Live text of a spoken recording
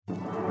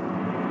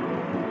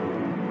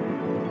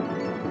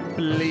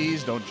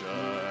Please don't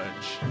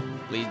judge.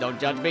 Please don't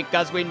judge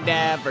because we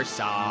never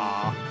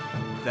saw.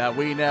 That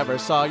we never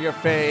saw your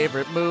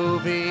favorite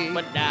movie.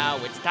 But now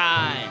it's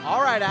time.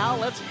 All right, Al,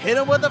 let's hit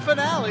him with the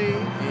finale.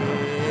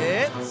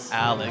 It's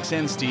Alex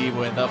and Steve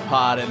with a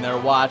pod, and they're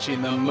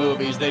watching the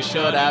movies they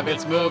should have.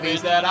 It's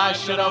movies that I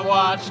should have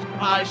watched.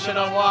 I should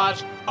have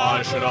watched.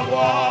 I should have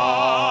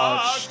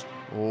watched.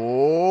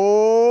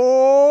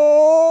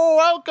 Oh,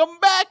 welcome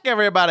back,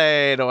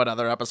 everybody, to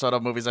another episode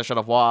of Movies I Should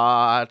Have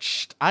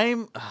Watched.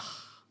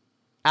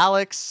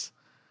 Alex,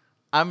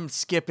 I'm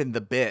skipping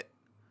the bit.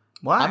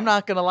 Why? I'm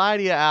not going to lie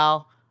to you,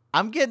 Al.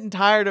 I'm getting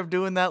tired of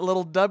doing that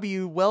little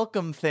W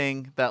welcome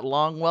thing, that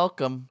long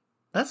welcome.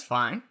 That's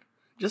fine.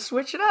 Just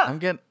switch it up.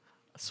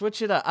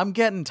 Switch it up. I'm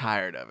getting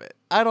tired of it.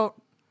 I don't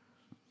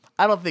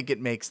think it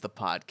makes the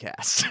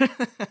podcast.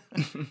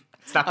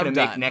 It's not going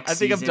to make next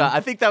season. I'm done.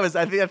 I think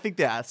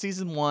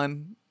season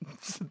 1.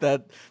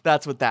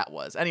 That's what that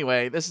was.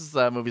 Anyway, this is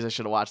Movies I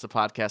Should Have Watched, the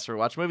podcast where we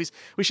watch movies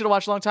we should have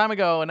watched a long time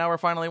ago, and now we're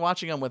finally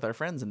watching them with our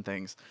friends and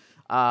things.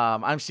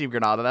 I'm Steve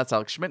Granada. That's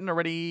Alex Schmitten,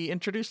 already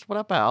introduced. What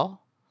up,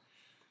 Al?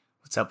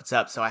 What's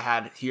up? So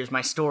here's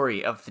my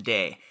story of the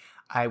day.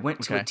 I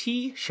went to a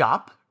tea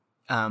shop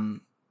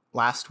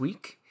last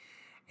week,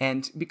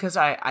 and because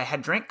I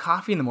had drank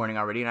coffee in the morning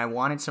already, and I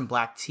wanted some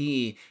black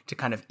tea to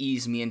kind of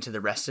ease me into the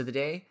rest of the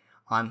day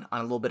on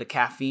a little bit of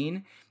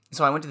caffeine.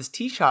 So I went to this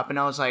tea shop, and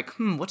I was like,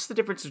 what's the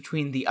difference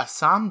between the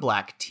Assam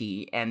black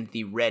tea and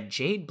the red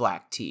jade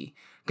black tea?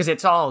 Because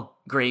it's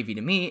all gravy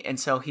to me. And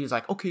so he was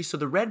like, okay, so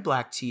the red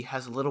black tea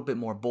has a little bit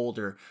more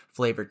bolder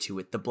flavor to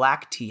it. The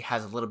black tea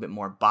has a little bit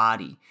more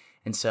body.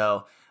 And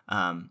so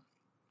I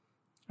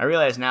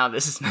realize now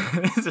this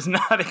is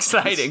not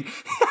exciting.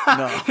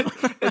 No.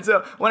 And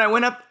so when I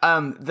went up,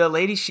 the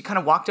lady, she kind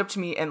of walked up to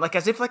me and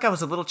as if I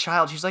was a little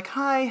child. She's like,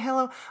 "Hi,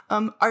 hello.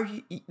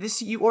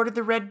 You ordered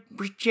the red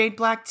jade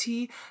black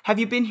tea? Have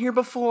you been here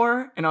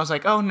before?" And I was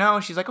like, "Oh no."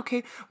 She's like,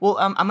 "Okay, well,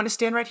 I'm going to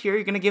stand right here.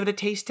 You're going to give it a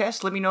taste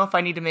test. Let me know if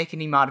I need to make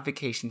any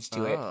modifications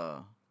to it."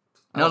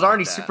 And I was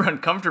already super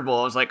uncomfortable.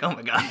 I was like, "Oh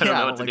my God, I don't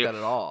know what to do." That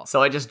at all.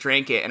 So I just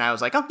drank it, and I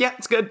was like, "Oh yeah,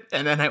 it's good."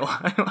 And then I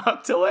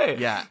walked away.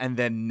 Yeah, and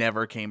then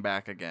never came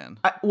back again.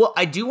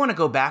 I do want to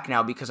go back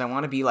now because I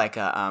want to be like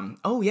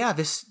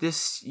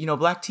this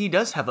black tea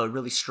does have a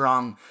really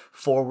strong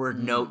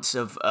forward notes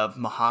of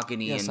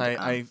mahogany. Yes,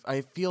 and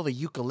I feel the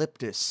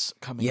eucalyptus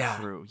coming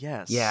through.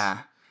 Yes.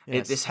 Yeah.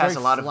 Yes. This has a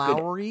lot of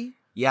flowery. good.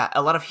 Yeah,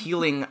 a lot of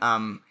healing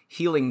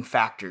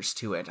factors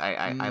to it.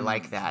 I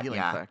like that.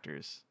 Healing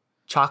factors.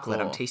 Chocolate.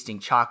 Cool. I'm tasting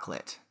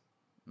chocolate.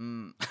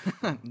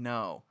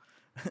 No.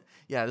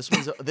 Yeah,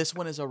 this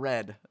one is a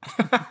red.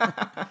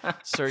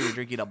 Sir, you're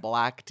drinking a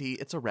black tea.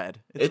 It's a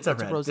red. It's a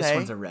red. Rosé. This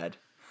one's a red.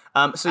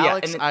 So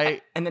Alex,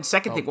 and then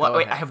second thing.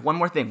 Wait, I have one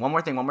more thing.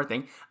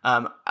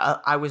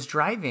 I was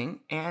driving,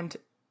 and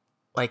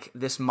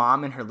this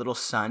mom and her little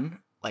son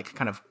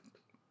kind of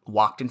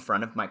walked in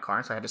front of my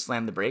car, so I had to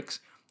slam the brakes.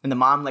 And the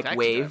mom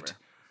waved. Driver.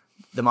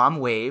 The mom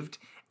waved.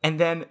 And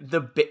then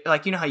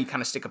you know how you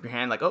kind of stick up your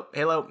hand oh,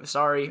 hello,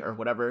 sorry, or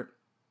whatever.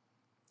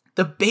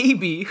 The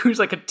baby, who's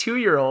a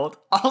 2-year-old,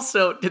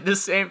 also did the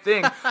same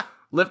thing,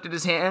 lifted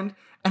his hand,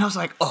 and I was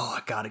like, oh,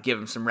 I gotta give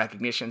him some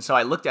recognition. So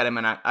I looked at him,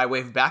 and I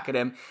waved back at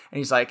him,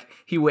 and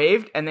he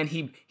waved, and then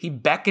he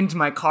beckoned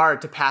my car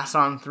to pass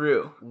on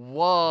through.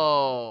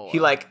 Whoa.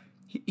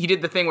 He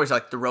did the thing where he's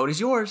like, the road is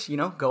yours,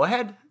 go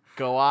ahead.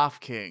 Go off,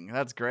 King.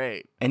 That's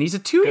great. And he's a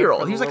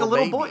 2-year-old. He was a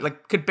little boy,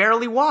 could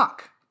barely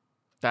walk.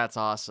 That's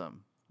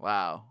awesome.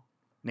 Wow.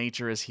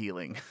 Nature is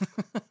healing.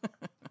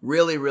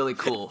 Really, really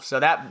cool. So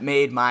that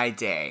made my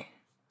day.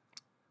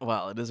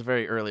 Well, it is a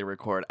very early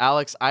record.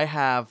 Alex, I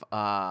have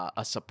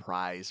a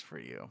surprise for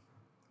you.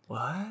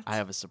 What? I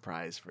have a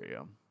surprise for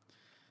you.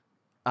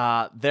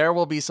 There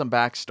will be some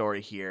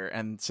backstory here,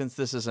 and since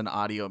this is an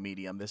audio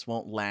medium, this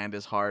won't land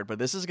as hard, but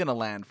this is going to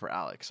land for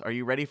Alex. Are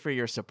you ready for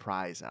your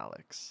surprise,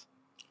 Alex?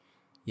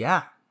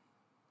 Yeah.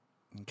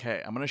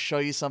 Okay, I'm going to show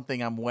you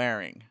something I'm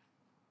wearing.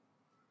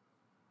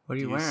 What are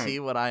you wearing? wearing? See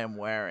what I am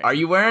wearing? Are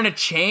you wearing a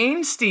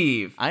chain,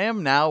 Steve? I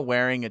am now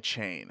wearing a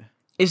chain.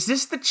 Is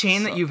this the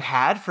chain that you've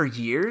had for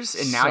years,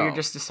 and now you're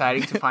just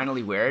deciding to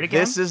finally wear it again?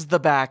 This is the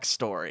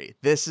backstory.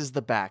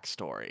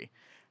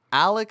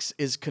 Alex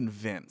is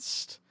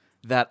convinced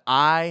that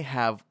I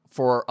have,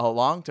 for a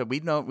long time,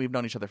 we've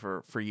known each other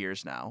for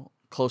years now,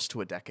 close to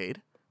a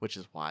decade, which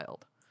is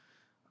wild.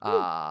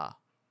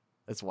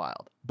 It's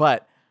wild.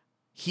 But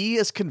he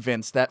is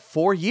convinced that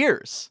for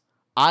years,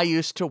 I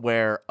used to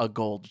wear a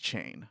gold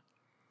chain.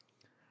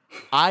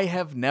 I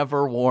have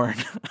never worn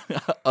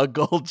a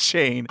gold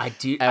chain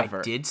ever.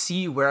 I did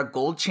see you wear a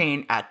gold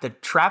chain at the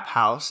Trap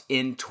House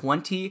in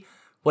 2013,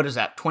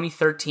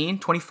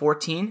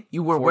 2014?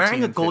 You were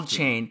wearing a gold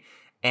chain,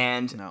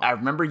 and I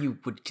remember you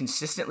would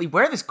consistently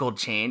wear this gold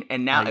chain,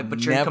 and now,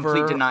 but you're in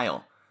complete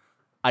denial.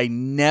 I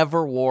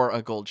never wore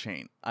a gold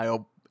chain.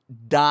 I'll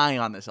die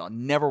on this. I'll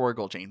never wear a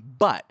gold chain.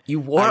 But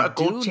you wore a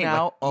gold chain.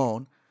 Now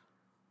own.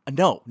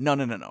 No.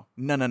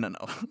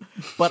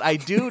 But I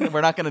do.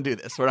 We're not going to do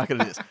this.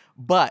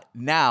 But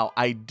now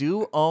I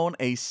do own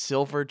a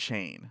silver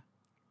chain.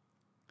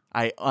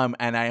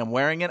 And I am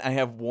wearing it. I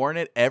have worn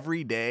it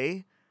every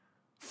day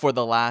for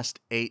the last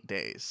 8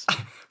 days.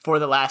 For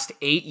the last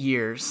 8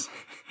 years.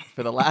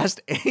 For the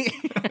last 8.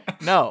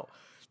 No,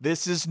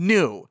 this is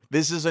new.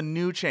 This is a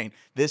new chain.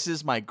 This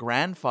is my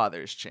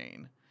grandfather's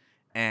chain.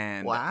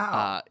 And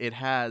wow. It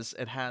has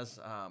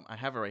I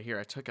have it right here.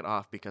 I took it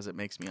off because it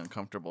makes me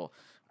uncomfortable.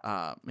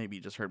 Maybe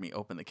you just heard me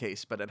open the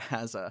case, but it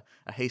has a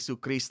Jesus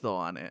Cristo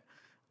on it.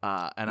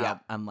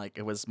 I'm like,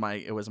 it was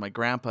my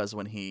grandpa's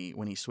when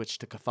he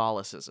switched to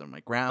Catholicism. My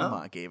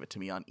grandma gave it to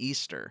me on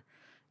Easter.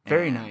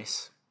 Very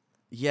nice.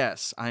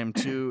 Yes,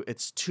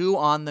 it's too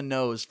on the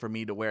nose for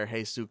me to wear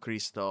Jesus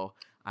Cristo.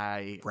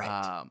 I'm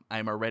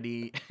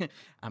already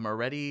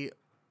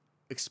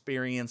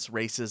experience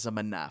racism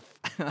enough.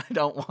 I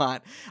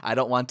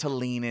don't want to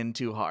lean in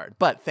too hard.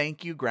 But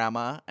thank you,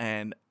 Grandma,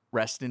 and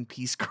rest in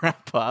peace,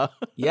 Grandpa.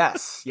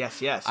 Yes.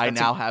 I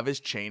now have his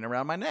chain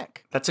around my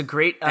neck. That's a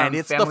great and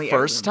it's family the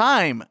first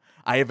time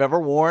I have ever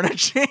worn a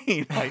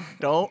chain.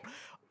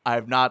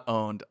 I've not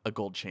owned a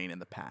gold chain in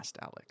the past,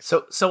 Alex.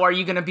 So are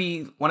you going to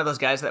be one of those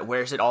guys that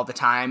wears it all the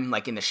time,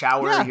 like in the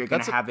shower? Yeah, you're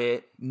going to have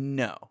it?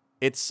 No.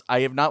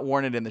 I have not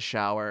worn it in the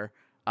shower.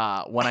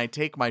 When I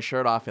take my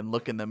shirt off and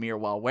look in the mirror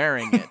while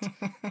wearing it,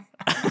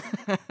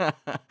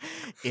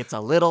 it's a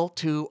little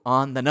too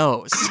on the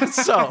nose.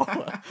 So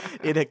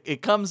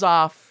it comes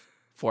off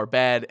for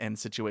bed and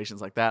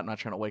situations like that. I'm not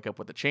trying to wake up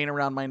with a chain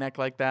around my neck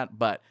like that.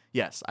 But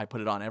yes, I put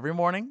it on every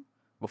morning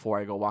before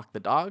I go walk the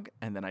dog,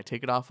 and then I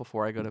take it off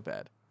before I go to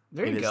bed.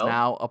 There you go. It is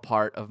now a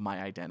part of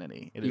my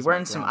identity. You're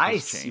wearing some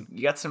ice. Chain.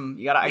 You got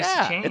an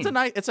icy chain.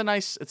 It's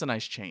a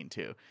nice chain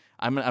too.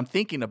 I'm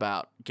thinking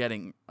about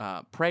getting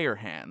prayer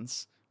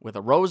hands with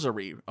a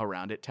rosary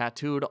around it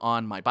tattooed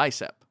on my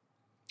bicep.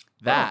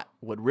 That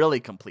would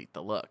really complete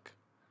the look.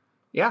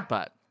 Yeah.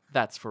 But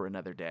that's for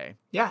another day.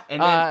 Yeah,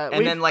 and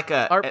then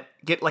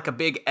get like a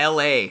big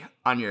LA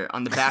on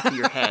the back of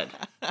your head.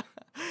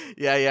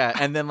 Yeah.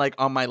 And then like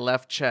on my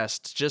left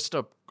chest, just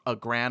a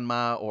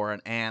grandma or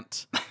an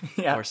aunt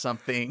or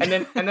something.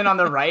 And then on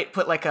the right,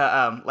 put like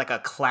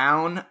a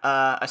clown,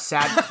 a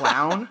sad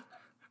clown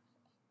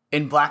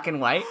in black and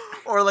white.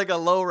 Or like a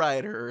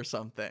lowrider or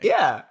something.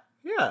 Yeah.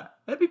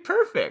 That'd be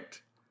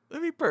perfect.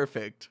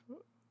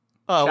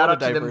 Oh, Shout what a out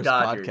to them diverse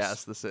Dodgers.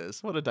 podcast this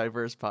is. What a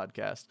diverse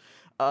podcast.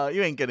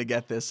 You ain't gonna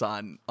get this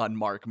on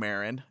Mark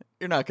Maron.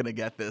 You're not gonna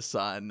get this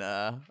on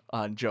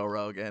Joe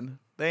Rogan.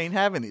 They ain't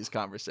having these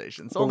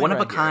conversations. We're one of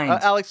a kind.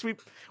 Alex,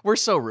 we're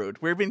so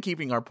rude. We've been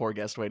keeping our poor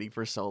guest waiting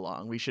for so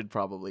long. We should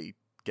probably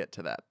get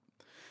to that.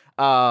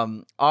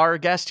 Our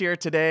guest here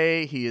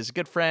today, he is a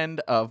good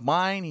friend of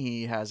mine.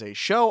 He has a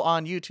show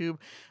on YouTube,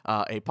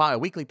 a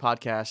weekly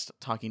podcast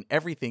talking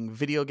everything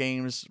video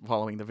games,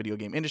 following the video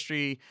game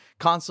industry,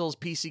 consoles,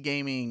 PC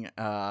gaming,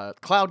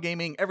 cloud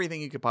gaming,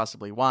 everything you could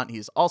possibly want.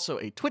 He's also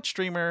a Twitch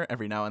streamer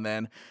every now and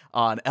then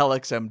on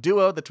LXM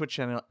Duo, the Twitch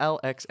channel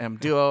LXM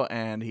Duo,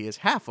 and he is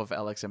half of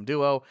LXM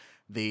Duo,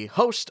 the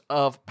host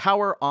of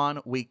Power On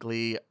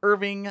Weekly.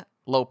 Irving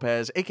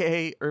Lopez,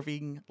 aka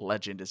Irving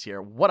Legend, is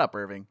here. What up,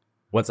 Irving?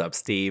 What's up,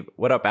 Steve?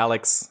 What up,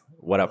 Alex?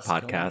 What up,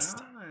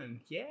 podcast?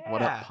 Yeah.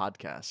 What up,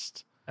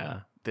 podcast?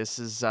 Yeah. This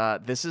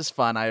is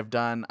fun. I've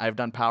done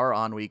Power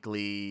On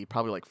Weekly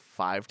probably like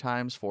 4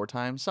 times,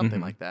 something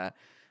like that.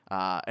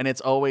 And it's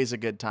always a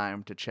good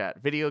time to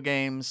chat video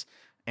games.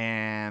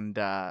 And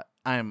I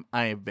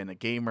have been a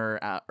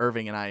gamer.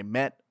 Irving and I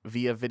met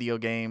via video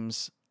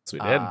games. So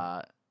we did.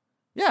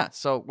 Yeah.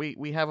 So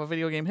we have a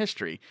video game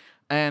history,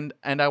 and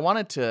I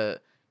wanted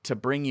to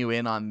bring you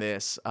in on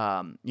this.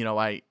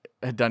 I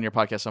had done your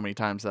podcast so many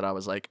times that I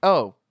was like,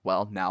 oh,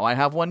 well, now I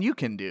have one you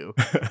can do,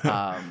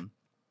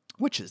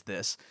 which is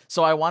this.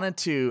 So I wanted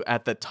to,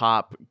 at the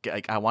top,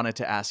 I wanted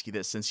to ask you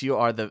this, since you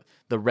are the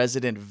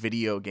resident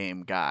video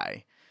game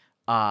guy,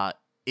 I'm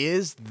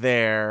going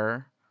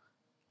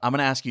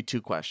to ask you 2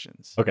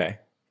 questions. Okay.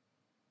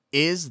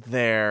 Is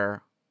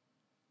there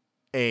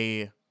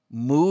a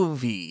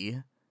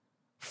movie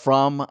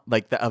from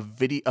like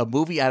a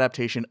movie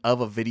adaptation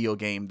of a video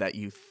game that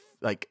you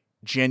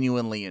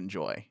genuinely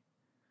enjoy?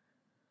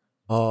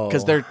 Oh,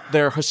 because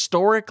they're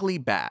historically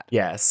bad.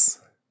 Yes.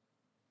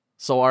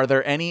 So are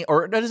there any,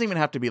 or it doesn't even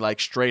have to be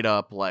like straight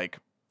up like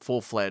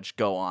full-fledged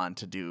go on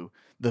to do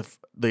the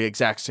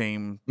exact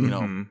same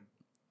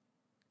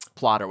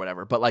plot or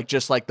whatever, but like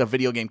just like the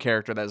video game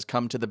character that has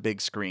come to the big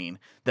screen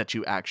that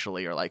you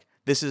actually are like,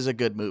 this is a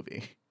good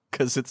movie,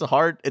 because it's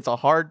hard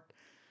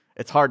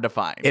to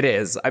find. It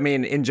is. I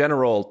mean, in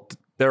general,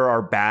 there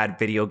are bad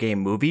video game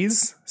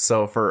movies.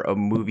 So for a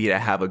movie to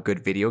have a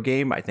good video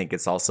game, I think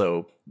it's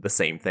also the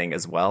same thing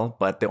as well.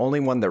 But the only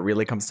one that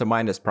really comes to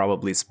mind is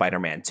probably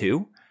Spider-Man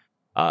 2.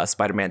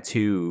 Spider-Man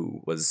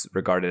 2 was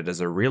regarded as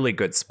a really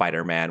good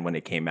Spider-Man when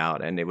it came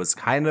out. And it was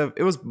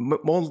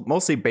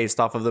mostly based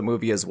off of the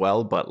movie as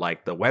well. But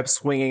like the web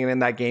swinging in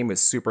that game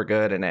is super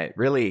good. And it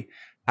really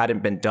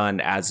hadn't been done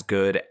as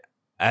good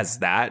as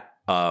that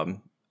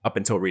up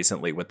until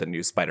recently with the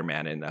new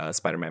Spider-Man and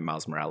Spider-Man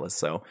Miles Morales.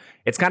 So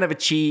it's kind of a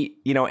cheat,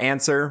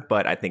 answer,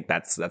 but I think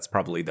that's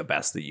probably the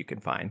best that you can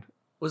find.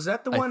 Was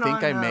that the one? I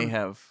think I may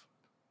have.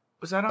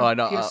 Was that on Oh, I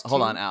know. PS2?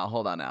 Hold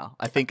on, Al.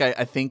 I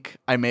think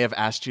I may have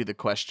asked you the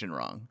question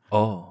wrong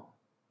Oh.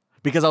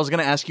 because I was going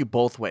to ask you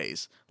both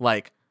ways,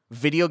 like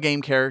video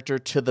game character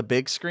to the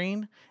big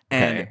screen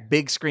and Okay.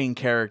 big screen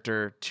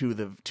character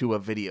to a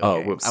video Oh,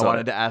 game. whoops, I sorry.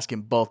 wanted to ask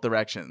in both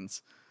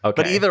directions. Okay.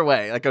 But either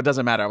way, like it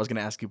doesn't matter. I was going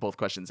to ask you both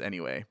questions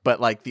anyway.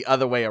 But like the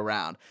other way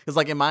around, because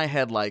like in my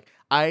head, like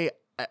I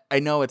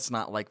know it's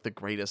not like the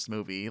greatest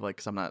movie, like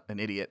 'cause I'm not an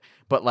idiot,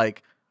 but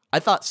like I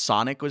thought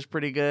Sonic was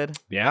pretty good.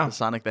 Yeah. The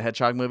Sonic the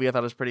Hedgehog movie I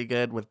thought was pretty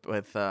good with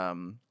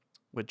John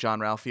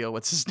Ralphio.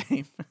 What's his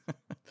name?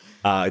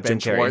 Jim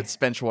Carrey.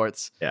 Ben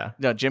Schwartz. Yeah.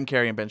 No, Jim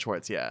Carrey and Ben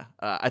Schwartz. Yeah,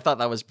 I thought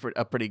that was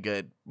pretty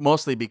good,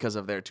 mostly because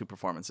of their two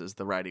performances.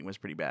 The writing was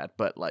pretty bad,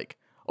 but like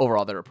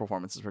overall their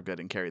performances were good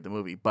and carried the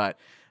movie. But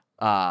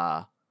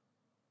I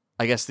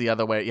guess the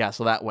other way, yeah.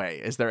 So that way,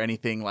 is there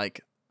anything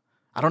like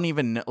I don't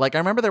even know. Like I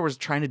remember there was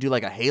trying to do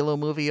like a Halo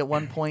movie at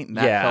one point, and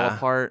that fell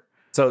apart.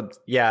 So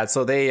yeah,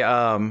 so they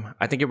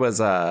I think it was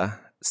not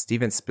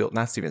Steven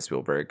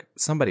Spielberg,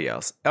 somebody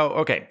else. Oh,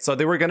 okay. So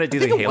they were gonna do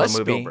the think it Halo was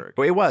movie. Spielberg.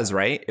 But it was,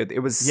 right?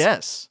 It was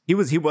Yes. He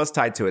was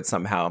tied to it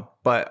somehow.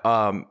 But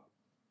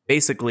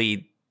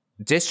basically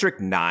District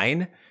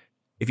 9,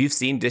 if you've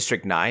seen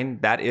District 9,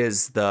 that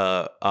is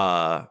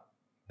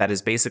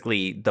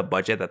basically the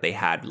budget that they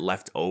had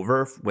left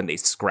over when they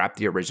scrapped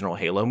the original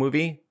Halo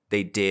movie.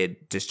 They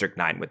did District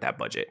 9 with that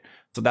budget.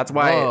 So that's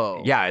why,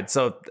 Whoa.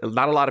 so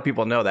not a lot of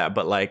people know that,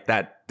 but like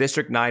that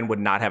District 9 would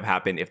not have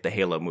happened if the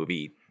Halo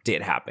movie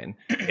did happen.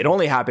 It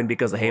only happened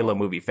because the Halo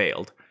movie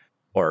failed,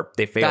 or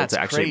they failed That's to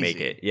actually make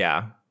crazy. it.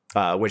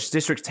 Yeah. Which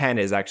District 10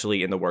 is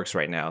actually in the works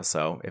right now.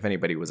 So if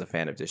anybody was a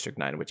fan of District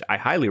 9, which I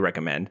highly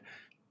recommend,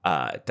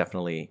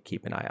 definitely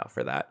keep an eye out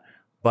for that.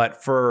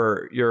 But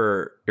for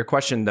your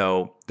question,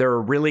 though, there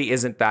really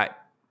isn't that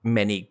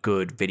many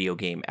good video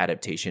game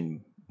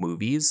adaptation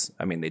movies.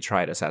 I mean, they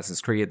tried Assassin's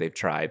Creed, they've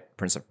tried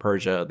Prince of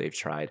Persia, they've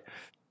tried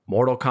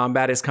Mortal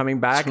Kombat is coming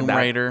back. Tomb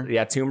Raider.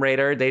 Yeah, Tomb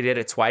Raider. They did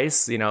it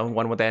twice,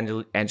 one with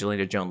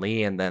Angelina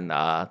Jolie, and then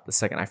the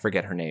second, I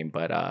forget her name,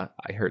 but I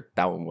heard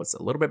that one was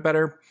a little bit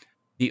better.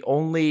 The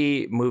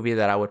only movie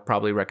that I would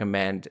probably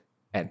recommend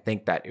and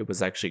think that it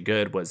was actually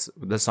good was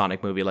the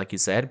Sonic movie, like you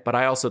said. But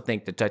I also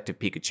think Detective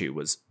Pikachu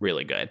was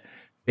really good.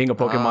 Being a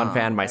Pokemon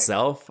fan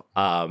myself,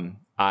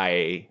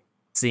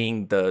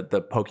 seeing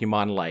the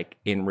Pokemon like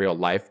in real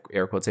life,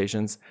 air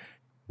quotations,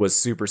 was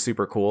super,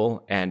 super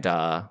cool. And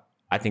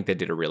I think they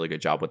did a really good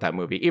job with that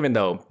movie, even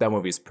though that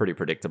movie is pretty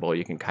predictable.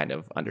 You can kind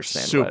of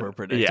understand. Super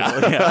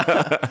predictable.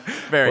 Yeah.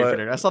 Very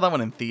predictable. I saw that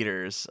one in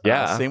theaters.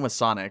 Yeah. Same with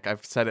Sonic.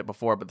 I've said it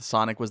before, but the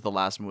Sonic was the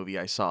last movie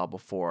I saw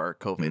before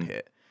COVID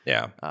hit.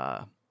 Yeah.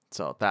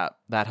 So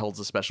that holds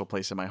a special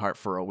place in my heart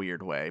for a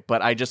weird way.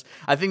 But I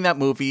think that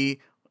movie,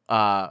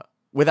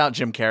 without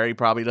Jim Carrey,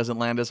 probably doesn't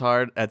land as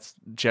hard.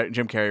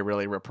 Jim Carrey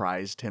really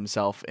reprised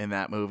himself in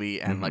that movie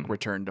and like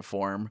returned to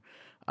form,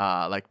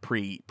 like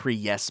pre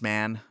Yes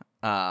Man.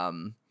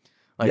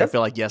 I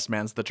feel like Yes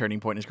Man's the turning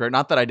point in his career.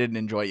 Not that I didn't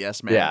enjoy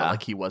Yes Man, but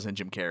like he wasn't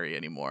Jim Carrey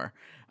anymore.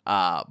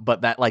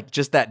 But that like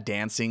just that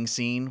dancing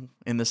scene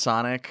in the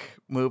Sonic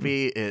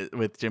movie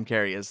with Jim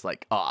Carrey is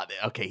like, oh,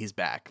 okay, he's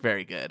back.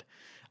 Very good.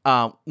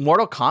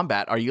 Mortal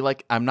Kombat. Are you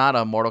like? I'm not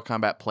a Mortal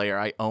Kombat player.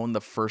 I own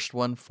the first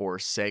one for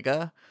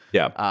Sega.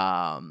 Yeah.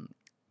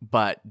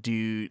 But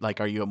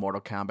are you a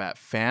Mortal Kombat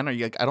fan? Are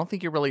you like? I don't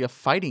think you're really a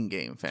fighting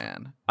game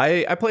fan.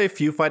 I play a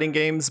few fighting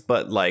games,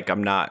 but like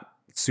I'm not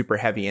super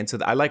heavy into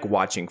that. I like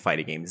watching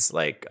fighting games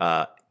like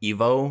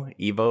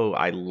Evo.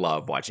 I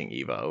love watching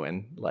Evo,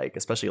 and like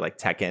especially like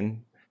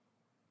Tekken.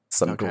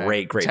 Some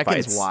great Tekken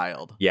fights. is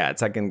wild. Yeah,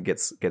 Tekken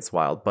gets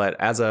wild. But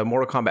as a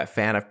Mortal Kombat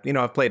fan,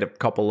 I've played a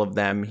couple of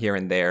them here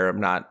and there.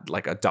 I'm not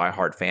like a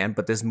diehard fan,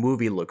 but this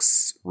movie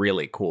looks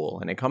really cool,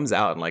 and it comes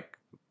out in like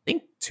I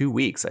think 2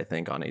 weeks. I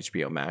think on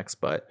HBO Max,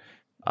 but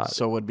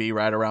so it would be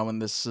right around when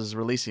this is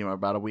releasing, or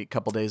about a week,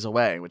 couple days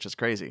away, which is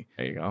crazy.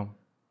 There you go.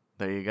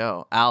 There you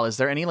go. Al, is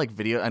there any like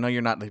video? I know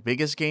you're not the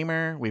biggest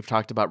gamer. We've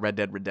talked about Red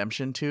Dead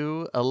Redemption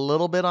 2 a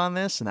little bit on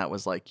this, and that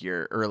was like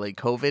your early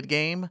COVID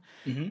game.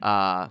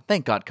 Mm-hmm.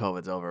 Thank God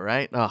COVID's over,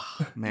 right? Oh,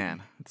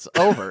 man. It's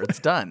over. It's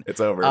done. It's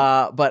over.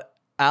 But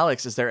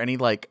Alex, is there any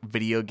like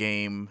video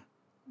game,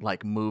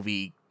 like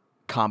movie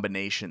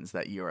combinations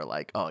that you are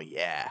like, oh,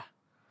 yeah?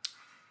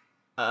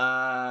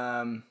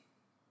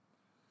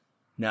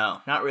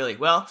 No, not really.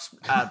 Well,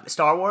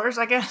 Star Wars,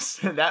 I guess.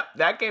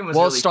 that game was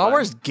really Star fun.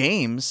 Wars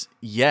games,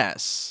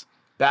 yes.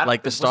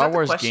 Like the was Star that the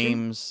Wars question?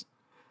 games.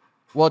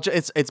 Well,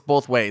 it's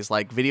both ways.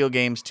 Like video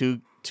games to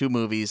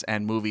movies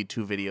and movie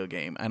to video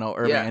game. I know,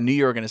 Irving. Yeah. I knew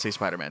you were going to say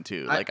Spider-Man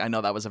 2. I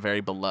know that was a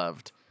very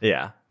beloved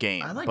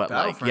game. I like but like,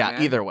 Battlefront, yeah,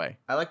 man. either way.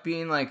 I like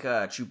being like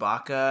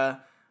Chewbacca,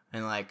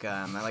 and like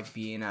I like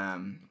being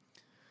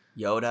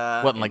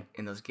Yoda. What, like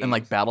in those games? And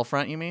like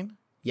Battlefront, you mean?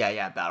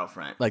 Yeah,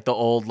 Battlefront. Like the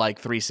old like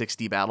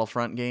 360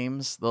 Battlefront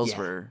games. Those Yeah.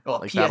 were Well,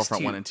 like PS2.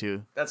 Battlefront 1 and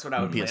 2. That's what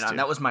I would play it PS2. on.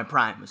 That was my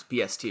prime. Was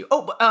PS2.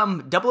 Oh, but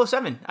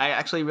 007. I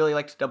actually really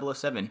liked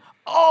 007.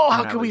 Oh, how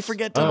When I could we was-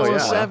 forget Oh, yeah.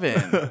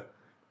 007?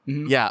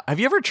 Yeah. Have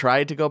you ever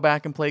tried to go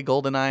back and play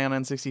GoldenEye on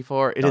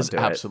N64? It Don't is do it.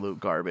 absolute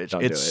garbage.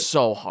 Don't do It's it.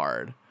 so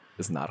hard.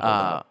 is not holding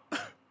up.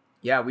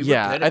 Yeah, we were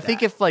Yeah, good I at think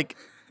that.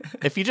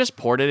 if you just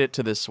ported it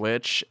to the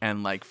Switch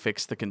and like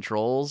fixed the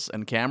controls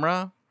and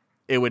camera,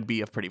 it would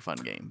be a pretty fun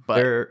game.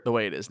 But the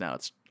way it is now,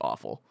 it's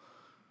awful.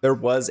 There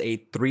was a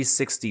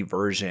 360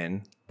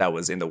 version that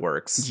was in the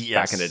works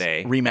back in the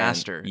day.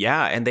 Remaster.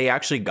 And they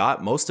actually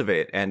got most of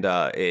it. And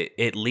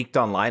it leaked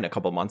online a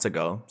couple months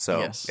ago.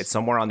 So it's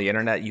somewhere on the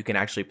internet. You can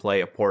actually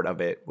play a port of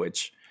it,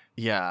 which...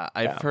 Yeah,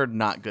 I've heard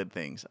not good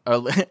things.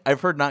 I've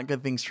heard not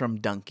good things from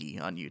Donkey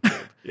on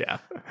YouTube. Yeah.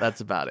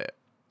 That's about it.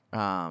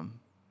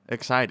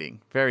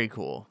 Exciting. Very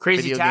cool.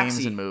 Crazy Video Taxi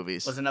games and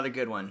movies. was another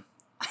good one.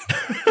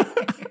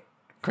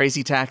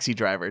 Crazy Taxi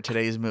Driver,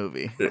 today's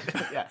movie.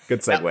 Yeah, Good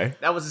segue.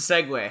 That was a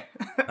segue.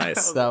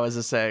 Nice. That was a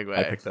segue.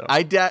 I picked it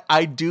up.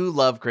 I do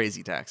love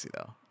Crazy Taxi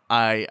though.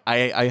 I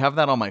have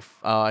that on my.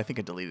 I think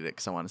I deleted it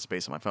because I wanted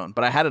space on my phone,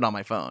 but I had it on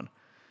my phone.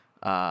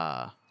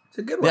 It's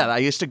a good one. Yeah, I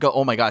used to go.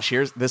 Oh my gosh,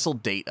 this will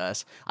date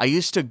us. I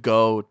used to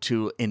go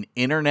to an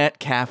internet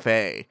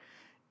cafe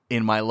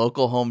in my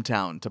local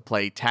hometown to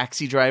play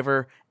Taxi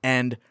Driver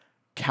and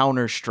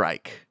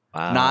Counter-Strike.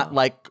 Wow. Not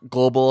like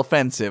Global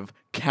Offensive,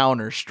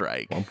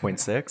 Counter-Strike.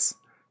 1.6.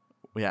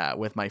 Yeah,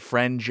 with my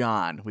friend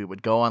John. We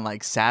would go on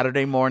like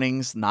Saturday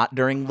mornings, not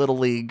during Little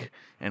League,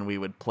 and we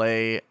would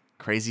play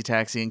Crazy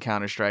Taxi and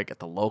Counter-Strike at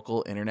the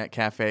local internet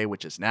cafe,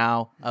 which is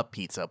now a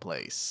pizza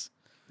place.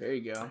 There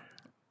you go.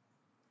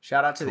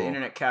 Shout out to the Cool.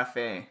 Internet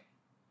Cafe.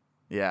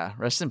 Yeah,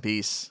 rest in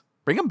peace.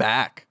 Bring them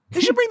back.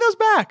 They should bring those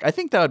back. I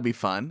think that would be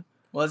fun.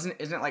 Well,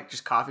 isn't it like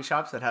just coffee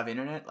shops that have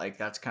internet? Like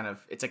that's kind of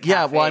it's a cafe.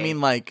 Yeah, well, I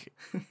mean like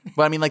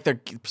they're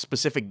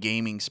specific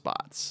gaming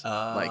spots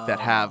like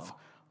that have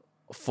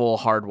full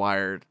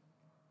hardwired,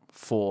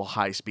 full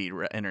high speed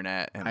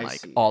internet and I like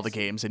see, all I the see.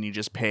 games, and you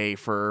just pay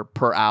per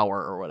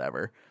hour or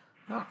whatever.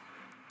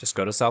 Just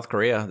go to South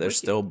Korea. They're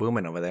still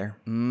booming over there.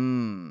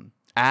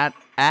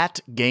 At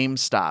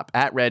GameStop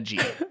at Reggie.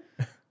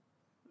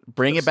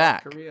 Bring it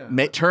South back.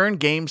 Korea. Turn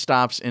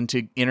GameStops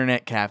into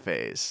internet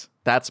cafes.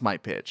 That's my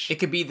pitch. It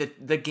could be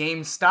the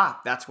game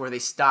stop. That's where they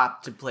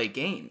stop to play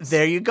games.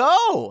 There you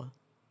go.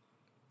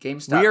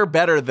 GameStop. We are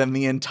better than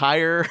the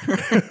entire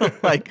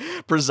like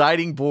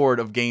presiding board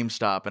of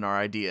GameStop and our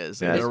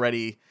ideas. And Yes. it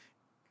already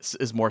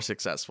is more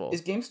successful.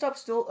 Is GameStop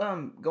still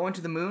going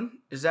to the moon?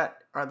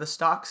 Are the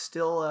stocks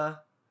still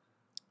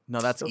No,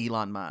 that's still-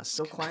 Elon Musk.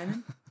 still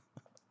climbing?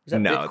 Is that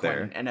No, Bitcoin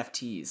they're- and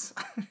NFTs?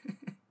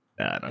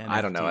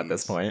 I don't know at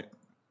this NFTs. point.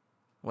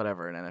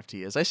 Whatever an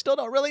NFT is. I still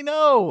don't really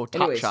know.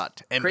 Top Anyways,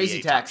 Shot. NBA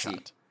Crazy Top Taxi.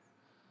 Shot.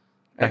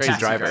 Taxi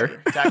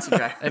driver. Taxi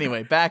driver.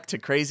 Anyway, back to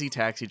Crazy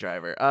Taxi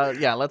Driver.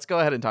 Yeah, let's go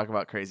ahead and talk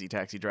about Crazy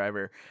Taxi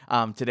Driver.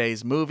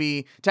 Today's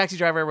movie, Taxi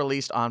Driver,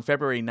 released on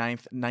February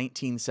 9th,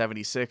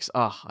 1976.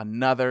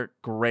 Another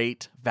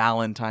great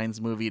Valentine's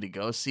movie to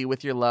go see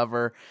with your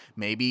lover.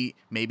 Maybe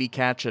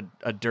catch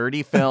a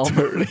dirty film.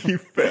 Dirty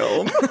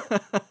film.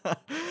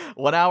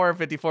 1 hour and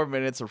 54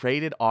 minutes,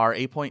 rated R,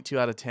 8.2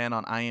 out of 10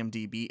 on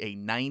IMDb, a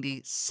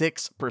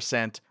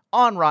 96%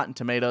 on Rotten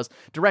Tomatoes,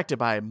 directed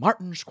by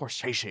Martin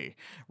Scorsese,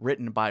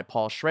 written by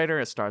Paul Schrader.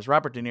 It stars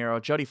Robert De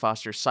Niro, Jodie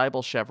Foster,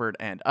 Sybil Shepherd,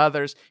 and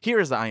others. Here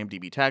is the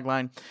IMDb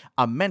tagline.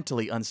 A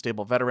mentally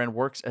unstable veteran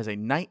works as a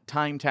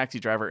nighttime taxi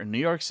driver in New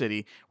York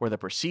City, where the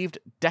perceived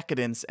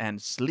decadence and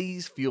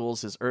sleaze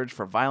fuels his urge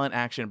for violent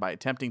action by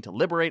attempting to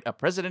liberate a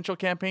presidential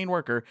campaign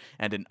worker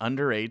and an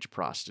underage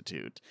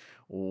prostitute.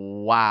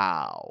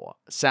 Wow.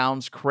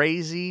 Sounds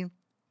crazy,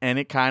 and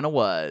it kind of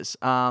was.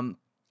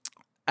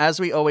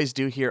 As we always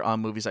do here on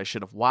Movies I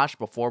Should Have Watched,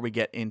 before we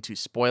get into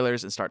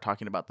spoilers and start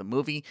talking about the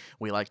movie,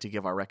 we like to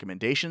give our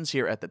recommendations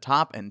here at the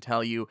top and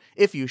tell you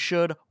if you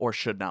should or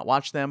should not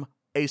watch them.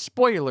 A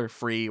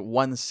spoiler-free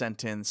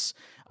one-sentence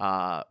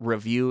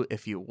review,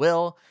 if you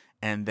will,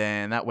 and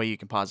then that way you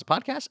can pause the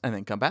podcast and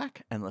then come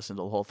back and listen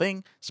to the whole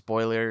thing,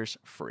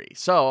 spoilers-free.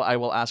 So I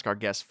will ask our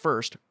guest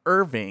first,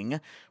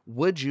 Irving,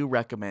 would you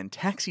recommend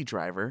Taxi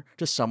Driver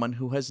to someone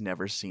who has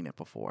never seen it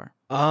before?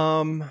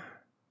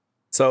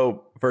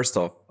 So first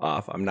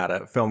off, I'm not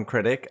a film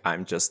critic.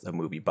 I'm just a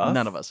movie buff.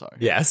 None of us are.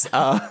 Yes.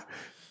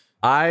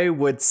 I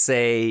would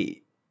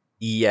say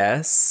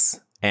yes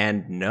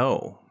and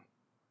no.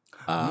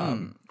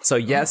 So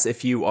yes,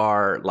 if you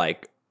are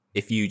like,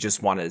 if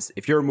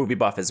you're a movie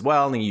buff as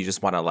well, and you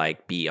just want to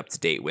like be up to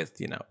date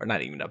with, or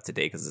not even up to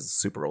date because it's a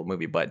super old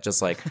movie, but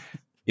just like,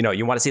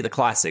 you want to see the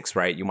classics,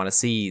 right? You want to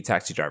see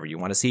Taxi Driver. You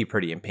want to see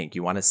Pretty in Pink.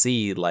 You want to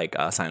see like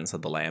Silence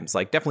of the Lambs.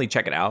 Like definitely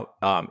check it out.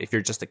 If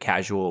you're just a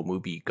casual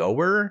movie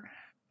goer,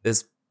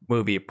 this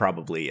movie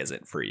probably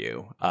isn't for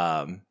you.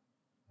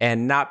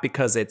 And not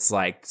because it's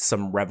like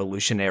some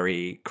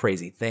revolutionary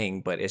crazy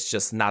thing, but it's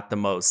just not the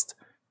most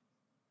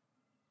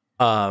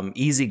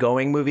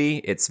easygoing movie.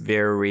 It's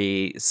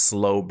very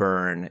slow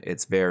burn.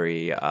 It's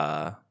very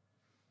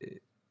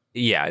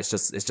it's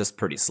just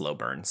pretty slow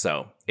burn.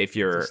 So if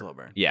you're slow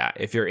burn.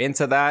 if you're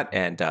into that,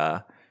 and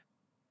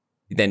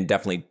then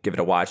definitely give it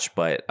a watch.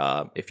 But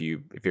if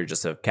you're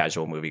just a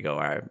casual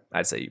moviegoer,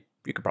 I'd say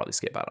you could probably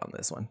skip out on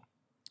this one.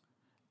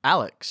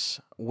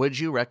 Alex, would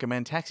you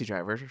recommend Taxi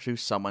Driver to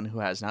someone who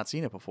has not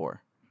seen it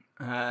before?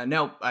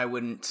 No, I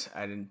wouldn't.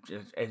 I didn't.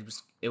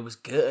 It was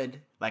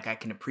good. Like I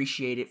can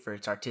appreciate it for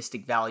its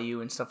artistic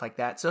value and stuff like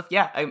that. So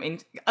I mean,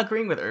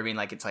 agreeing with Irving,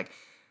 like it's like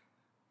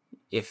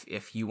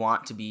if you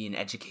want to be an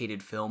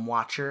educated film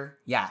watcher,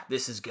 yeah,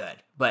 this is good.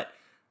 But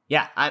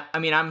yeah, I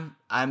mean,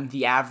 I'm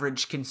the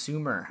average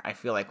consumer. I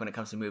feel like when it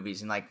comes to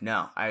movies, and like,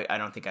 no, I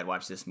don't think I'd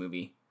watch this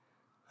movie,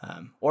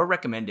 or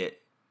recommend it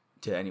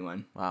to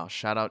anyone. Wow!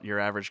 Shout out your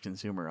average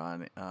consumer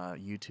on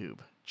YouTube,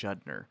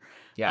 Judner.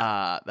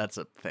 Yeah, that's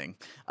a thing.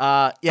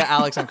 Yeah,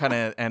 Alex,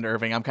 and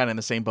Irving, I'm kind of in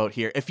the same boat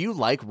here. If you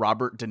like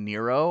Robert De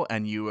Niro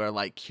and you are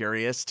like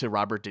curious to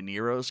Robert De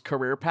Niro's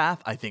career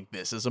path, I think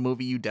this is a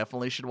movie you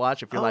definitely should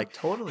watch. If you're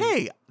totally.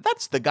 Hey,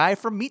 that's the guy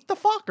from Meet the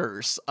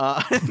Fockers.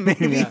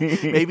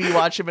 Maybe you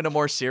watch him in a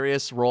more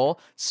serious role.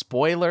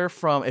 Spoiler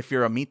from if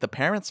you're a Meet the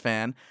Parents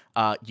fan,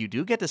 you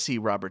do get to see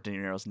Robert De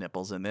Niro's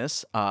nipples in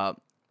this.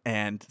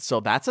 And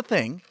so that's a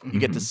thing. You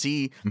get to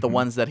see the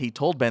ones that he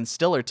told Ben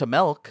Stiller to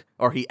milk,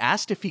 or he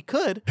asked if he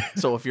could.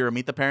 So if you're a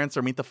Meet the Parents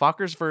or Meet the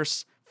Fockers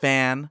verse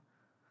fan,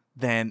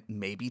 then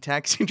maybe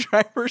Taxi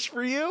Driver's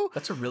for you.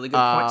 That's a really good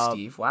point,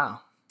 Steve. Wow.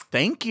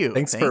 Thank you.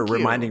 Thanks for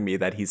reminding me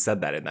that he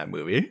said that in that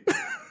movie.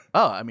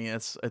 Oh, I mean,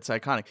 it's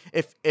iconic.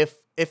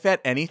 If at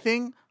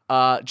anything,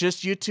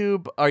 just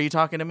YouTube, Are You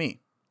Talking to Me?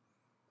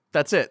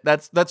 That's it.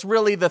 That's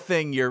really the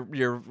thing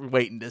you're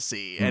waiting to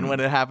see. And when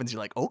it happens, you're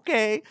like,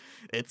 okay,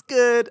 it's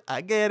good. I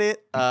get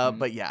it.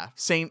 But yeah,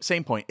 same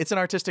point. It's an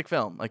artistic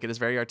film. Like it is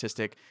very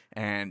artistic,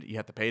 and you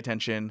have to pay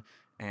attention.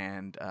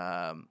 And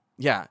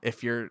yeah, if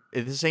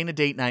this ain't a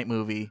date night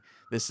movie,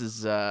 this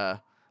is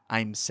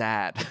I'm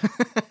sad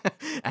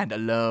and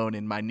alone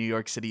in my New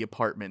York City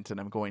apartment, and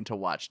I'm going to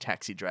watch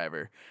Taxi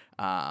Driver.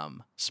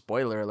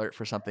 Spoiler alert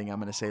for something I'm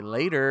going to say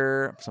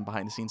later. Some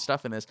behind the scenes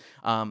stuff in this.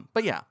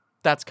 But yeah.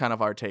 That's kind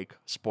of our take,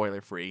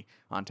 spoiler free,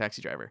 on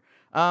Taxi Driver.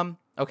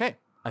 Okay,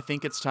 I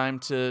think it's time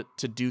to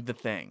do the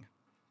thing.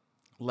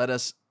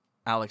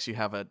 Alex, you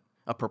have a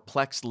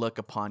perplexed look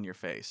upon your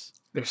face.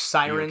 There's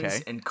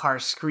sirens and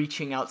cars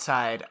screeching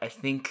outside. I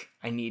think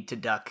I need to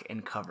duck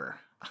and cover.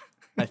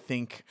 I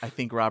think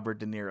Robert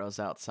De Niro's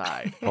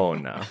outside. Oh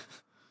no.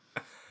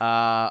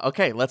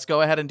 Okay, let's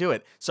go ahead and do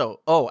it.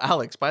 So,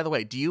 Alex, by the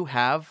way, do you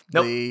have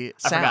the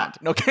sound? I forgot.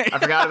 Okay. I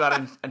forgot about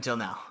it until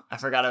now.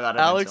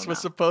 Alex was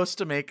supposed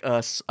to make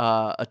a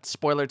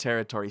spoiler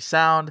territory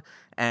sound,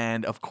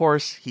 and of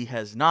course, he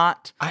has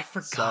not. I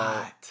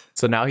forgot.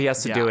 So now he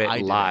has to do it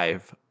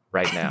live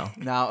right now.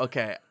 Now,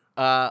 okay.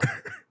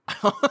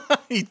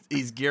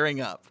 He's gearing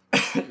up.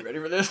 You ready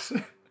for this?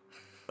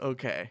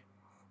 Okay.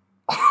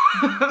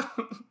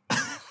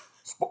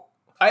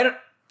 I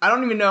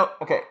don't even know.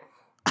 Okay.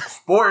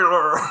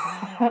 Spoiler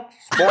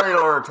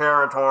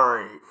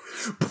territory.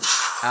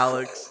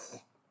 Alex.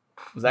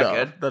 Was that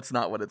good? That's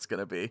not what it's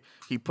going to be.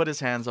 He put his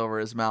hands over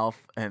his mouth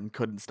and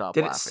couldn't stop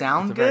laughing. Did it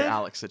sound it's a very good?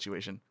 Alex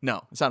situation.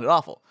 No, it sounded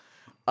awful.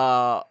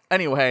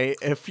 Anyway,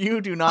 if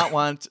you do not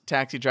want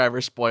Taxi Driver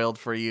spoiled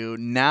for you,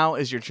 now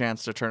is your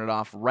chance to turn it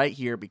off right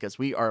here, because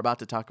we are about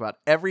to talk about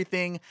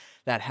everything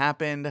that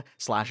happened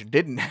 /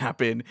 didn't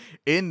happen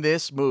in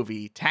this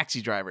movie,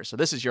 Taxi Driver. So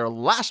this is your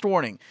last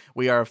warning.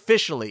 We are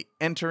officially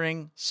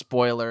entering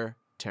spoiler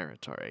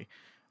territory.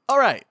 All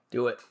right.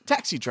 Do it.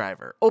 Taxi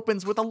Driver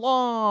opens with a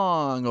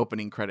long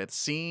opening credits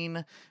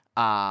scene.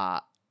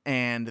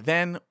 And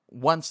then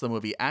once the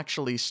movie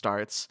actually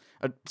starts,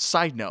 a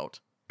side note,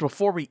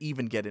 before we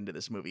even get into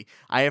this movie,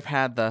 I have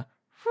had the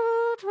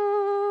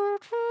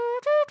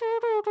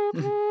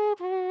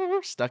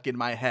stuck in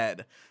my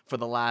head for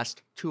the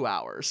last 2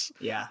 hours.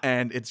 Yeah.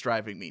 And it's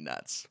driving me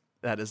nuts.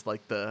 That is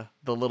like the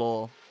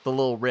little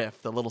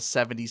riff, the little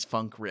 70s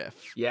funk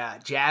riff. Yeah,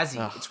 jazzy.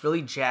 Ugh. It's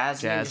really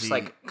jazzy and just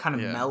like kind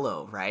of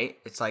mellow, right?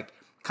 It's like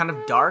kind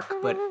of dark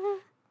but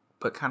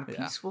kind of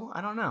peaceful.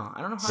 I don't know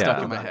how Stuck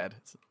to in my about head.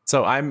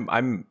 So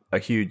I'm a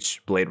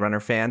huge Blade Runner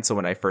fan. So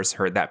when I first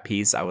heard that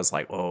piece, I was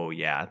like, oh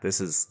yeah,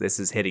 this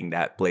is hitting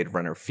that Blade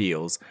Runner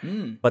feels.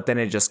 But then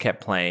it just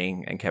kept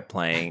playing and kept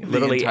playing.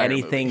 Literally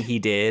anything he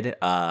did,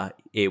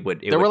 it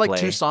would There were like play.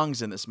 2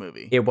 songs in this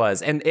movie. It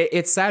was, and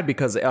it's sad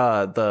because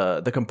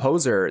the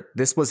composer,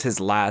 this was his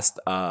last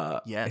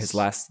his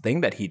last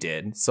thing that he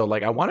did. So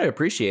like I want to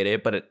appreciate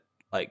it, but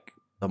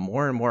the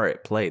more and more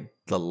it played,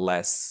 the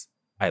less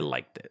I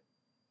liked it.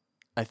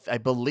 I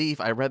believe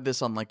I read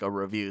this on like a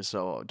review,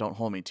 so don't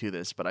hold me to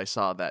this, but I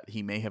saw that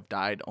he may have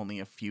died only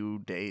a few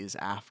days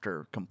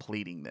after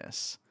completing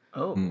this.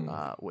 Oh,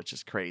 which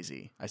is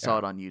crazy. I saw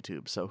it on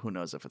YouTube, so who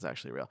knows if it's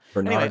actually real.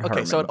 Bernard Anyway,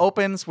 okay, so it Herrmann.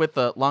 opens with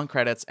the long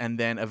credits and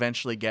then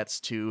eventually gets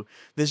to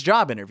this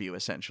job interview,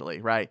 essentially,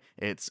 right?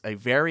 It's a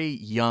very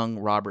young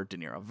Robert De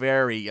Niro,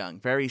 very young,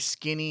 very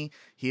skinny.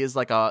 He's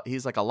like a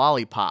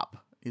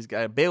lollipop. He's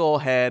got a big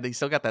old head. He's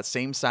still got that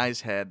same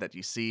size head that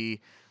you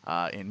see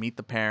in Meet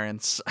the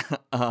Parents.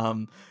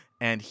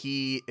 And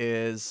he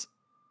is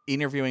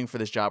interviewing for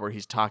this job where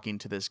he's talking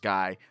to this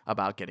guy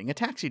about getting a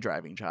taxi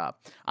driving job.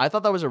 I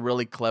thought that was a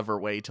really clever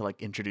way to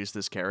like introduce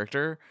this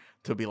character,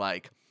 to be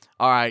like,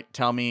 all right,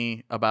 tell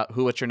me about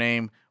what's your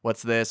name?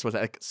 What's this? Was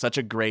like such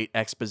a great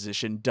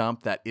exposition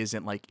dump that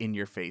isn't like in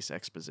your face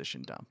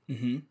exposition dump.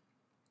 Mm-hmm.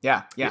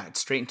 Yeah, it's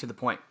straight and to the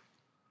point.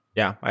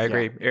 Yeah, I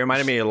agree. It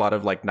reminded me a lot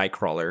of like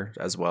Nightcrawler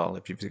as well.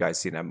 If you guys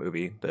seen that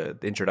movie, the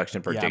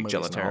introduction for Jake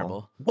Gyllenhaal.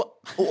 Terrible.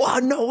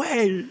 What? No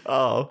way.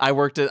 Oh, I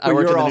worked in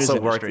the news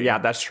industry. Yeah,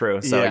 that's true.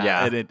 So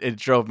yeah. And it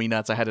drove me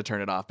nuts. I had to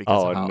turn it off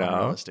because of how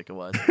unrealistic it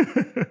was.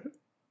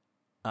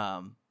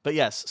 But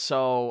yes,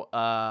 so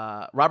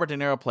Robert De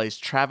Niro plays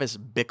Travis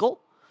Bickle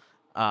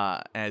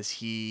as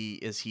he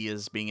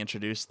is being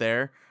introduced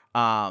there.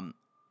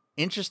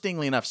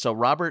 Interestingly enough, so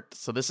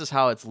this is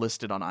how it's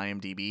listed on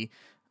IMDb.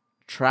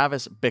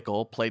 Travis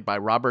Bickle, played by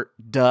Robert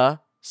De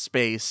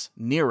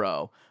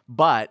Niro,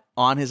 but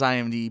on his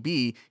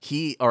IMDb,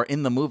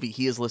 in the movie,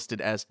 he is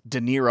listed as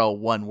De Niro,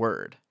 one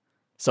word.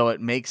 So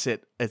it makes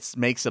it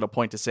a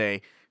point to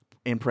say,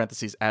 in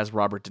parentheses, as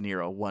Robert De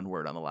Niro, one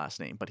word on the last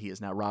name, but he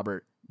is now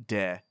Robert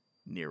De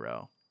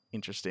Niro.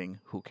 Interesting.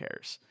 Who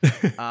cares?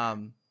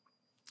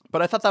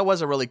 But I thought that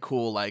was a really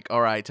cool, like,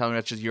 all right, tell me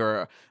about just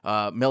your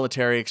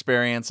military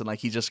experience, and like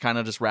he just kind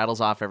of just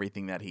rattles off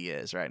everything that he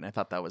is, right? And I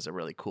thought that was a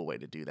really cool way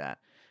to do that.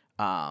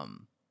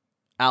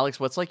 Alex,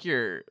 what's like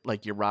your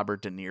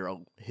Robert De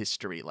Niro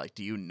history? Like,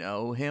 do you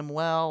know him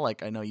well?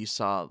 Like, I know you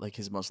saw like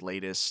his most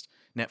latest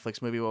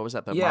Netflix movie. What was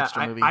that? The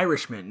mobster movie?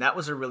 Irishman. That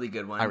was a really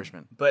good one.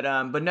 Irishman. But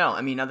no,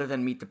 I mean, other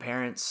than Meet the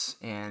Parents,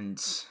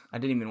 and I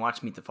didn't even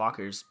watch Meet the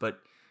Fockers, but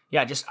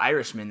yeah, just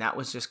Irishman. That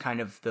was just kind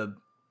of the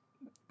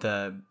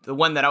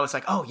one that I was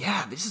like, oh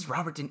yeah, this is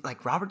Robert De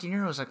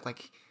Niro is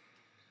like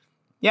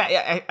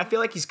yeah. I feel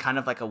like he's kind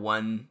of like a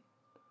one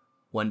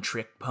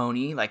trick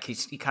pony. Like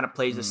he kind of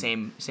plays the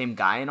same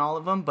guy in all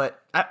of them. But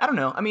I don't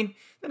know. I mean,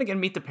 then again,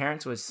 Meet the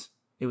Parents was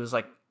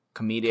like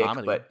comedic,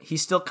 comedy. But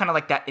he's still kind of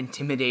like that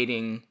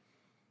intimidating,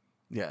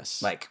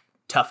 yes, like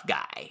tough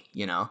guy.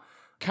 You know,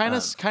 kind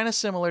of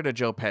similar to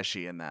Joe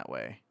Pesci in that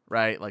way.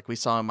 Right, like we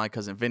saw in My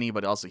Cousin Vinny,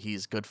 but also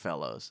he's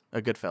Goodfellas.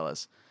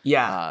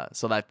 Yeah.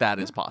 So that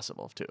is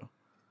possible too.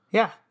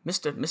 Yeah,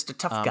 Mr.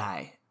 Tough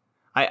Guy.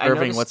 I Irving,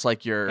 noticed, what's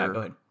like your? Yeah, go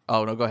ahead.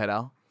 Oh no, go ahead,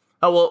 Al.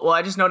 Oh well,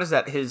 I just noticed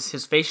that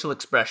his facial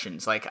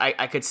expressions, like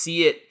I could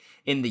see it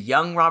in the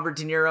young Robert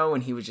De Niro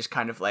when he was just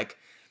kind of like,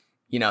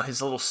 you know,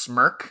 his little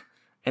smirk,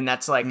 and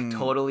that's like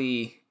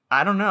totally.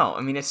 I don't know.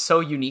 I mean, it's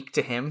so unique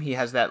to him. He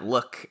has that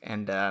look,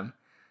 and I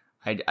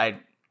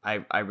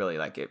really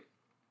like it.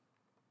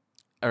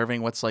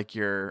 Irving, what's like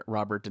your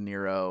Robert De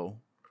Niro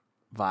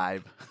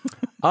vibe?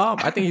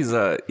 I think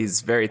he's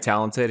very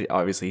talented.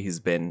 Obviously, he's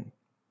been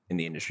in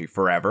the industry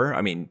forever.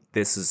 I mean,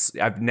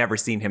 I've never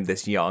seen him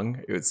this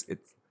young. It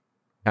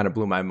kind of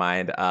blew my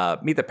mind.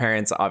 Meet the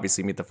Parents,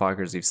 obviously, Meet the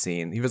Fockers you've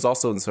seen. He was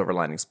also in Silver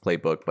Linings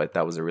Playbook, but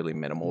that was a really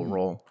minimal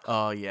role.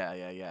 Oh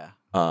yeah.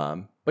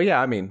 But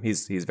yeah, I mean,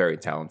 he's very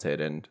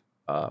talented, and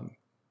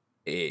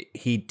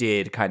he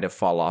did kind of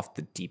fall off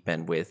the deep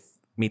end with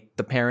Meet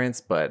the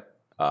Parents, but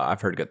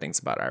I've heard good things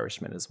about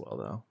Irishman as well,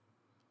 though.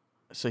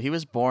 So he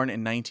was born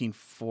in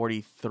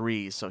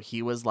 1943. So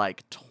he was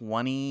like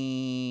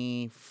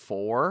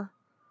 24,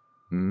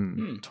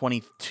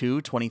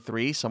 22,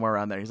 23, somewhere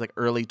around there. He's like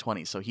early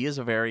 20s. So he is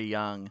a very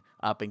young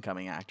up and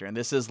coming actor. And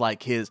this is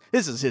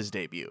his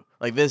debut.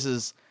 Like this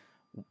is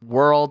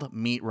world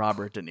meet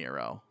Robert De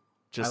Niro.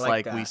 Just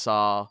like we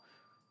saw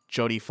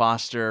Jodie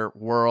Foster,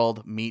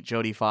 world meet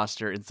Jodie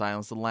Foster in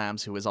Silence of the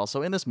Lambs, who is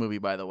also in this movie,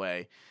 by the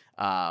way.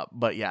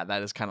 But yeah,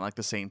 that is kind of like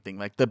the same thing,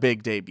 like the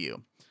big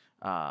debut,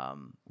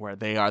 where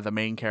they are the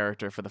main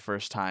character for the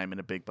first time in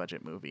a big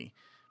budget movie,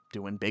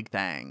 doing big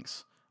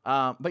things.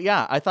 But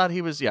yeah, I thought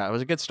it was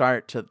a good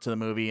start to the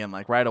movie, and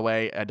like right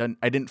away, I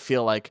didn't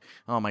feel like,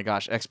 oh my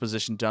gosh,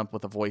 exposition dump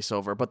with a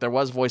voiceover, but there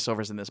was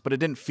voiceovers in this, but it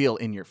didn't feel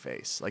in your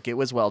face. Like it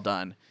was well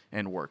done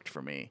and worked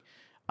for me.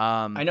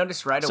 I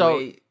noticed right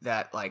away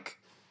that like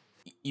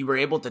you were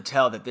able to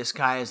tell that this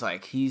guy is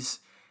like he's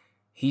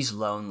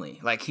lonely.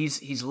 Like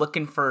he's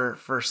looking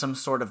for some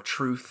sort of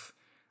truth.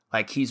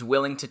 Like he's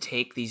willing to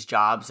take these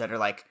jobs that are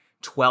like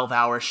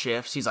 12-hour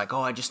shifts. He's like,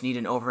 oh, I just need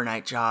an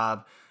overnight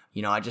job.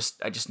 You know, I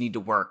just need to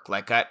work.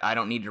 Like I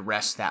don't need to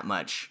rest that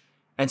much.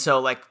 And so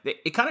like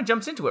it kind of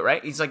jumps into it,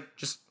 right? He's like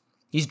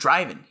he's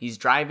driving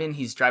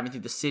through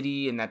the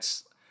city, and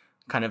that's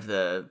kind of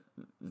the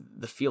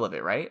feel of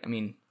it, right? I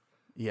mean,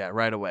 yeah,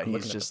 right away.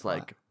 He's just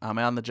like, I'm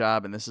on the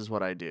job and this is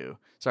what I do.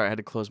 Sorry, I had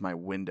to close my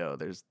window.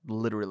 There's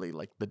literally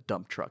like the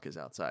dump truck is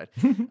outside.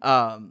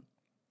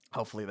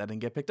 Hopefully that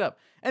didn't get picked up.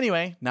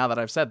 Anyway, now that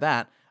I've said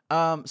that,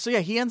 so yeah,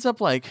 he ends up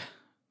like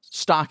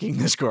stalking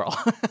this girl.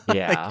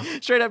 Yeah.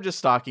 Like, straight up just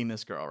stalking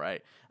this girl,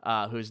 right?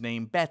 Who's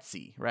named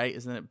Betsy, right?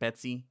 Isn't it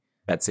Betsy?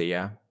 Betsy,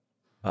 yeah.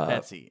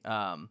 Betsy.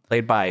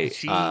 Played by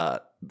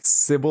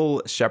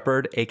Sybil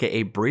Shepherd,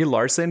 a.k.a. Brie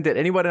Larson. Did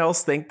anyone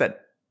else think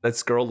that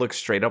this girl looks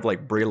straight up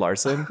like Brie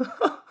Larson?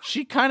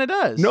 She kind of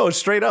does. No,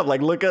 straight up.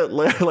 Like look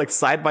like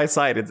side by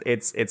side.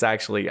 It's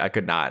actually, I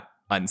could not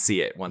unsee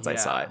it once I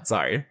saw it.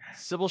 Sorry.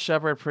 Sybil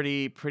Shepherd,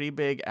 pretty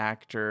big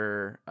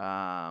actor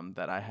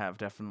that I have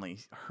definitely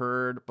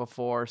heard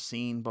before,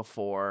 seen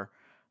before.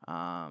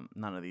 None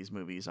of these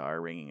movies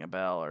are ringing a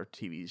bell, or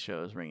TV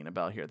shows ringing a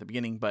bell here at the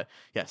beginning. But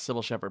yeah,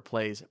 Sybil Shepherd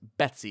plays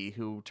Betsy,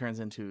 who turns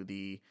into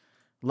the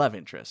love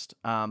interest.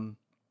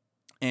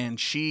 and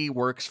she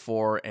works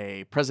for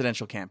a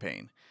presidential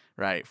campaign,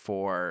 right?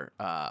 For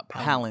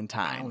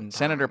Palantine,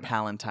 Senator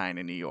Palantine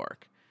in New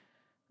York.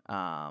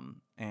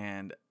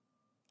 And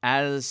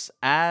as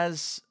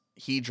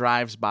he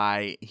drives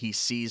by, he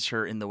sees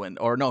her in the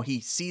window, or no, he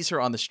sees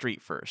her on the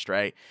street first,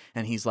 right?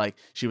 And he's like,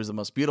 she was the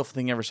most beautiful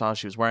thing I ever saw.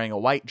 She was wearing a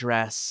white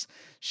dress.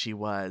 She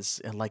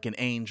was like an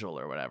angel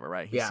or whatever,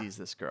 right? He sees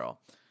this girl.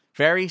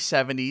 Very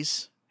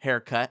 70s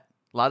haircut.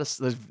 A lot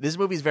of this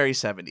movie's very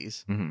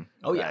 70s. Mm-hmm.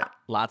 Oh yeah, right?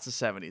 Lots of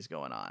 70s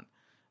going on.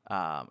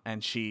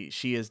 And she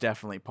is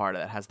definitely part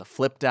of that. Has the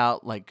flipped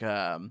out like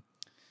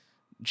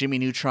Jimmy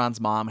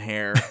Neutron's mom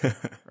hair,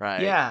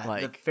 right? Yeah,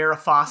 like the Farrah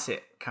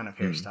Fawcett kind of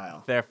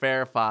hairstyle.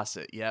 Farrah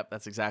Fawcett. Yep,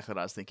 that's exactly what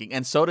I was thinking.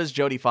 And so does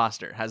Jodie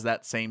Foster. Has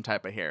that same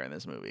type of hair in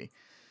this movie.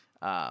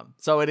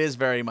 So it is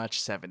very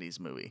much 70s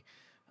movie.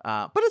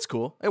 But it's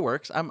cool. It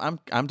works.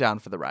 I'm down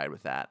for the ride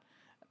with that.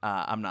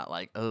 I'm not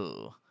like,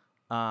 oh.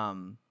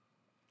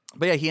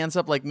 But yeah, he ends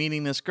up like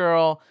meeting this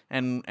girl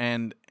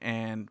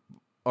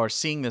or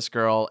seeing this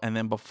girl, and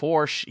then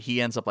before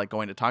he ends up like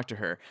going to talk to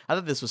her. I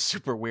thought this was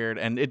super weird,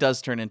 and it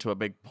does turn into a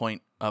big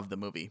point of the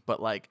movie.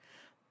 But like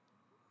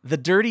the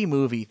dirty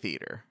movie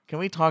theater. Can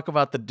we talk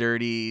about the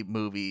dirty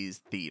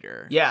movies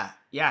theater? Yeah.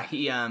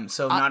 He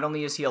so not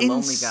only is he a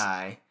lonely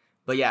guy,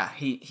 but yeah,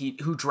 he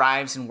who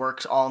drives and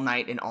works all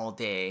night and all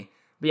day.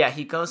 But yeah,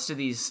 he goes to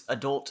these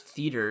adult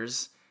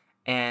theaters.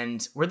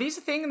 And were these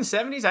a thing in the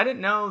 70s? I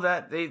didn't know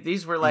that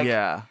these were like,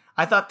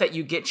 I thought that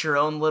you get your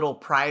own little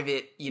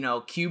private,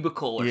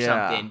 cubicle or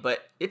something,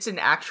 but it's an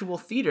actual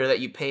theater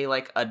that you pay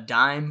like a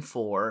dime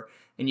for,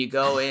 and you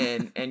go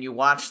in and you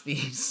watch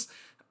these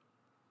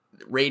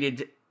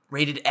rated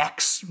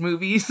X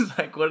movies.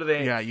 Like, what are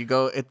they? Yeah, you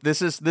go.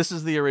 This is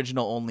the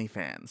original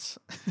OnlyFans.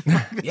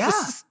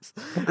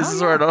 This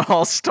is where it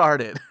all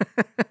started.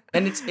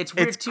 And it's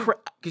weird too,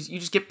 because you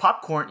just get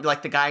popcorn.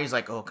 Like the guy who's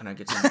like, "Oh, can I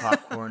get some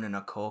popcorn and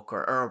a Coke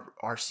or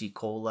RC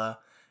Cola?"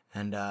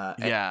 And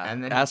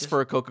and then ask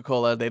for a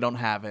Coca-Cola. They don't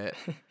have it.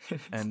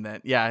 And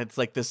then it's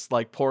like this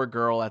like poor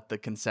girl at the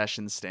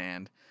concession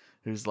stand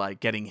who's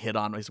like getting hit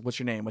on. He's, "What's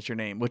your name? What's your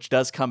name?" Which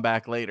does come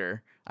back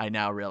later. I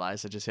now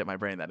realize, it just hit my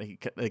brain that he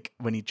like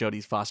when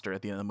Jodie Foster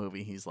at the end of the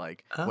movie, he's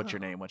like, "What's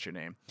your name? What's your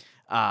name?"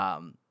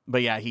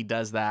 But yeah, he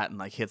does that and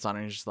like hits on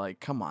her and just like,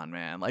 come on,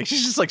 man. Like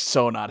she's just like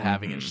so not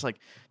having it. Just like,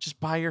 just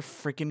buy your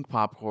freaking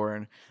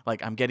popcorn.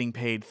 Like, I'm getting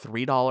paid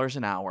 $3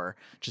 an hour.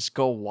 Just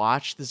go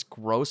watch this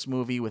gross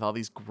movie with all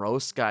these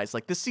gross guys.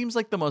 Like, this seems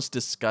like the most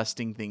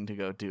disgusting thing to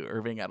go do.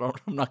 Irving, I'm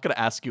not gonna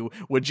ask you,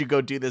 would you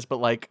go do this? But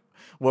like,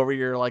 what were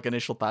your like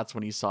initial thoughts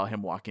when you saw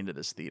him walk into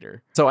this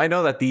theater? So I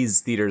know that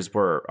these theaters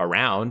were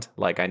around.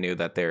 Like I knew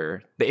that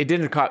it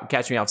didn't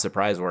catch me off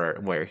surprise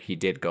where he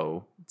did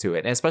go to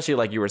it. And especially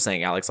like you were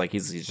saying, Alex, like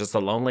he's just a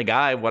lonely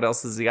guy. What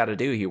else does he got to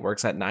do? He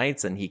works at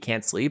nights and he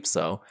can't sleep.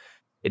 So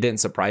it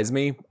didn't surprise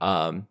me.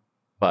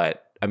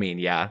 But I mean,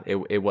 yeah,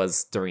 it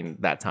was during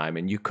that time,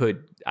 and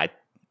I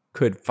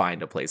could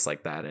find a place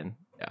like that. And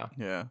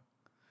yeah.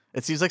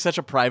 It seems like such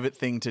a private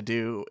thing to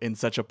do in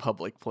such a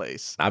public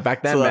place. Not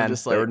back then, man.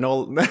 There were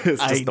no.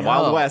 It's just the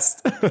Wild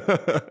West.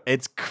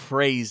 It's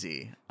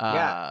crazy.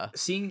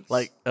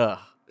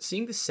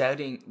 Seeing the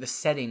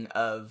setting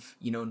of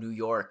New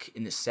York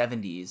in the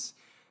 70s.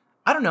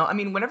 I don't know. I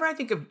mean, whenever I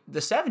think of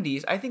the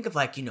 70s, I think of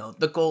like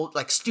the gold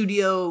like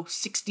Studio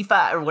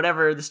 65 or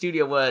whatever the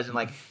studio was, and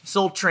like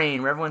Soul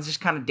Train, where everyone's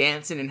just kind of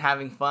dancing and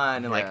having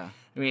fun, and like I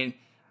mean,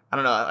 I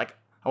don't know, like.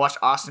 I watched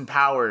Austin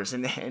Powers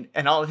and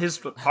all of his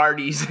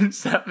parties and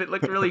stuff. It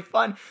looked really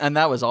fun. And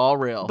that was all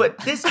real.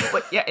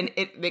 And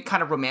it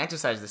kind of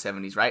romanticized the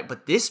 70s, right?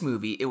 But this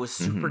movie, it was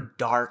super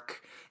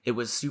dark. It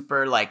was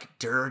super like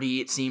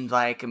dirty, it seemed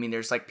like. I mean,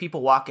 there's like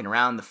people walking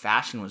around. The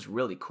fashion was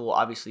really cool,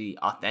 obviously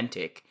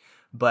authentic.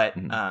 But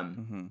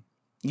you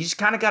just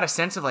kind of got a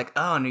sense of like,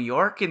 oh, New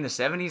York in the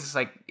 70s, it's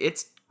like,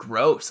 it's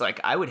gross. Like,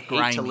 I would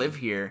hate to live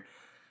here.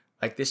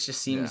 Like, this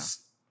just seems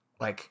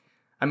like...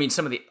 I mean,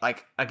 some of the,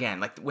 like, again,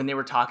 like, when they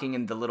were talking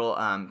in the little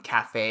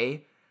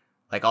cafe,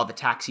 like, all the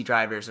taxi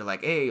drivers are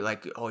like, hey,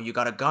 like, oh, you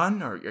got a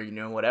gun? Or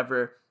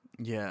whatever.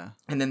 Yeah.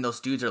 And then those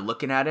dudes are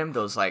looking at him,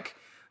 those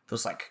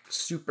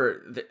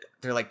super,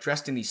 they're, like,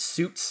 dressed in these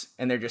suits,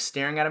 and they're just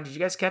staring at him. Did you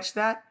guys catch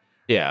that?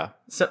 Yeah.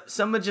 So,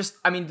 some of just,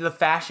 I mean, the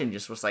fashion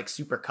just was, like,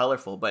 super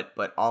colorful, but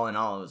all in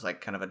all, it was, like,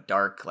 kind of a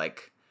dark,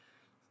 like,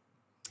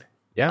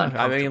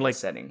 I mean, like,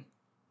 setting.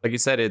 Like you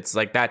said, it's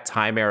like that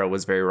time era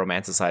was very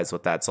romanticized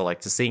with that. So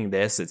like to seeing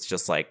this, it's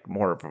just like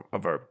more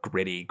of a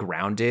gritty,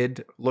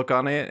 grounded look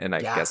on it. And I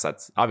guess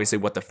that's obviously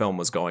what the film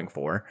was going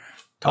for.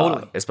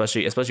 Totally.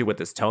 Especially with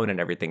this tone and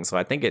everything. So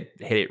I think it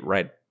hit it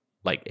right.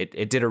 Like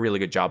it did a really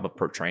good job of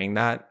portraying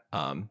that.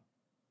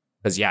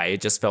 Because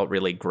it just felt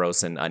really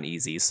gross and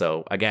uneasy.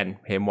 So again,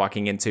 him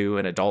walking into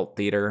an adult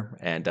theater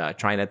and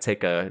trying to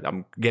take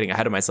I'm getting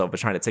ahead of myself, but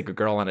trying to take a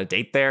girl on a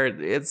date there,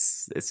 it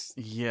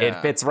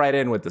fits right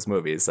in with this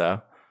movie.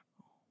 So.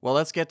 Well,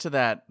 let's get to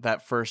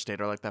that first date,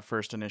 or like that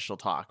first initial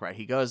talk, right?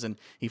 He goes and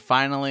he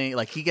finally,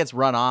 like, he gets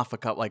run off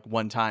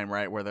one time,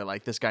 right? Where they're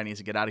like, this guy needs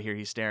to get out of here.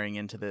 He's staring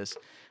into this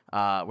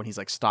when he's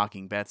like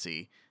stalking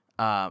Betsy.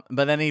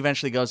 But then he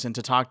eventually goes in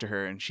to talk to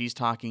her, and she's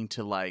talking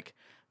to like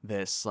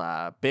this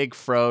big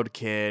frode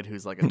kid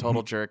who's like a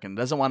total jerk and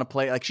doesn't want to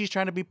play. Like she's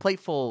trying to be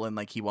playful and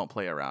like he won't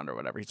play around or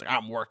whatever. He's like,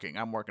 I'm working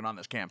on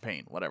this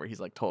campaign, whatever. He's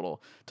like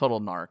total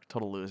narc,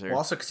 total loser. Well,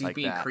 also because he's like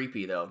being that.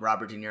 creepy though.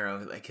 Robert De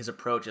Niro, like his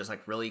approach is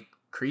like really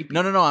creepy.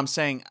 No. I'm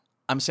saying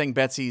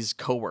Betsy's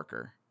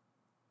coworker.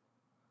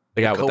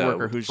 The guy Coworker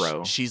with the who's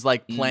fro. she's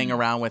like playing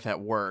around with at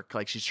work.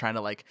 Like she's trying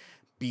to like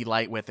be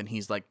light with, and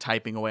he's like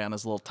typing away on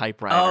his little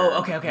typewriter. Oh,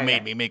 okay.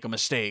 Made me make a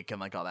mistake and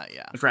like all that.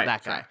 Yeah, That's right,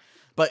 that guy. right.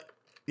 But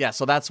yeah,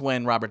 so that's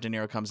when Robert De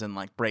Niro comes in,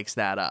 like breaks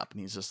that up,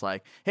 and he's just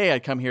like, "Hey, I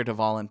come here to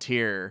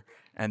volunteer."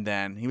 And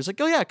then he was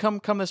like, "Oh yeah, come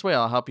this way.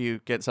 I'll help you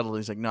get settled."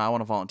 He's like, "No, I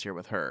want to volunteer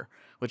with her,"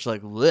 which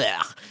like,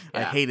 blech.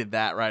 I hated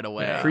that right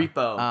away. Yeah.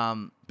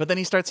 Creepo. But then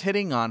he starts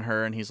hitting on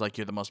her, and he's like,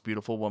 "You're the most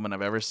beautiful woman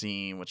I've ever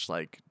seen." Which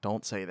like,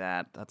 don't say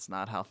that. That's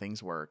not how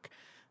things work.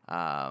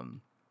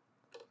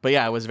 But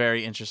yeah, it was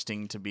very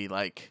interesting to be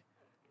like,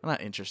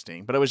 not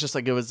interesting, but it was just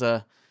like it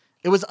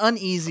was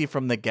uneasy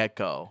from the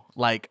get-go.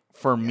 Like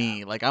for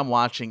me, like I'm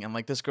watching and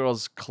like this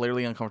girl's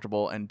clearly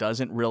uncomfortable and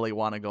doesn't really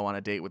want to go on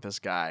a date with this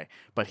guy,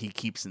 but he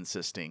keeps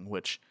insisting,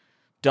 which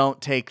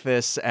don't take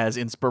this as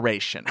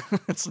inspiration.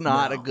 It's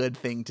not a good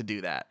thing to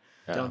do that.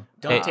 Don't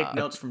take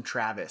notes from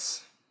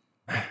Travis.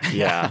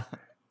 Yeah.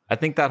 I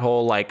think that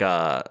whole like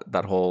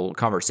that whole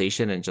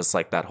conversation and just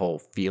like that whole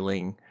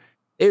feeling,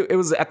 it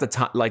was at the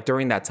time, like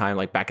during that time,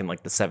 like back in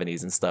like the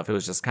 70s and stuff, it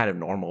was just kind of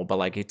normal. But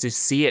like to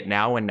see it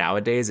now and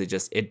nowadays,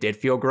 it did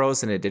feel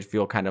gross, and it did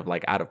feel kind of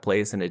like out of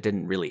place, and it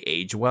didn't really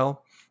age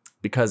well,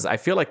 because I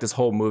feel like this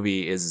whole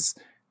movie is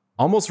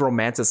almost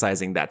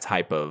romanticizing that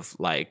type of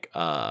like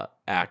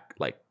act,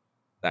 like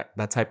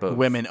that type of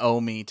Women owe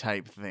me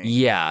type thing.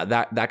 yeah,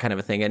 that kind of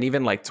a thing. And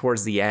even like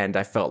towards the end,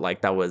 I felt like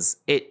that was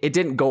it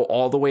didn't go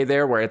all the way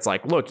there where it's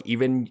like, look,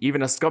 even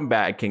a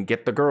scumbag can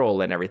get the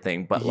girl and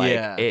everything, but like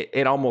Yeah.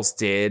 it almost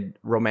did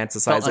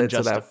romanticize Felt it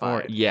to that unjustified.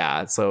 point.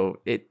 Yeah, so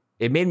it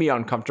made me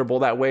uncomfortable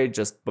that way,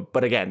 just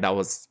but again, that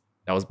was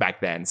back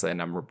then, so, and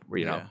I'm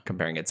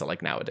comparing it to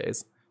like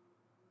nowadays.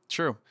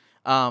 True.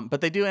 But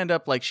they do end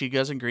up like she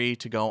does agree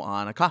to go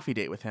on a coffee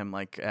date with him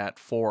like at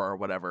 4 or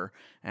whatever.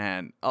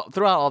 And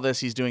throughout all this,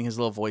 he's doing his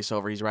little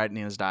voiceover. He's writing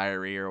in his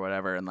diary or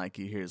whatever. And like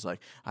he hears like,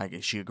 I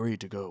guess she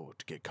agreed to go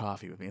to get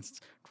coffee with me. It's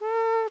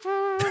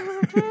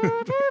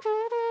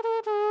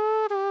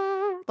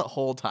the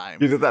whole time.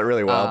 You did that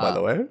really well, by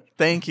the way.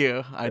 Thank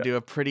you. I do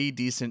a pretty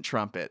decent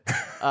trumpet.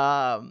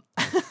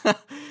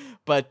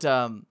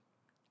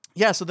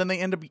 Yeah, so then they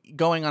end up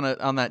going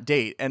on that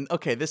date. And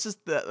okay, this is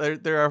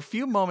there are a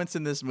few moments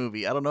in this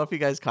movie. I don't know if you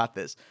guys caught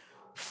this.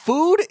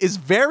 Food is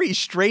very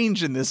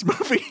strange in this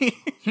movie.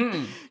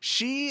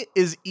 She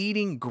is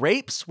eating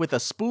grapes with a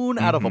spoon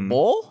out of a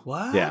bowl.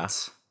 What? Yeah.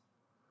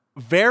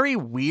 Very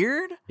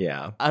weird.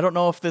 Yeah. I don't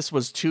know if this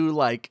was too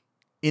like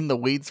in the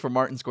weeds for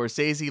Martin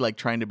Scorsese, like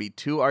trying to be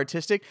too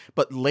artistic.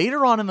 But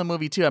later on in the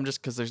movie too, I'm just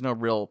because there's no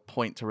real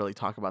point to really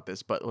talk about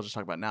this, but we'll just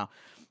talk about it now.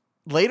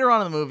 Later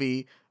on in the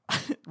movie,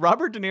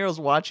 Robert De Niro's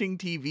watching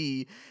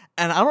TV,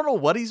 and I don't know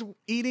what he's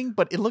eating,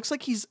 but it looks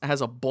like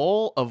has a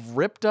bowl of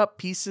ripped up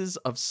pieces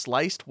of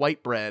sliced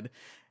white bread.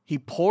 He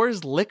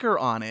pours liquor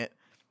on it,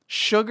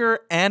 sugar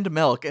and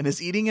milk, and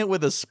is eating it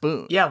with a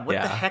spoon. Yeah,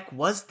 what the heck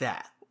was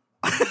that?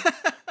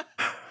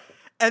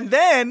 And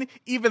then,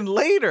 even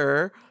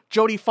later,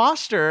 Jodie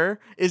Foster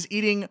is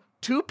eating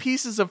 2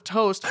 pieces of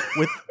toast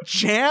with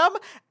jam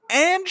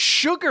and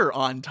sugar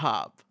on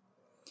top.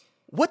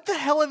 What the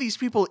hell are these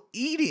people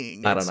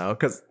eating? I don't know,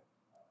 because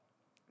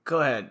Go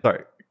ahead.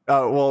 sorry.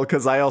 Well,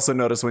 because I also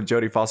noticed when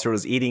Jodie Foster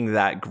was eating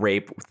that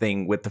grape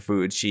thing with the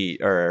food,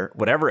 or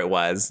whatever it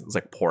was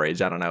like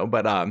porridge, I don't know,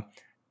 but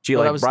she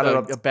Well, like that was brought it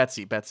up.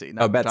 Betsy. Betsy,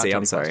 not I'm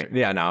Jodie sorry. Foster.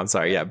 Yeah, no, I'm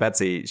sorry. Yeah,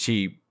 Betsy.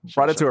 She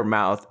brought it to her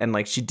mouth, and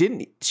like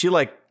she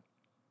like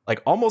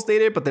almost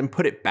ate it, but then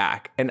put it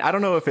back. And I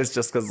don't know if it's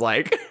just because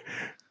like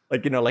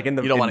like like in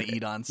the You don't want to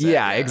eat on set.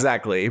 yeah,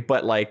 exactly.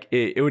 But like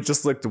it would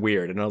just looked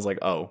weird, and I was like,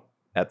 oh.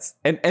 That's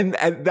and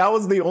that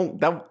was the only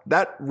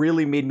that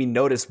really made me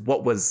notice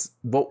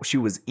what she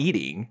was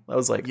eating. I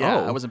was like, Yeah,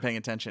 oh, I wasn't paying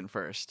attention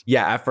first.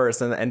 yeah, at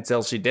first, and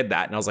until she did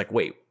that, and I was like,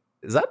 wait,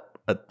 is that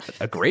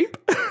a grape?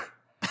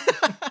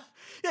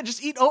 Yeah,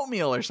 just eat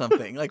oatmeal or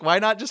something. Like, why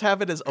not just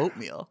have it as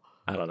oatmeal?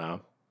 I don't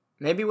know.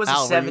 Maybe it was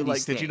Al, a were you 70s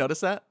like, thing. did you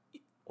notice that?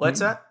 What's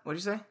that?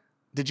 What'd you say?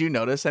 Did you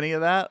notice any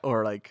of that,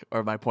 or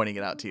am I pointing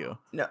it out to you?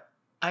 No.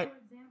 For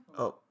example,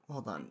 Oh,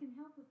 hold I on. can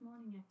help with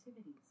morning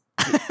activities,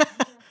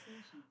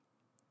 relaxation,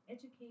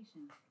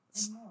 education,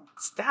 and more.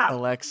 Stop.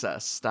 Alexa,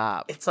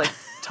 stop. It's like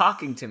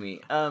talking to me.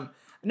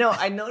 No,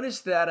 I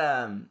noticed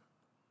that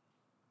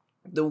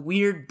the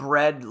weird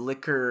bread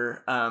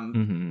liquor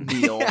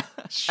meal.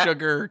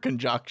 Sugar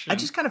conjunction. I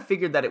just kind of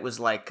figured that it was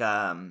like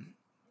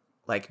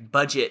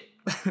budget,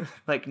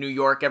 like New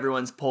York,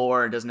 everyone's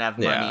poor and doesn't have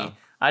money. Yeah.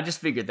 I just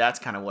figured that's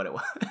kind of what it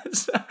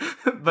was.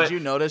 But Did you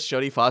notice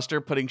Jodie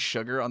Foster putting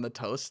sugar on the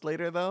toast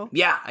later, though?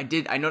 yeah, I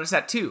did. I noticed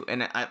that too,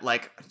 and I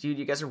like, dude,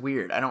 you guys are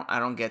weird. I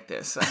don't get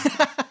this.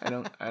 I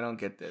don't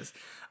get this.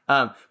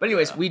 But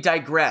anyways, we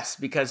digress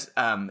because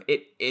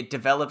it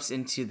develops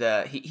into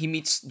he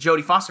meets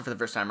Jodie Foster for the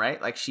first time,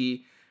 right? Like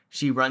she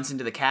runs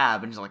into the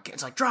cab and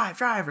it's like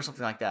drive or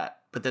something like that.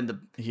 But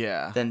then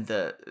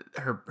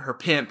her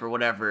pimp or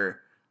whatever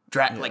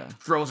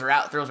throws her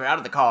out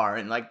of the car,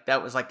 and like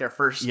that was like their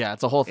first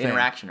it's a whole thing.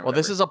 Interaction. Or well,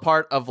 this whatever. is a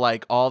part of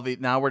like all the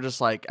now we're just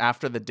like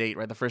after the date,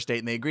 right? The first date,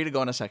 and they agree to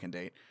go on a second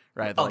date,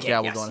 right? They're like,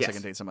 we'll go on a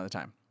second date some other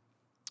time.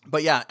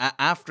 But yeah,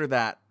 after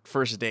that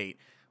first date,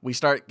 we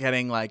start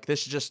getting like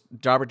this is just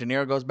Robert De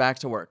Niro goes back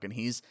to work, and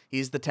he's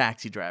the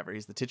taxi driver.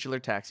 He's the titular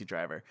taxi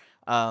driver.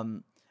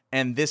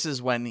 And this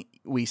is when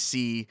we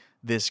see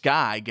this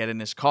guy get in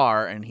his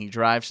car and he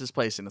drives to this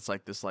place, and it's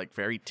like this like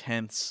very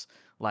tense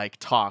like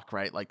talk,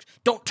 right? Like,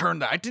 don't turn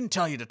that. I didn't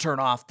tell you to turn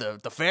off the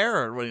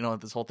fare or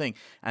this whole thing.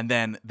 And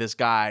then this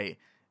guy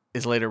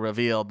is later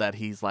revealed that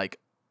he's like,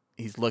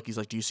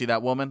 do you see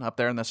that woman up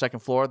there on the second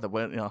floor?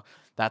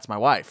 That's my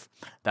wife.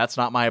 That's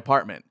not my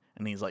apartment.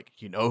 And he's like,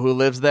 you know who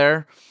lives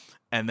there?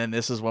 And then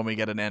this is when we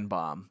get an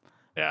N-bomb.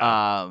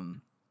 Yeah.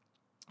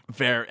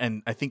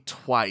 And I think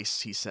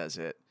twice he says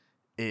it.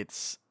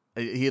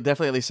 He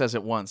definitely at least says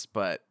it once,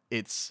 but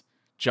it's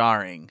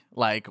jarring.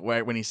 Like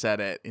when he said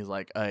it, he's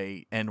like,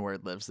 a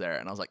N-word lives there.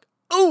 And I was like,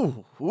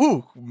 ooh,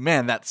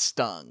 man, that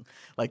stung.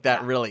 Like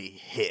that really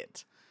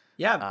hit.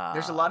 Yeah,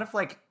 there's a lot of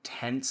like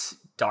tense,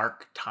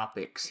 dark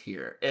topics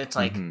here. It's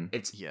like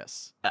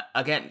yes.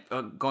 Again,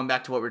 going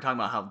back to what we were talking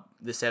about, how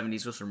the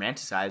 70s was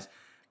romanticized.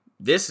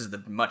 This is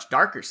the much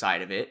darker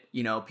side of it.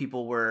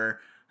 People were,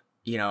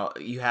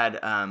 you had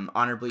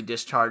honorably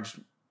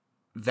discharged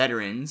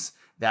veterans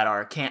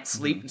that can't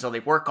sleep, and so they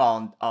work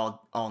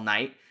all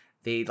night.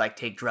 They like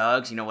take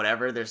drugs,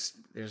 whatever. There's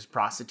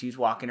prostitutes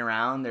walking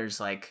around. There's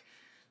like,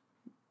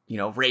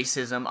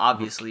 racism,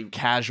 obviously.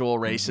 Casual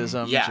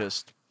racism. Yeah.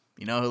 Just,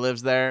 who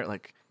lives there?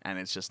 Like, and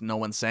it's just no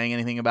one's saying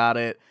anything about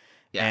it.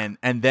 Yeah.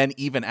 And then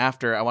even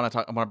after, I want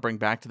to bring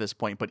back to this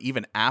point, but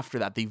even after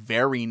that, the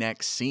very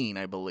next scene,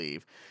 I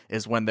believe,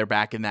 is when they're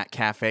back in that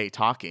cafe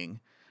talking,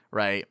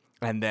 right?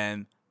 And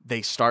then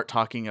they start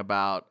talking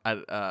about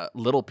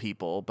little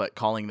people, but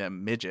calling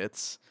them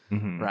midgets,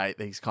 right?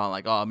 He's calling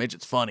like, oh,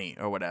 midget's funny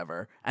or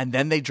whatever. And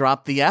then they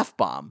drop the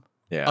F-bomb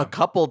a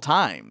couple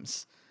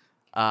times,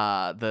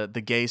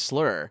 the gay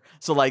slur.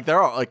 So like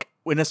there are like,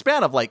 in a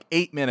span of like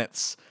 8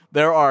 minutes,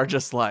 there are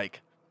just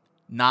like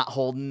not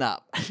holding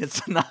up.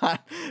 There's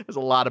a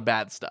lot of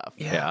bad stuff.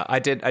 Yeah. I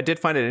did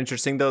find it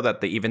interesting though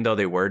that even though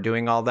they were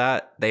doing all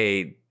that,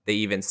 they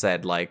even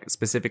said like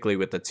specifically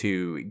with the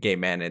two gay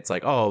men, it's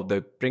like, oh,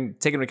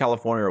 take them to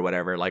California or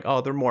whatever. Like,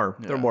 oh, they're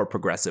more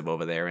progressive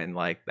over there, and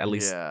like at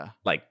least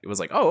like it was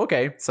like, oh,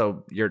 okay,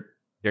 so you're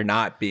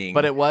not being.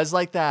 But it was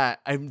like that.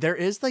 There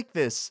is like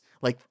this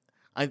like.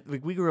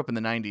 We grew up in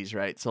the 90s,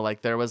 right? So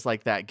like there was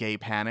like that gay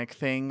panic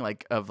thing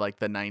like of like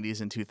the 90s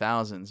and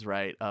 2000s,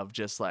 right? Of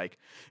just like,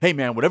 hey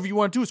man, whatever you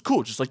want to do is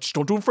cool. Just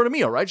don't do it in front of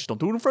me, all right? Just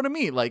don't do it in front of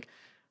me. Like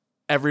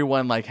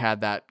everyone like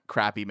had that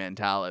crappy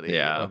mentality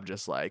of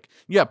just like,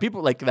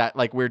 people like that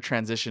like weird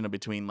transition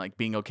between like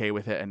being okay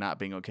with it and not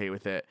being okay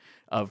with it,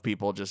 of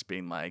people just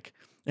being like,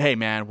 hey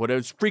man,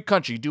 it's free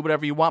country, you do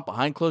whatever you want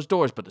behind closed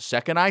doors, but the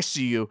second I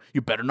see you,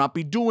 you better not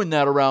be doing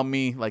that around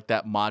me. Like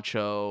that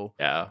macho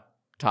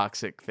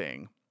toxic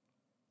thing.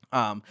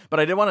 But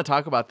I did want to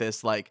talk about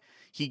this. Like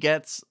he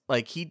gets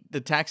like the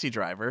taxi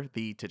driver,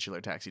 the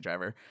titular taxi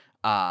driver,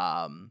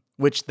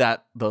 which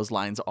those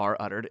lines are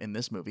uttered in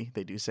this movie.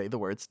 They do say the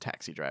words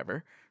taxi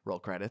driver, roll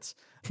credits.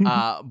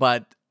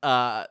 But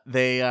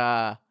they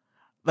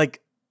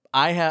like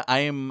I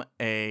am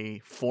a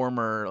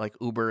former like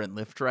Uber and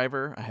Lyft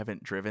driver. I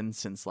haven't driven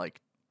since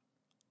like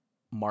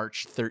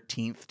March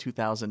 13th,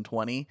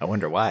 2020. I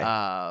wonder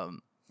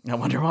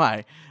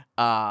why.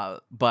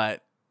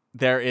 But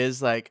there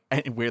is like,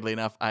 and weirdly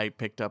enough, I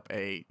picked up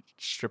a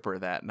stripper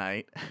that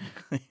night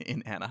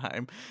in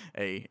Anaheim,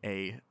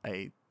 a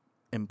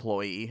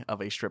employee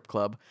of a strip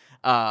club,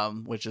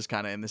 which is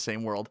kind of in the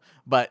same world.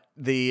 But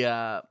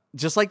the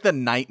just like the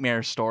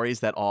nightmare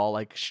stories that all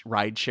like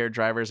rideshare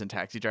drivers and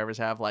taxi drivers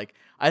have, like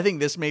I think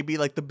this may be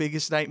like the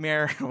biggest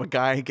nightmare of a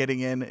guy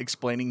getting in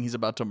explaining he's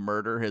about to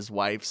murder his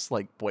wife's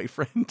like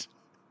boyfriend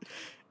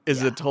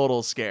is a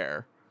total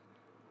scare.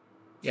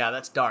 Yeah,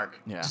 that's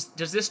dark. Yeah.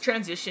 Does this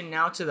transition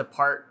now to the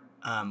part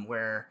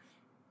where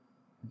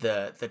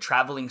the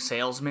traveling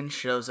salesman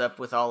shows up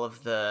with all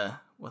of the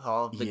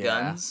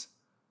guns?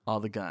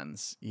 All the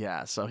guns.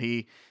 Yeah. So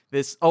he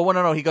goes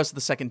to the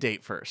second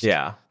date first.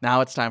 Yeah.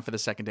 Now it's time for the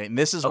second date. And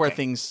this is where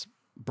things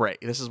break.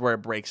 This is where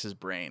it breaks his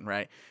brain,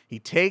 right? He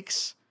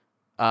takes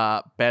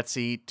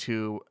Betsy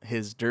to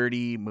his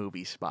dirty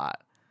movie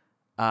spot.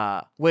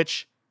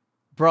 Which,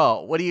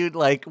 bro, what are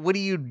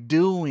you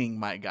doing,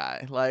 my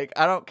guy? Like,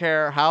 I don't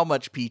care how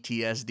much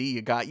PTSD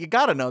you got. You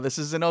got to know this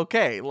isn't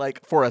okay.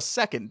 Like, for a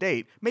second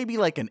date, maybe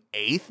like an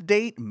 8th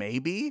date,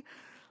 maybe.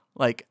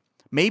 Like,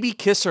 maybe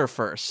kiss her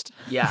first.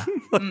 Yeah.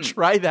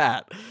 Try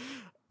that.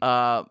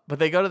 But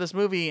they go to this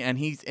movie and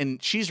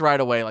she's right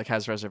away like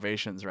has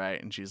reservations,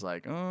 right? And she's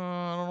like, oh,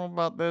 I don't know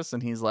about this.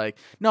 And he's like,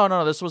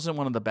 no, this wasn't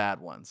one of the bad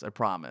ones. I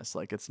promise.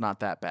 Like, it's not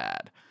that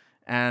bad.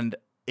 And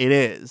it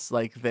is.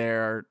 Like,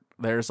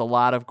 there's a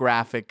lot of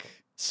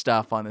graphic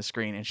stuff on the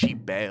screen, and she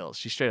bails.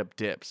 She straight up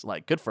dips.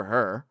 Like, good for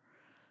her.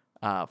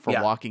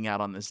 For walking out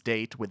on this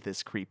date with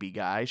this creepy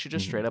guy. She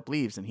just straight up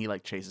leaves, and he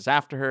like chases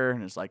after her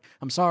and is like,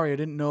 I'm sorry, I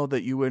didn't know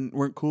that you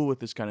weren't cool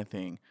with this kind of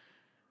thing.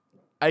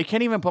 I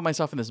can't even put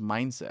myself in this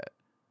mindset.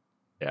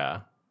 Yeah.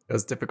 It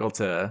was difficult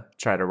to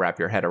try to wrap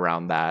your head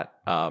around that.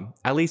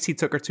 At least he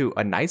took her to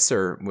a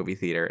nicer movie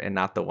theater and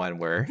not the one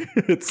where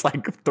it's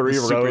like three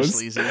rows. Super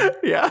sleazy.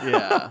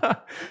 Yeah.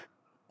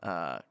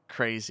 Yeah.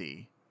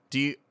 Crazy. Do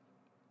you,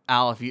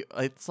 Al,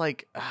 it's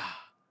like,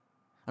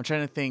 I'm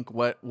trying to think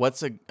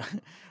what's a...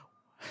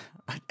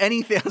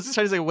 anything. I was just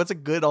trying to say, what's a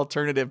good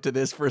alternative to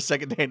this for a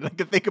second date? And I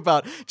could think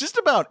about just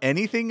about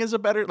anything as a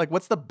better, like,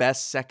 what's the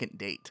best second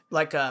date?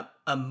 Like a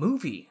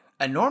movie,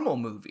 a normal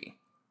movie.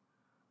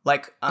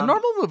 Like a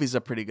normal movie's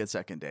a pretty good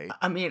second date.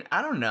 I mean,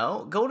 I don't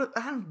know.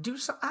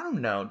 I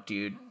don't know,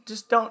 dude.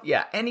 Just don't.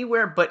 Yeah,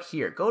 anywhere but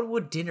here. Go to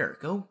a dinner.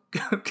 Go.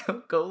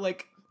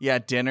 Like. Yeah,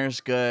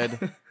 dinner's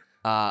good.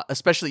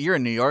 Especially you're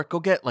in New York. Go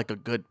get like a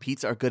good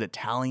pizza or good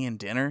Italian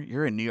dinner.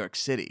 You're in New York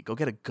City. Go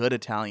get a good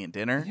Italian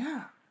dinner.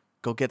 Yeah.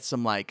 Go get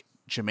some like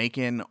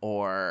Jamaican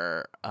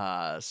or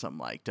some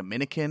like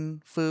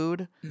Dominican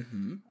food.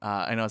 Mm-hmm.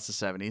 I know it's the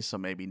 70s, so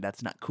maybe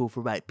that's not cool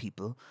for white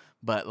people.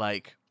 But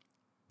like,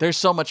 there's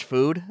so much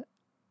food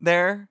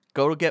there.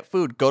 Go to get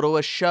food. Go to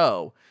a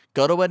show.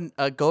 Go to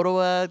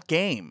a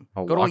game.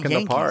 A go walk to a in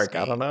Yankees the park.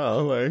 game. I don't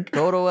know. Like,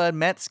 go to a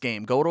Mets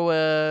game. Go to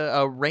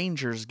a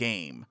Rangers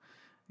game.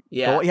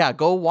 Yeah.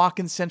 Go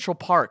walk in Central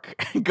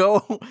Park.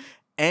 Go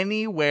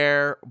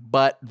anywhere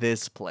but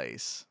this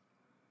place.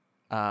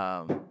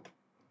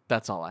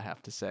 That's all I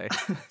have to say.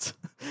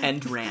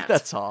 And rant.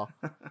 That's all.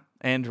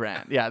 And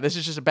rant. Yeah, this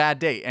is just a bad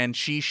date. And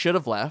she should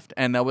have left,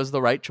 and that was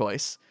the right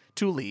choice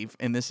to leave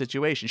in this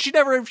situation. She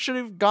never should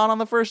have gone on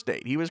the first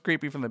date. He was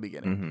creepy from the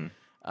beginning.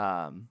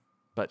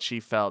 But she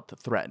felt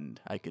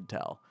threatened, I could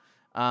tell.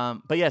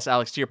 But yes,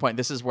 Alex, to your point,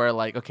 this is where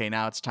like, okay,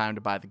 now it's time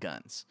to buy the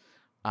guns.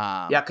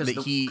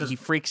 Because he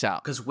freaks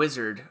out. Because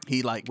Wizard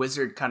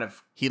kind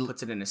of he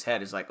puts it in his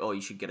head. Is like, oh,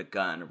 you should get a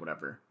gun or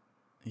whatever.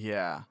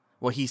 Yeah.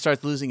 Well, he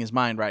starts losing his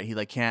mind, right? He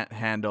like can't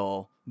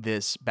handle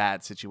this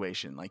bad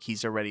situation. Like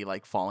he's already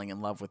like falling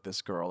in love with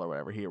this girl or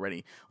whatever. He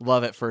already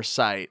love at first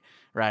sight,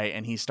 right?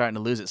 And he's starting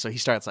to lose it. So he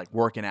starts like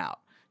working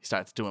out. He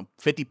starts doing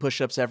 50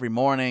 push-ups every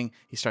morning.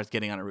 He starts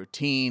getting on a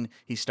routine.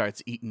 He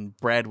starts eating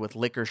bread with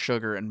liquor,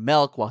 sugar, and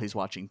milk while he's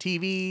watching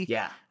TV.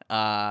 Yeah.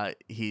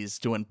 He's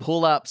doing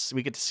pull-ups.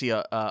 We get to see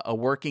a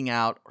working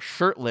out,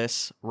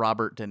 shirtless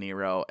Robert De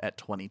Niro at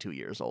 22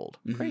 years old.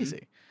 Mm-hmm.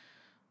 Crazy.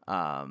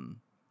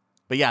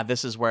 But yeah,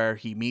 this is where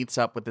he meets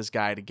up with this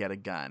guy to get a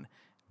gun,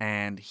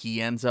 and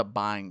he ends up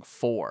buying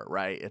 4.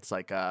 Right? It's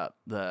like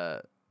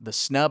the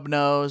snub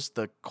nose,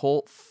 the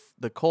Colt.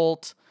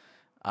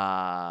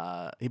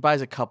 He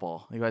buys a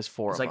couple. He buys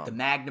 4 It's of like them. the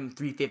Magnum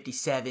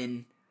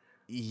 357.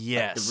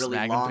 Yes, like the really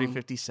Magnum long,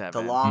 357.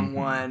 The long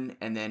one,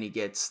 and then he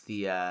gets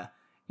the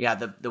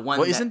one.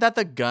 Well, isn't that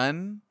the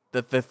gun?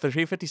 The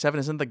 357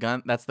 isn't the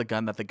gun. That's the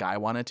gun that the guy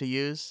wanted to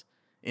use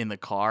in the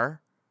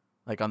car,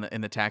 like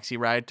in the taxi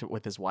ride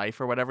with his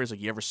wife or whatever. He's like,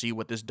 you ever see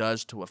what this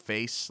does to a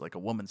face, like a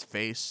woman's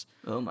face?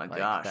 Oh my like,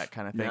 gosh, that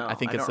kind of thing. No, I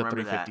think it's the don't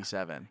remember that.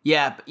 357.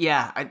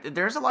 Yeah.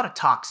 There's a lot of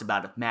talks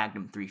about a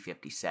Magnum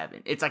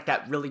 357. It's like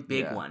that really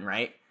big one,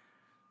 right?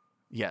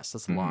 Yes,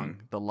 that's the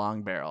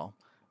long barrel.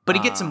 But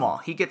he gets them all.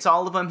 He gets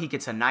all of them. He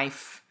gets a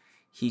knife.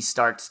 He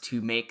starts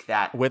to make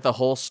that with a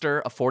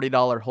holster, a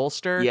 $40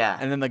 holster. Yeah.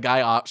 And then the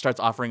guy starts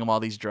offering him all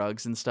these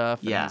drugs and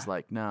stuff. And yeah. he's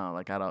like, no,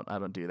 like I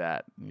don't do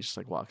that. And he just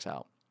like walks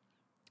out.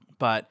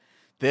 But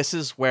this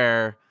is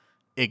where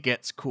it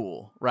gets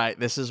cool, right?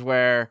 This is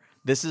where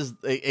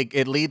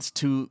it leads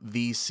to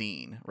the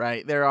scene,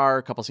 right? There are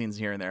a couple scenes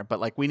here and there, but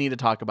like we need to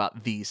talk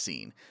about the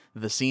scene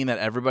that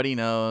everybody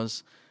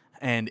knows.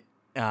 And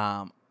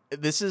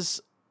this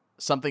is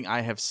something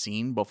I have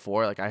seen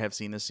before. Like I have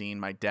seen the scene.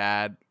 My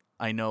dad,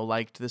 I know,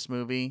 liked this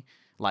movie.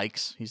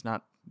 He's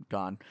not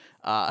gone.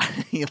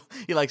 He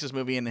likes this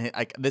movie, and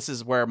this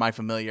is where my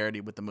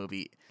familiarity with the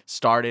movie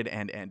started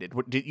and ended.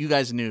 You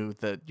guys knew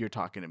that you're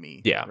talking to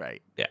me, yeah,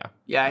 right?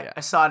 Yeah. I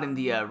saw it in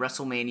the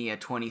WrestleMania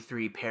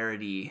 23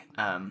 parody,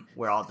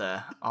 where all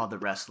the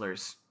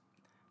wrestlers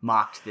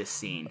mocked this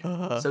scene.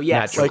 So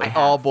yeah, like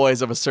all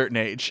boys of a certain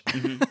age.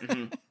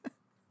 Mm-hmm.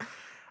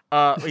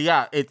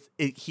 Yeah,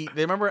 Alex. I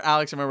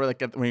remember like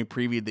when we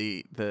previewed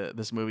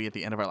this movie at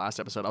the end of our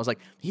last episode. I was like,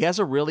 he has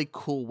a really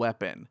cool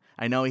weapon.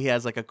 I know he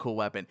has like a cool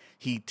weapon.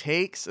 He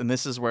takes, and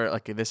this is where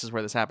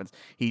this happens.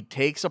 He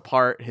takes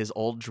apart his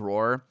old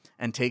drawer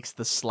and takes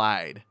the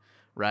slide.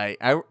 Right.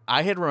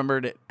 I had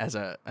remembered it as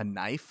a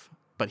knife,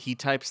 but he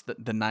types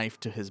the knife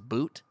to his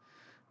boot.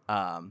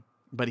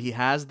 But he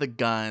has the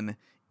gun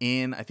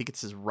in, I think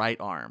it's his right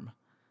arm,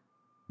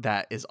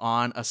 that is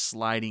on a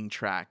sliding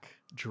track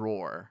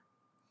drawer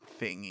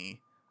thingy,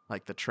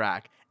 like the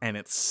track, and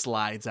it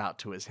slides out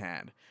to his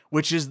hand,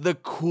 which is the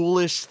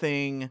coolest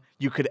thing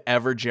you could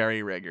ever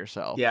jerry rig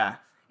yourself. Yeah.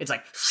 It's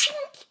like,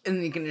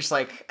 and you can just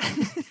like,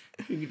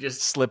 you can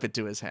just Slip it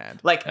to his hand.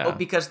 like, Yeah.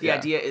 because the Yeah.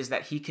 idea is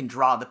that he can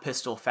draw the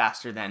pistol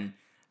faster than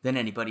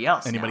anybody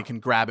else. Anybody now. can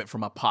grab it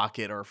from a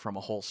pocket or from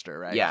a holster,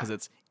 right? Yeah. Because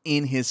it's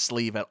in his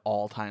sleeve at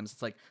all times.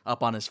 It's like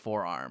up on his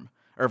forearm.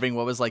 Irving,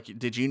 what was like?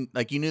 Did you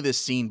you knew this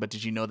scene, but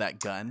did you know that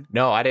gun?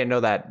 No, I didn't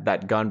know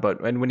that gun,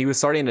 but when he was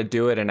starting to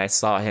do it and I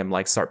saw him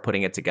like start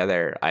putting it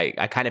together, I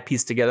kind of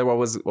pieced together what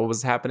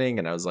was happening,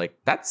 and I was like,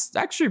 that's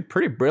actually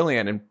pretty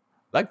brilliant and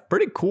like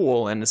pretty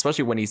cool. And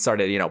especially when he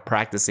started,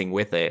 practicing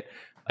with it,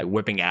 like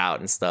whipping it out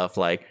and stuff.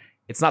 Like,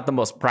 it's not the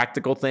most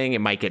practical thing.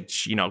 It might get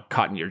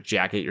caught in your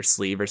jacket, your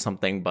sleeve or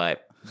something,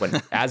 but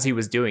as he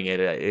was doing it,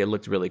 it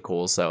looked really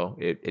cool. So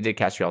it did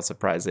catch you all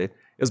surprised. It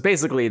was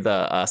basically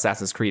the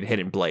Assassin's Creed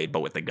Hidden Blade,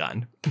 but with a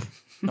gun.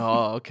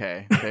 Oh,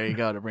 okay. There you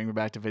go, to bring me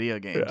back to video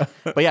games.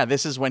 But yeah,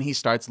 this is when he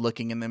starts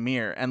looking in the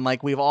mirror. And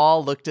like we've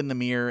all looked in the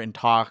mirror and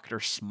talked or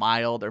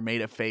smiled or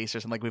made a face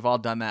or something. Like we've all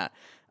done that.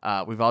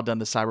 We've all done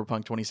the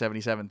Cyberpunk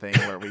 2077 thing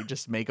where we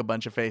just make a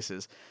bunch of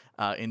faces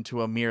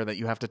into a mirror that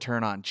you have to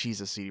turn on.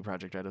 Jesus, CD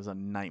Projekt Red, it was a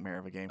nightmare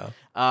of a game.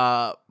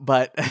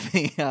 But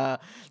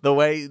the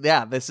way,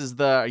 this is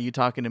the "Are you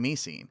talking to me?"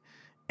 scene.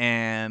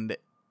 And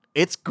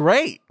it's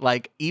great.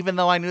 Like, even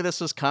though I knew this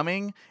was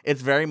coming,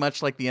 it's very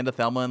much like the end of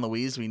Thelma and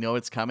Louise. We know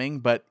it's coming,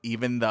 but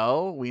even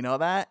though we know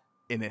that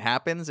and it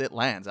happens, it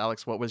lands.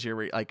 Alex, what was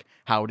your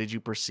how did you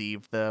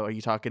perceive the "Are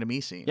you talking to me?"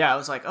 scene? Yeah, I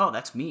was like, oh,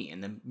 that's me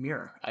in the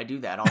mirror. I do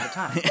that all the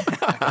time.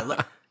 Like, I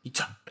look,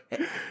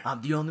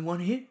 I'm the only one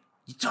here.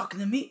 You talking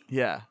to me?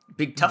 Yeah.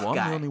 Big tough I'm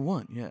guy. the only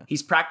one, yeah.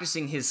 He's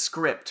practicing his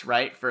script,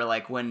 right? For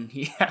like when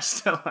he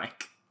has to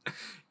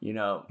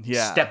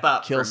step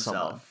up kill for himself.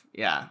 someone.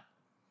 Yeah.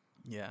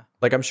 Yeah.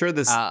 Like, I'm sure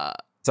this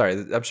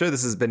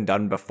has been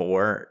done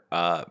before,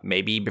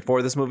 maybe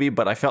before this movie,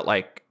 but I felt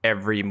like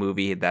every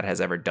movie that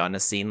has ever done a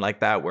scene like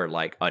that where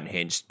like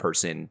unhinged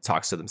person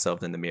talks to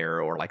themselves in the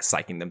mirror or like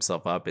psyching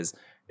themselves up is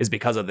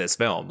because of this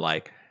film.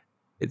 Like,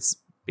 it's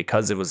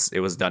because it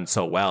was done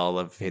so well,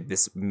 of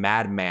this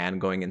madman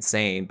going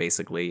insane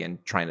basically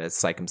and trying to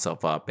psych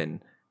himself up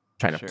and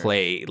trying to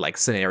play like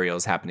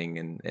scenarios happening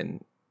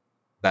in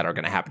that are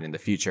going to happen in the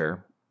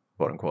future,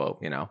 quote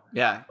unquote,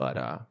 Yeah.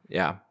 But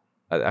yeah,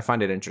 I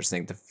find it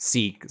interesting to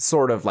see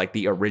sort of like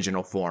the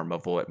original form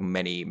of what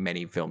many,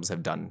 many films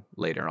have done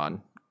later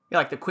on. Yeah,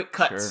 like the quick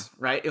cuts, Sure.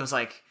 right? It was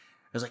like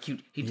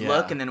he'd Yeah.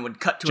 look and then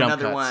would cut to Jump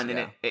another cuts, one,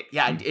 and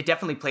it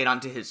definitely played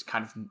onto his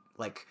kind of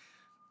like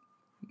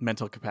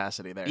Mental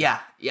capacity there. yeah,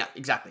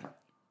 exactly.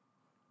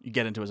 You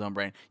get into his own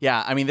brain.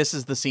 Yeah, I mean, this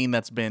is the scene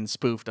that's been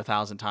spoofed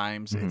 1,000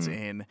 times. It's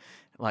in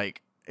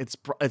like it's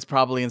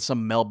probably in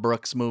some Mel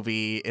Brooks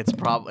movie.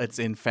 It's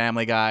in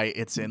Family Guy.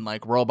 It's in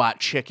like Robot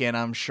Chicken,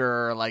 I'm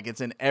sure. Like, it's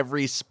in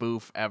every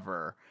spoof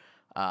ever.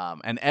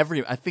 And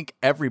I think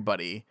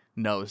everybody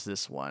knows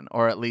this one,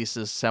 or at least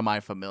is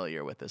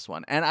semi-familiar with this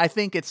one. And I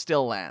think it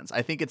still lands.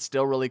 I think it's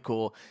still really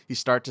cool. You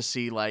start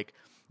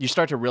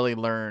to really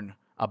learn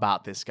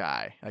about this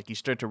guy. Like, you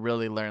start to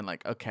really learn,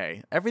 like,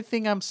 okay,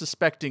 everything I'm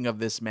suspecting of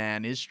this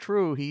man is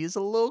true. He's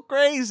a little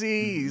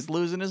crazy. He's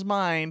losing his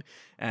mind.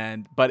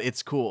 But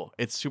it's cool.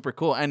 It's super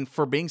cool. And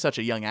for being such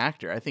a young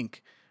actor, I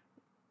think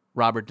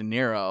Robert De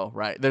Niro,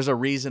 right? There's a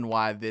reason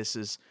why this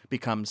has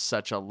become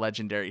such a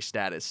legendary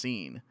status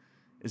scene,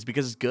 is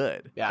because it's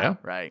good. Yeah.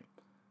 Right?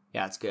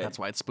 Yeah, it's good. That's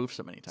why it's spoofed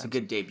so many times. It's a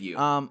good debut.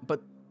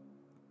 But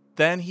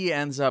then he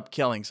ends up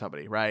killing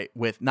somebody, right?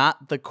 With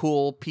not the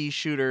cool pea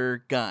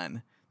shooter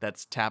gun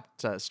that's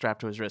strapped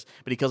to his wrist,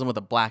 but he kills him with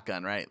a black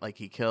gun, right? Like,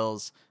 he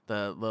kills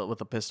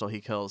with a pistol.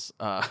 He kills,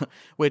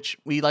 which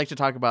we like to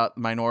talk about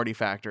minority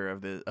factor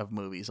of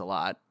movies a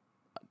lot.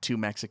 2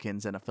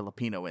 Mexicans and a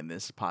Filipino in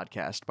this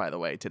podcast, by the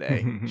way,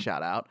 today.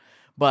 Shout out.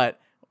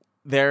 But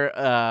there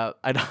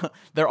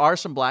are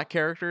some black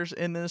characters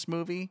in this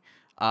movie.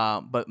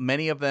 But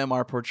many of them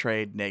are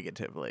portrayed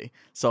negatively.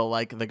 So,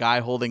 like, the guy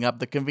holding up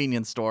the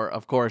convenience store,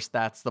 of course,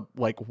 that's the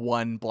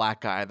one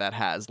black guy that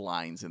has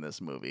lines in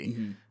this movie.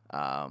 Mm-hmm.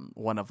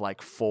 One of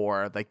like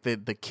 4, like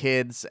the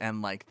kids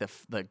and like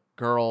the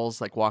girls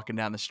like walking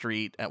down the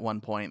street at one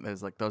point.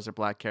 There's like, those are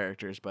black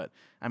characters, but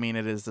I mean,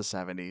 it is the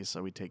 70s,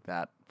 so we take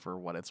that for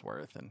what it's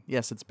worth. And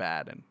yes, it's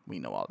bad, and we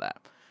know all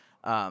that.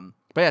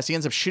 But yes, he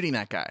ends up shooting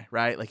that guy,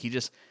 right? Like, he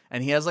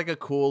has like a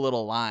cool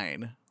little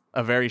line,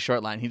 a very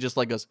short line. He just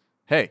like goes,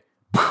 "Hey,"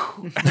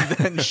 and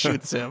then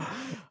shoots him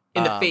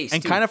In the face,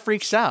 and too. kind of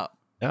freaks out.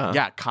 Yeah.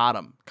 Yeah, caught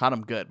him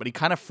good, but he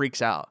kind of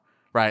freaks out,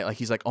 right? Like,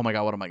 he's like, "Oh my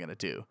god, what am I gonna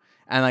do?"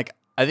 And like,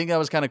 I think that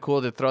was kind of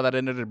cool to throw that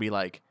in there, to be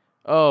like,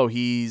 oh,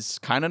 he's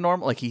kind of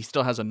normal. Like, he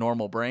still has a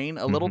normal brain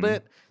a little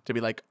bit, to be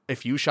like,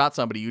 if you shot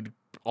somebody, you'd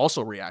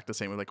also react the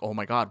same way. Like, oh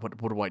my god,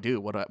 what do I do?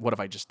 What have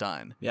I just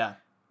done? Yeah.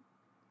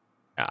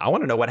 I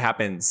want to know what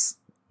happens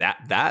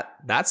that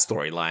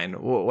storyline.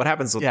 What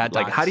happens with, Yeah, it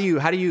like, dies. how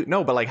do you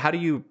no, but like, how do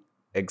you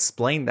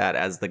explain that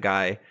as the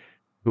guy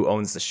who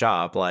owns the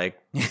shop. Like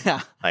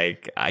Yeah.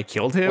 I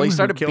killed him. Well, he Who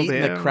started killed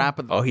beating the him? crap.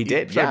 Oh, he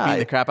did. Started Yeah. beating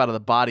the crap out of the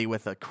body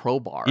with a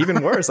crowbar.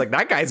 Even worse, like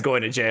that guy's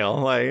going to jail.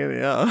 Like,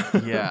 yeah.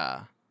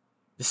 Yeah,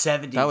 The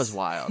 70s. that was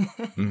wild.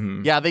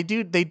 Mhm. Yeah, they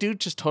do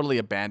just totally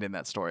abandon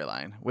that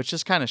storyline, which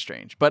is kind of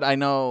strange. But I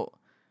know,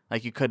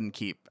 like, you couldn't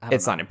keep. I don't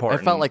It's know. not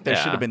important. It felt like there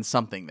Yeah. should have been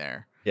something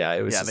there. Yeah,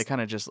 it was. Yeah, just- they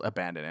kind of just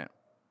abandon it.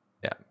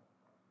 Yeah.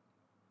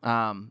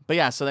 But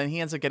yeah, so then he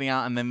ends up getting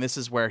out, and then this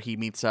is where he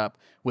meets up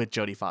with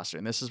Jodie Foster,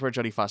 and this is where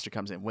Jodie Foster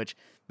comes in. Which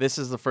this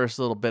is the first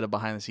little bit of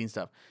behind the scenes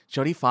stuff.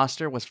 Jodie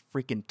Foster was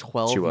freaking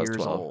 12 she was years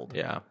 12. old.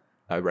 Yeah,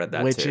 I read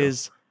that which too.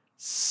 is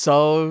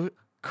so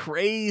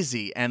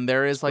crazy. And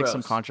there is like some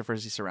gross.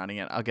 controversy surrounding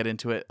it. I'll get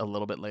into it a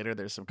little bit later.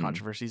 There's some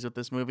controversies with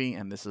this movie,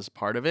 and this is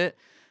part of it.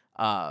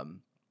 And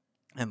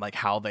like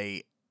how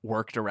they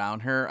worked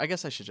around her. I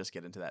guess I should just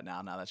get into that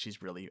now that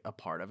she's really a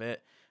part of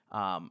it.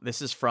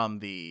 This is from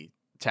the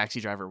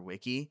Taxi Driver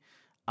Wiki.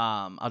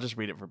 I'll just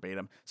read it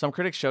verbatim. Some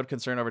critics showed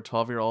concern over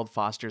 12-year-old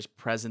Foster's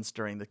presence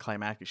during the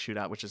climactic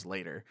shootout, which is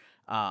later.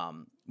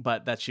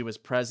 But that she was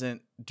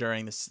present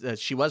during the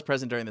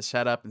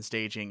setup and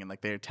staging, and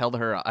like they told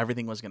her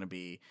everything was going to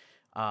be.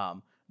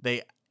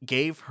 They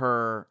gave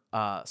her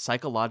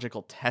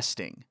psychological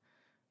testing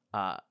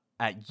at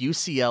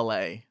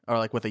UCLA, or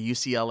like with a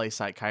UCLA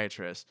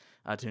psychiatrist,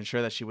 to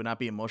ensure that she would not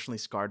be emotionally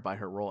scarred by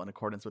her role in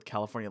accordance with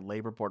California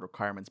Labor Board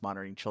requirements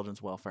monitoring children's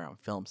welfare on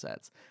film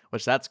sets,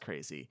 which that's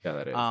crazy. Yeah,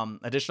 that is.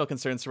 Additional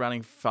concerns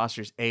surrounding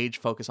Foster's age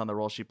focus on the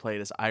role she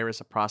played as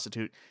Iris, a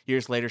prostitute.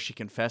 Years later, she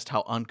confessed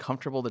how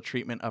uncomfortable the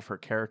treatment of her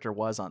character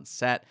was on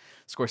set.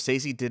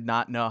 Scorsese did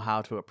not know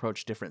how to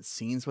approach different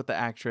scenes with the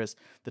actress.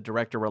 The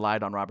director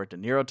relied on Robert De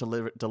Niro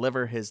to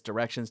deliver his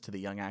directions to the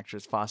young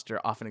actress. Foster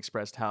often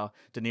expressed how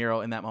De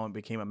Niro in that moment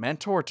became a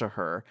mentor to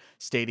her,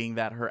 stating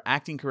that her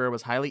acting career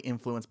was highly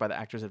influenced by the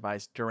actor's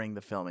advice during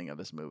the filming of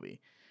this movie,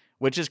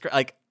 which is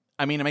like,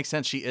 I mean, it makes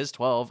sense. She is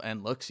 12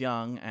 and looks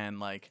young, and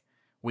like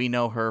we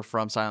know her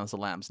from Silence of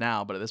the Lambs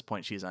now, but at this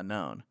point she's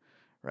unknown,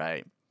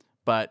 right?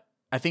 But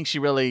I think she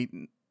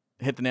really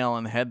hit the nail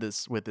on the head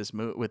with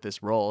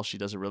this role. She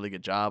does a really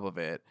good job of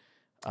it,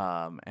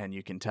 and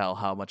you can tell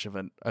how much of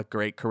a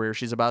great career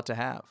she's about to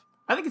have.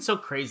 I think it's so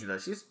crazy though.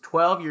 She's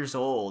 12 years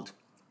old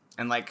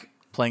and like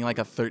Playing like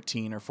a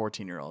 13 or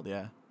 14-year-old,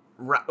 yeah.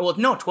 well,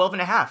 no, 12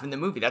 and a half in the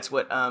movie. That's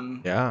what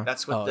Yeah.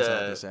 that's what Oh, is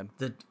that what they said?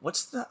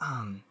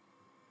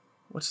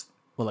 what's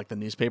Well, like the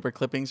newspaper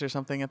clippings or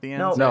something at the end.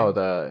 No. No,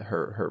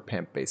 her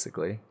pimp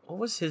basically. what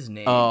was his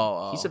name?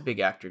 Oh. He's a big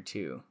actor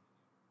too.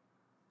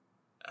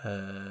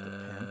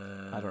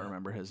 I don't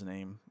remember his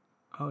name.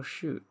 Oh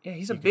shoot. Yeah,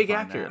 he's a You can big find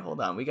actor. that.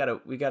 Hold on. We got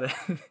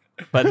to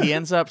But he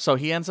ends up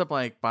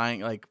like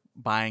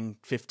buying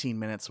 15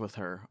 minutes with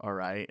her, all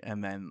right?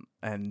 And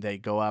they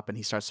go up and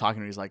he starts talking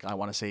to her. He's like, I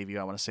want to save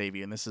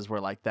you. And this is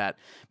where like that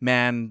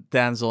man,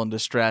 damsel in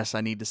distress,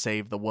 I need to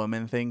save the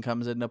woman thing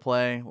comes into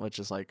play, which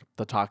is like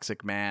the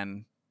toxic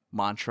man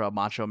mantra,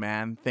 macho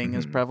man thing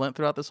is prevalent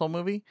throughout this whole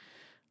movie.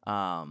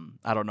 I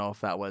don't know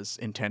if that was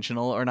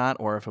intentional or not,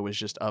 or if it was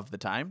just of the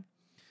time.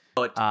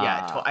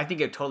 I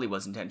think it totally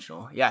was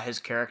intentional. Yeah, his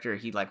character,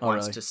 he like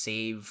wants really? to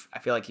save. I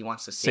feel like he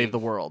wants to Save the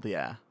world,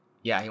 yeah.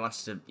 Yeah, he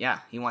wants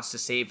to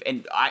save,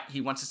 and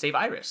he wants to save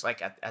Iris,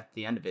 like at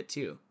the end of it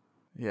too.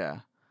 Yeah.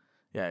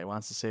 Yeah, he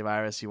wants to save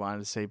Iris. He wanted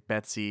to save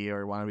Betsy,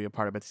 or wanted to be a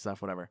part of Betsy's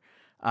life, whatever.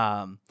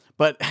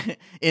 But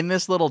in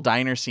this little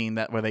diner scene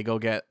where they go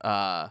get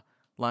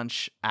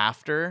lunch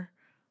after,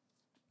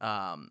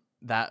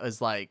 that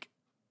was like,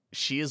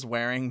 she is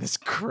wearing this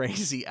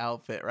crazy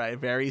outfit, right?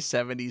 Very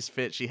 70s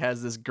fit. She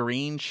has this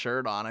green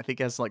shirt on. I think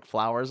it has like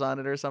flowers on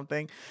it or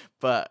something,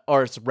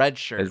 or it's red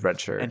shirt. His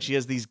red shirt. And she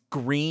has these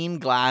green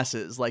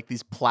glasses, like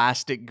these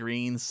plastic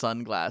green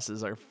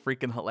sunglasses are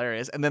freaking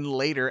hilarious. And then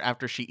later,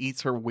 after she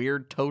eats her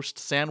weird toast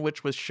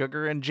sandwich with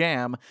sugar and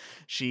jam,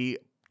 she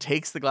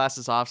takes the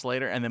glasses off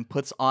later and then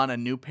puts on a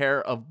new pair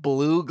of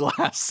blue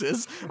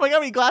glasses. Like, how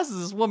many glasses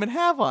does this woman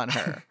have on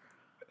her?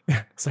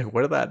 It's like,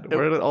 where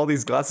did all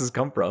these glasses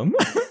come from?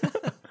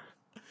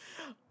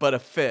 But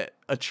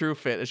a true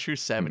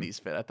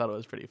 70s fit. I thought it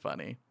was pretty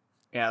funny.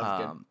 Yeah, that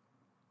was good.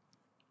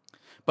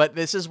 But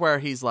this is where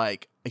he's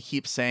like, he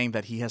keeps saying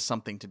that he has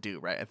something to do,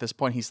 right? At this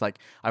point, he's like,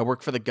 I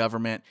work for the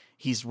government.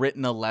 He's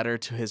written a letter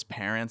to his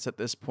parents at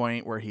this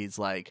point where he's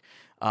like,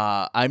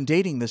 I'm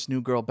dating this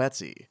new girl,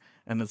 Betsy.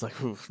 And it's like,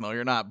 oof, no,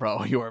 you're not,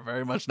 bro. You are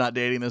very much not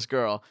dating this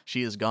girl.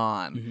 She is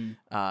gone.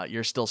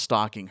 You're still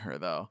stalking her,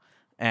 though.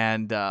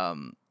 And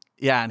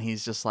yeah, and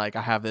he's just like,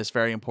 I have this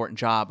very important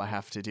job I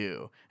have to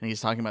do. And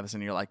he's talking about this,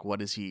 and you're like,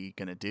 what is he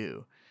going to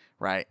do?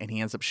 Right? And he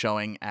ends up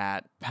showing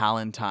at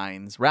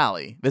Palentine's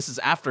rally. This is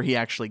after he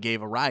actually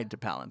gave a ride to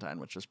Palentine,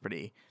 which was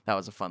that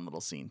was a fun little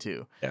scene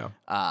too. Yeah.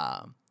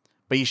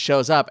 But he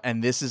shows up,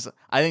 and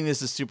I think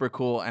this is super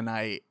cool. And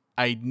I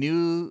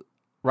knew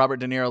Robert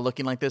De Niro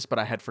looking like this, but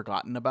I had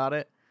forgotten about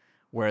it,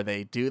 where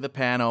they do the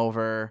pan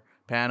over,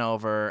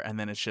 and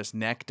then it's just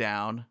neck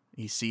down.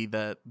 You see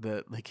the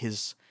like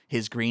his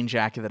green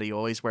jacket that he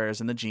always wears,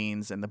 and the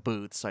jeans and the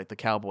boots, like the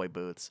cowboy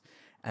boots,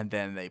 and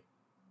then they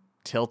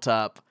tilt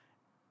up,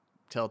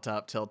 tilt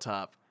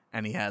up,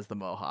 and he has the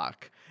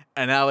mohawk.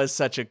 And that was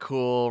such a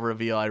cool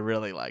reveal. I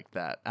really liked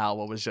that. Al,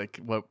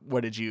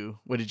 what did you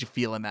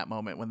feel in that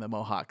moment when the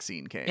mohawk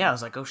scene came? Yeah, I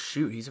was like, oh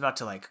shoot, he's about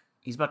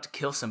to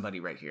kill somebody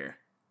right here.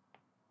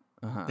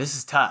 Uh-huh. This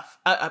is tough.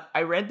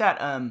 I read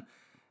that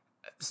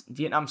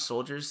Vietnam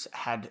soldiers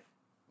had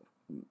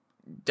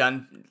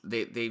done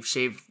they've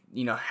shaved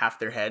half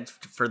their heads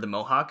for the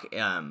mohawk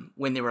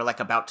when they were like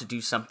about to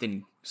do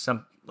something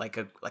like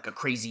a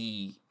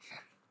crazy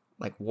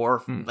like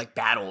war like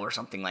battle or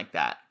something like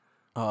that.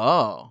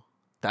 Oh,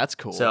 that's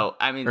cool. So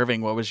I mean,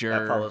 Irving, what was your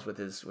that follows with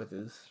his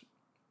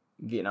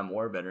Vietnam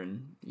War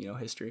veteran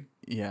history.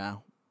 Yeah.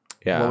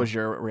 Yeah. What was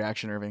your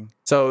reaction, Irving?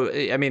 So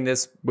I mean,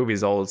 this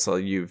movie's old, so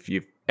you've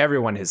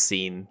everyone has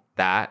seen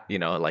that,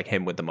 like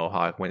him with the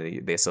mohawk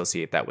when they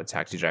associate that with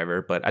Taxi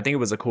Driver. But I think it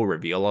was a cool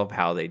reveal of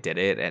how they did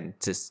it, and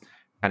just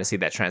kind of see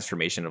that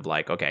transformation of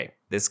like, okay,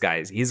 this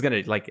guy's he's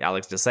gonna, like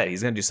Alex just said,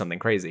 he's gonna do something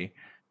crazy.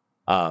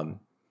 I'm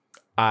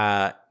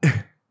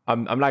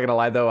not gonna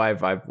lie though,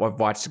 I've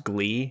watched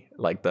Glee,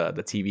 like the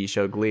TV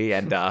show Glee,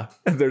 and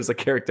there's a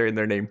character in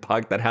there named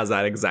Puck that has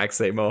that exact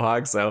same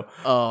mohawk. So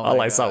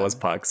all I saw was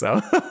Puck.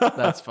 So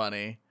that's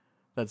funny.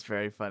 That's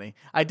very funny.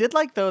 I did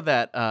like though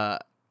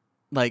that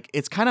like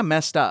it's kind of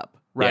messed up,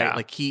 right? Yeah.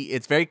 Like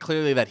it's very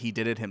clearly that he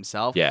did it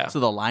himself. Yeah. So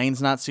the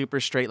line's not super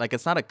straight. Like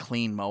it's not a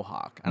clean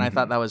mohawk, and I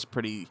thought that was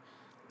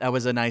That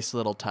was a nice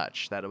little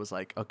touch. That it was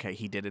like, okay,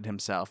 he did it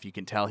himself. You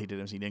can tell he did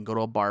it. He didn't go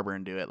to a barber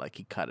and do it. Like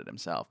he cut it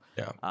himself.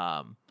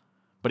 Yeah.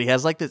 But he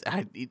has like this.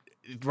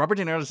 Robert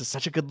De Niro does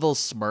such a good little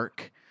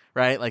smirk,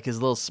 right? Like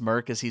his little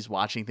smirk as he's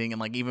watching thing, and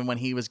like even when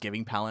he was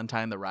giving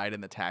Palantine the ride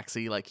in the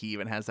taxi, like he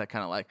even has that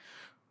kind of like,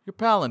 "You're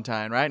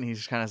Palantine, right?" And he's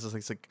just kind of just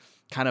like this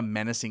kind of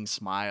menacing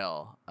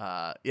smile.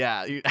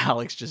 Yeah,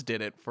 Alex just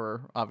did it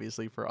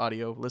obviously for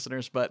audio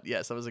listeners, but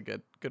yes, that was a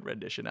good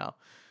rendition. Al.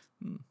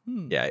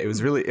 Mm-hmm. Yeah, it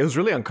was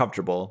really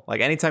uncomfortable.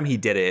 Like anytime he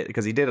did it,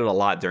 because he did it a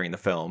lot during the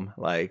film,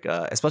 like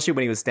especially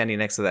when he was standing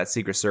next to that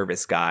Secret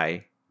Service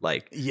guy.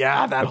 Like,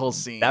 yeah, that whole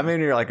scene. That made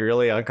me like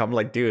really uncomfortable.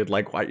 Like, dude,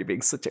 like, why are you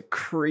being such a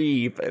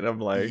creep? And I'm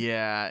like,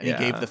 yeah, he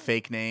gave the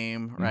fake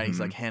name, right? He's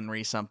like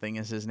Henry something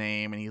is his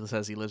name, and he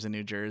says he lives in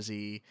New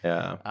Jersey.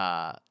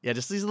 Yeah. Yeah,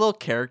 just these little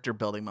character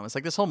building moments.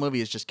 Like this whole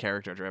movie is just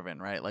character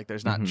driven, right? Like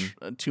there's not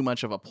too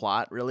much of a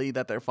plot really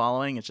that they're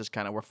following. It's just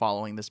kind of we're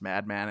following this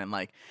madman, and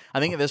like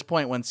I think at this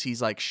point, once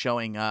he's like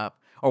showing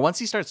up, or once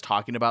he starts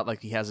talking about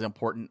like he has an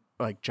important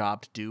like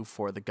job to do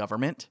for the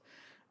government,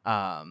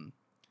 my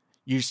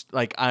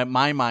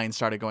mind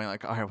started going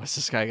like, all right, what's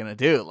this guy gonna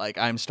do? Like,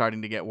 I'm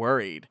starting to get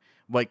worried.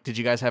 Like, did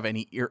you guys have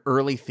any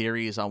early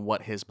theories on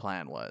what his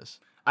plan was?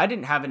 I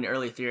didn't have an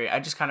early theory.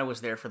 I just kind of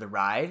was there for the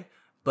ride.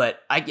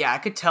 But I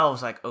could tell. I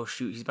was like, oh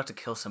shoot, he's about to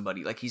kill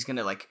somebody. Like he's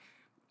gonna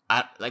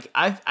I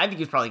think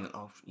he's probably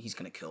he's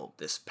gonna kill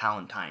this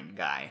Palantine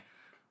guy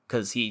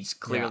because he's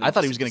clearly. Yeah, I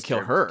thought he was gonna kill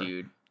her,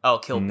 dude. Oh,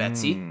 kill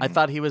Betsy. I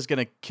thought he was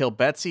gonna kill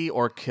Betsy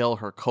or kill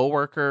her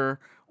coworker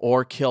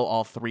or kill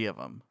all three of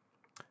them.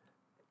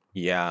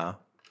 Yeah,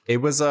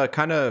 it was a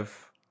kind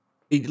of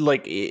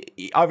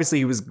obviously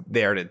he was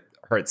there to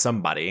hurt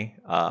somebody.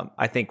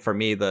 I think for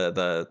me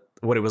the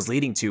what it was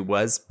leading to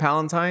was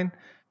Palantine,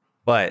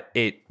 but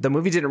the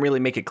movie didn't really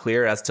make it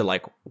clear as to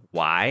like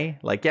why.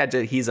 Like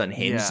he's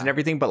unhinged and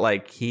everything, but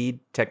like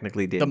he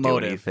technically didn't do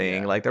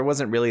anything. Yeah. Like there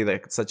wasn't really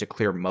such a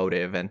clear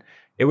motive, and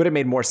it would have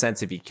made more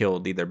sense if he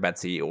killed either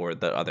Betsy or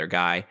the other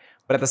guy.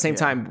 But at the same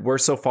time, we're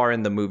so far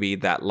in the movie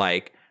that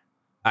like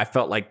I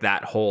felt like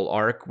that whole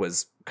arc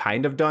was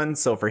kind of done.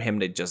 So for him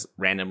to just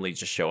randomly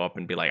just show up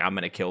and be like, I'm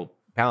going to kill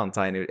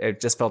Palantine,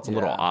 it just felt a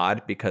little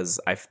odd because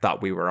I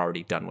thought we were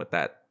already done with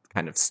that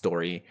kind of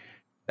story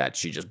that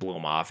she just blew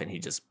him off and he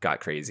just got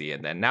crazy.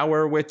 And then now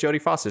we're with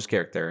Jodie Foster's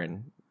character.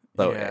 And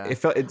so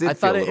it did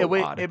feel a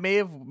little odd. It may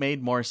have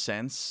made more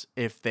sense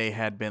if they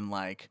had been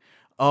like,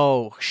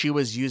 oh, she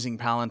was using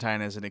Palantine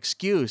as an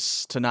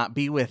excuse to not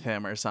be with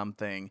him or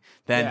something,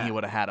 then he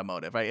would have had a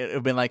motive, right? It would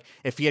have been like,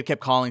 if he had kept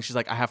calling, she's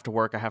like, I have to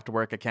work, I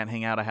can't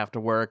hang out, I have to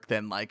work,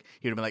 then like,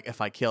 he would have been like, if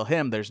I kill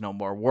him, there's no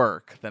more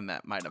work. Then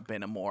that might have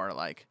been a more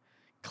like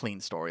clean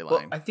storyline.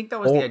 Well, I think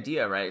that was the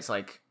idea, right? It's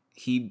like,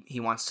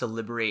 he wants to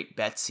liberate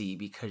Betsy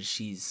because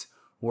she's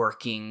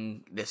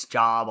working this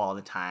job all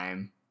the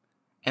time.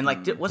 And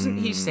like, wasn't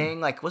he saying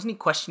like, wasn't he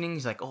questioning?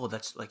 He's like, oh,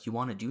 that's like, you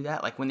want to do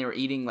that? Like when they were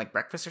eating like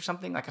breakfast or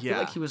something. Like I feel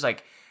like he was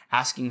like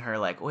asking her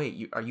like,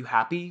 wait, are you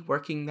happy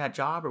working that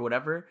job or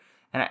whatever?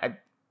 And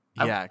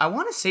I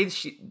want to say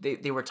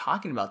they were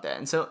talking about that.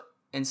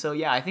 And so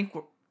yeah, I think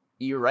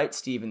you're right,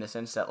 Steve, in the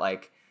sense that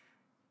like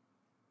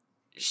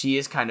she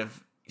is kind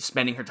of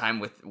spending her time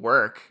with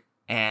work,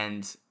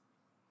 and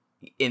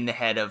in the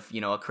head of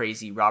a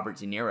crazy Robert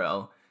De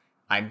Niro,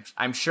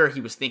 I'm sure he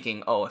was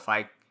thinking, oh, if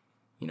I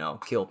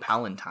kill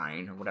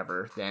Palantine or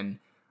whatever, then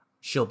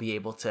she'll be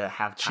able to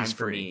have time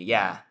for me.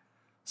 Yeah.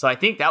 So I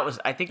think that was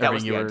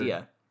the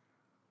idea.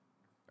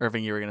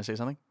 Irving, you were going to say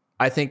something?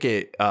 I think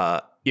it,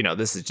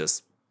 this is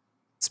just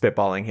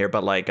spitballing here,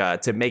 but like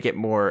to make it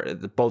more,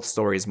 both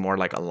stories more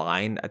like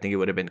aligned, I think it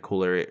would have been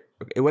cooler.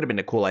 It would have been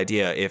a cool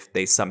idea if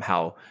they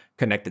somehow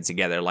connected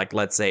together. Like,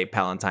 let's say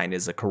Palantine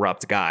is a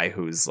corrupt guy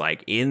who's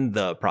like in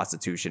the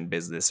prostitution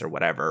business or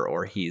whatever,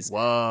 or he's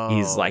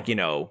like, you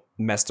know,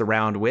 messed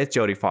around with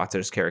Jodie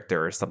Foster's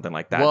character or something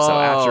like that. Whoa, so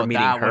after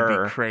meeting that her,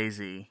 would be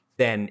crazy.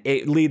 then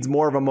it leads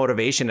more of a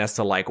motivation as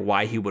to like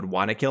why he would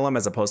want to kill him,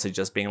 as opposed to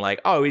just being like,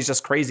 oh, he's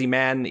just crazy,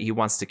 man. He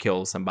wants to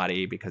kill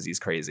somebody because he's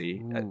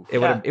crazy. Ooh. It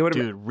would have,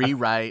 Dude,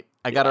 rewrite.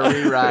 I gotta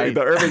rewrite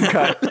the Irving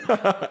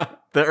cut.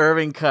 the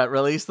Irving cut.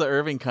 Release the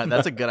Irving cut.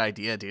 That's a good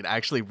idea, dude. I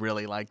actually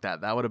really like that.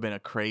 That would have been a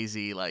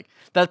crazy like.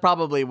 That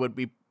probably would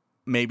be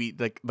maybe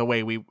like the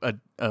way we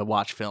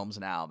watch films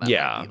now. That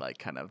might be like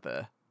kind of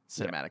the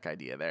cinematic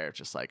idea there. It's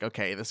just like,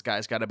 okay, this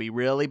guy's got to be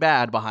really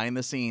bad behind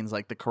the scenes,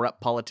 like the corrupt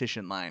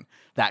politician line.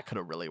 That could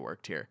have really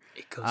worked here.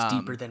 It goes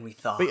deeper than we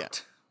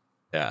thought.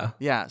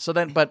 Yeah.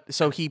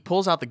 So he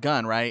pulls out the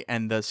gun, right?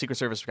 And the Secret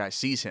Service guy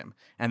sees him,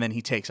 and then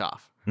he takes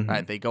off. Mm-hmm.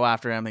 Right? They go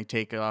after him. They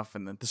take off,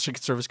 and then the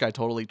Secret Service guy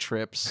totally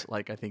trips.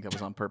 Like I think that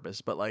was on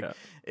purpose, but like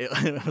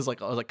it was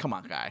like I was like, come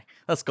on, guy,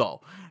 let's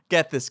go,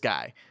 get this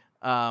guy.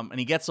 And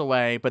he gets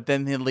away, but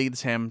then he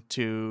leads him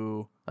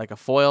to like a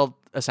foiled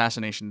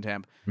assassination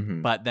attempt.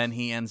 Mm-hmm. But then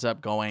he ends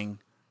up going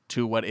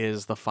to what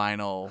is the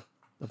final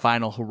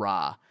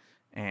hurrah,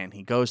 and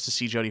he goes to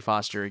see Jodie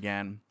Foster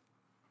again.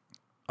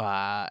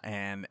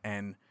 And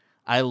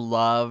I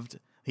loved.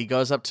 He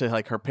goes up to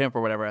like her pimp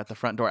or whatever at the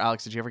front door.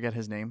 Alex, did you ever get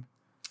his name?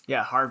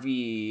 Yeah,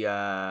 Harvey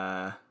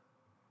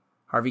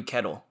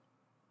Kettle.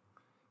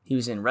 He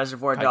was in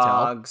Reservoir Keitel.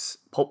 Dogs,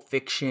 Pulp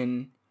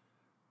Fiction,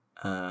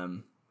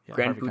 Grand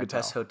Harvey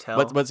Budapest Keitel.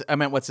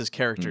 Hotel. What's his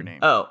character name?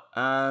 Oh,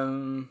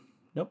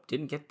 nope,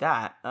 didn't get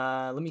that.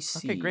 Let me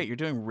see. Okay, great. You're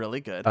doing really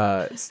good.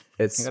 It's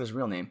I got his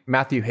real name.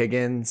 Matthew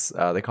Higgins.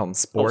 They call him Oh,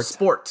 Sport.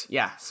 Sport.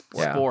 Yeah,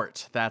 Sport. Yeah.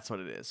 Sport. That's what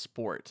it is.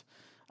 Sport.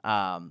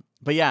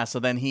 But yeah, so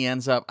then he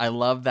ends up, I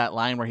love that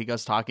line where he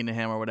goes talking to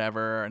him or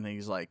whatever, and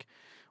he's like,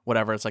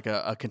 whatever, it's like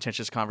a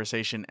contentious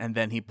conversation, and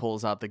then he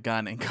pulls out the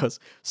gun and goes,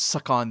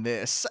 suck on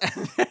this,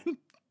 and then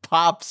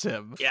pops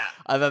him. Yeah.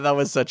 I thought that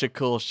was such a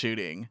cool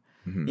shooting.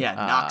 Mhm. Yeah,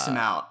 knocks him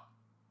out,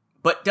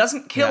 but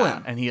doesn't kill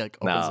him. And he like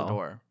opens the No.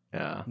 door.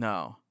 Yeah.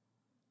 No.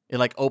 It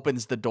like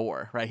opens the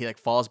door, right? He like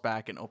falls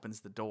back and opens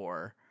the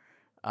door.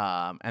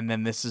 And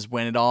then this is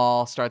when it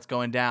all starts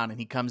going down, and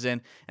he comes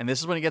in, and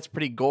this is when it gets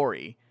pretty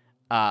gory.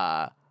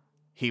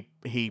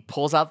 He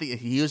pulls out he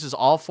uses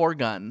all four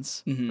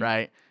guns,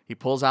 right? He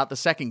pulls out the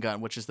second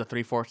gun, which is the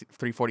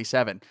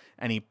 347,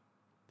 and he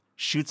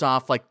shoots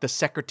off like the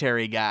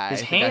secretary guy, His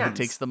the guy who hands.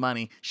 takes the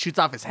money, shoots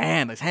off his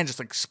hand. His hand just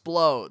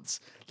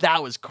explodes.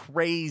 That was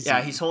crazy.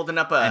 Yeah, he's holding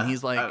up And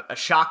he's like- a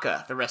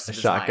shaka the rest of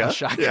his Shaka? life.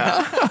 Shotgun.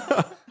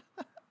 Yeah.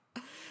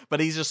 But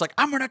he's just like,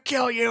 I'm gonna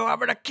kill you. I'm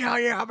gonna kill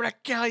you. I'm gonna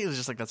kill you. It's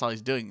just like that's all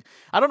he's doing.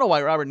 I don't know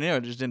why Robert De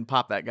Niro just didn't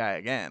pop that guy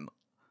again.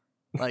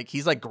 Like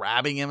he's like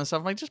grabbing him and stuff.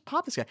 I'm like, just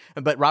pop this guy.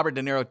 But Robert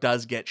De Niro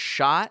does get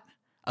shot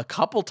a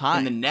couple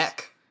times In the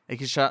neck. He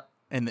gets shot,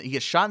 and he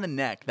gets shot in the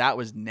neck. That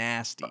was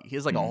nasty. He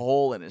has like a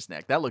hole in his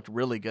neck. That looked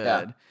really good.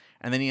 Yeah.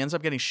 And then he ends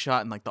up getting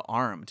shot in like the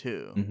arm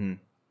too. Mm-hmm.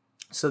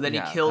 So then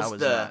Yeah, he kills that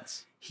was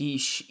nuts.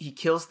 he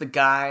kills the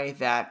guy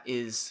that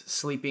is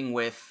sleeping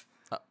with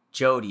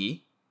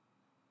Jodie.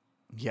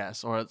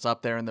 Yes, or it's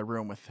up there in the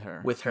room with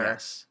her.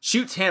 Yes.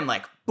 Shoots him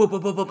like boop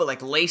boop boop boop, but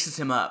like laces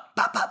him up.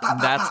 Bop, bop, bop, And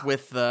bop, that's bop.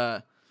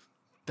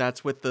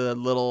 with the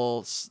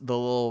little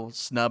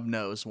snub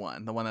nose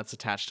one, the one that's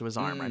attached to his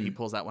arm. Right, he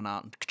pulls that one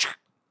out,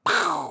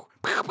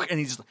 and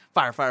he's just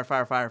fire, fire,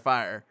 fire, fire,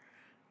 fire.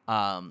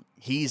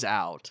 He's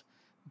out.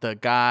 The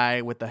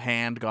guy with the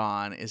hand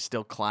gone is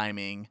still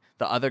climbing.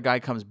 The other guy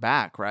comes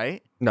back,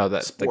 right? No,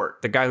 the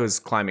Sport. guy who's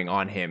climbing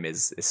on him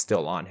is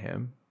still on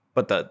him.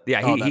 But Oh, he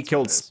that's what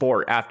killed it is.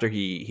 Sport after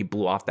he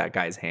blew off that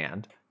guy's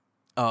hand.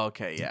 Oh,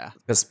 okay, yeah.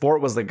 Because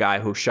Sport was the guy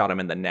who shot him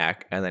in the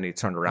neck, and then he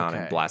turned around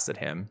and Okay. blasted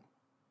him.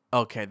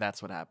 Okay,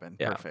 that's what happened.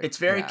 Yeah. Perfect. It's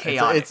very Yeah,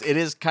 chaotic. It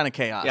is kind of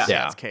chaos. Yeah.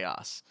 Yeah, it's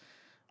chaos.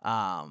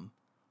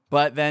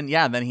 But then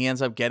he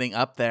ends up getting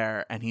up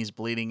there and he's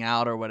bleeding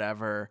out or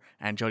whatever,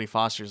 and Jodie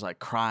Foster's like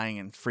crying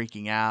and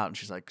freaking out, and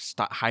she's like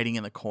hiding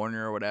in the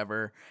corner or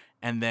whatever.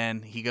 And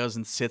then he goes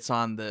and sits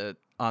on the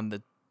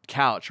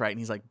couch, right? And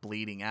he's like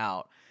bleeding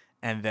out.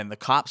 And then the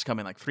cops come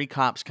in, like 3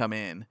 cops come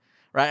in.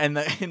 Right, and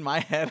in my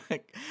head,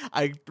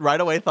 I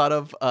right away thought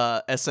of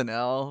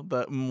SNL,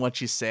 the what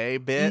you say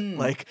bit,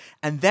 like,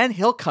 and then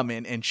he'll come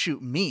in and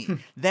shoot me.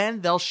 Then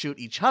they'll shoot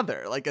each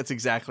other. Like that's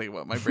exactly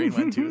what my brain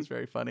went to. It's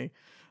very funny.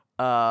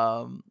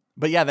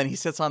 But yeah, then he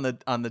sits on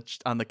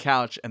the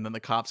couch, and then the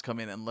cops come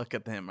in and look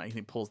at him. Right,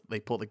 they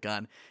pull the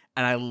gun,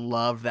 and I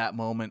love that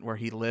moment where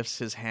he lifts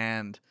his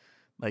hand,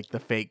 like the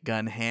fake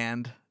gun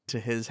hand, to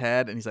his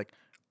head, and he's like,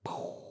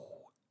 poof,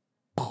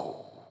 poof,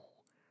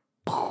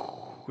 poof.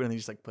 And he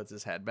just like puts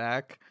his head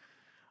back.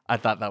 I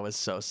thought that was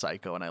so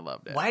psycho, and I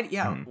loved it. Why?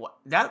 Yeah,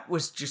 that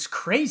was just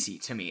crazy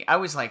to me. I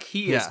was like,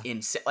 he is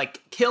insane. Like,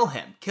 kill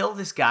him, kill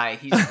this guy.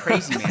 He's a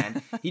crazy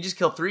man. He just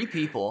killed 3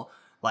 people.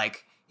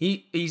 Like,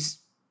 he's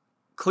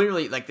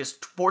clearly like this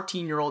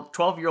 14-year-old,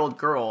 12-year-old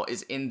girl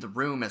is in the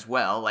room as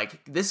well.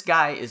 Like, this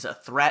guy is a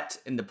threat,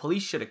 and the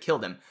police should have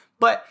killed him.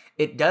 But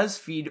it does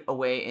feed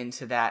away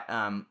into that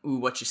ooh,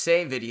 what you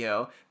say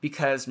video,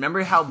 because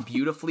remember how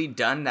beautifully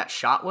done that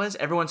shot was?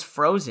 Everyone's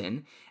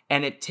frozen,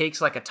 and it takes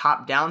like a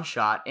top-down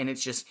shot, and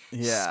it's just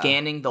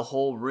scanning the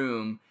whole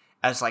room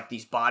as like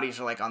these bodies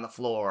are like on the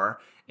floor.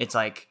 It's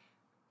like,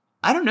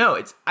 I don't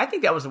know. I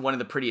think that was one of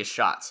the prettiest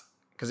shots,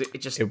 because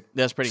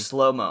that's pretty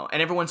slow-mo,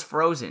 and everyone's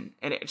frozen,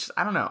 and it just,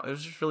 I don't know. It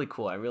was just really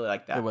cool. I really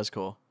like that. It was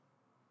cool.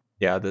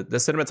 Yeah, the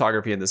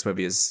cinematography in this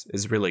movie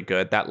is really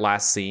good. That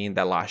last scene,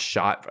 that last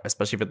shot,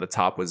 especially for the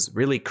top, was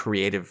really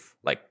creative,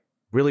 like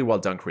really well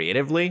done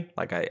creatively.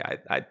 Like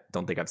I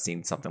don't think I've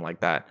seen something like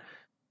that.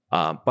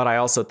 But I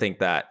also think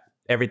that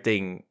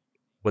everything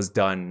was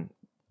done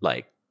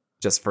like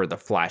just for the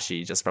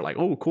flashy, just for like,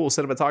 oh, cool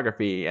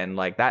cinematography. And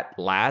like that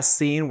last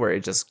scene where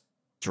it just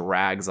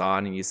drags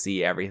on and you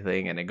see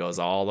everything and it goes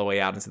all the way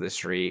out into the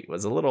street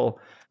was a little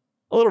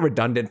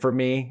redundant for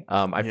me.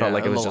 I felt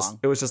like it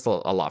was just a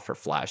lot for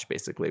Flash,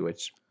 basically,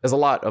 which is a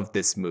lot of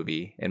this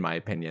movie, in my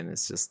opinion.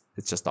 It's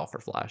just all for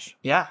Flash.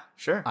 Yeah,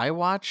 sure. I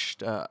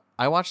watched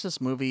this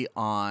movie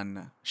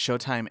on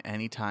Showtime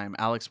Anytime.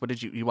 Alex, what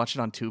did you watch it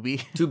on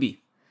Tubi? Tubi.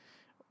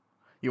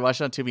 You watched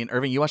it on Tubi, and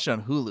Irving, you watched it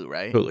on Hulu,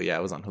 right? Hulu, yeah,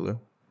 it was on Hulu.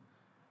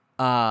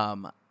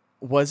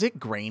 Was it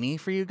grainy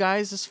for you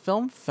guys? This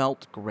film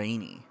felt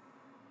grainy.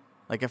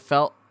 Like, it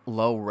felt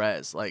low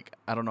res. Like,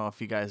 I don't know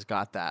if you guys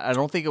got that. I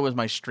don't think it was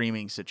my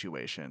streaming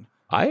situation.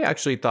 I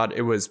actually thought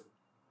it was,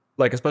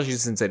 like, especially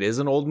since it is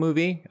an old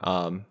movie,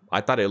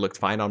 I thought it looked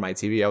fine on my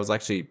TV. I was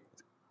actually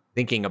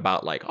thinking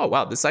about like, oh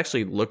wow, this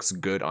actually looks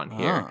good on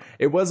here.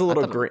 It was a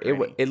little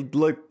grainy. It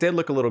did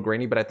look a little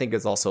grainy, but I think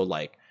it's also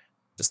like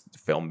just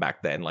film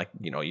back then. Like,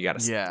 you know, you got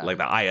to like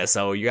the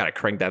ISO, you got to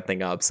crank that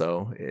thing up.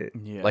 So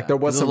like there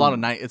was a lot of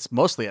night. It's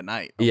mostly at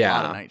night. A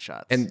lot of night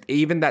shots. And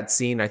even that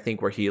scene, I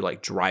think where he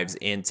like drives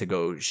in to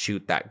go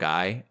shoot that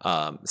guy,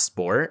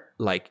 Sport,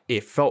 like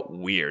it felt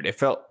weird. It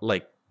felt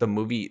like the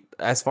movie,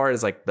 as far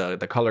as like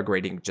the color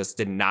grading, just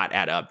did not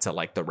add up to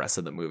like the rest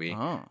of the movie.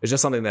 It's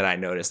just something that I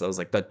noticed. I was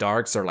like, the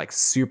darks are like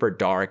super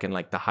dark and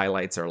like the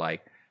highlights are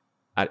like,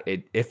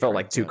 it felt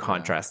like too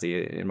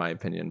contrasty in my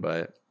opinion.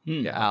 But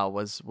yeah, how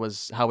was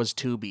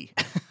Tubi?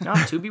 No,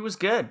 Tubi was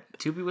good.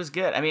 Tubi was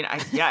good. I mean,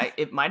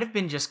 it might have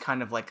been just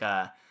kind of like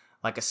a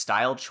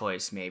style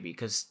choice maybe,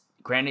 because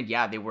granted,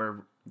 they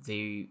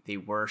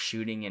were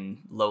shooting in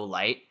low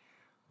light,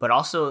 but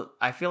also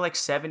I feel like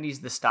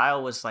 70s the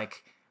style was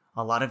like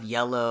a lot of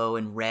yellow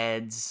and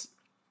reds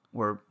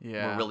were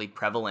really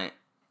prevalent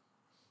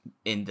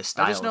in the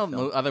style. I just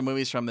know other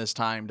movies from this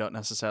time don't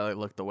necessarily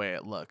look the way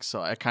it looks,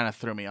 so it kind of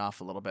threw me off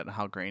a little bit on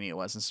how grainy it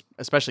was,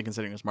 especially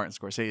considering it was Martin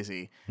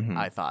Scorsese.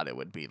 I thought it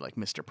would be like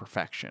Mr.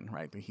 Perfection,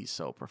 right? He's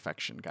so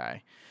perfection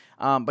guy.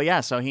 But yeah,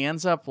 so he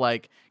ends up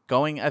like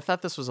going. I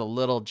thought this was a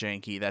little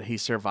janky that he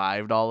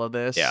survived all of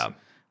this. Yeah.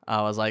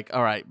 I was like,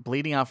 all right,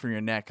 bleeding out from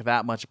your neck,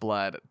 that much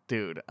blood,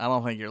 dude. I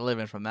don't think you're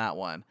living from that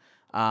one.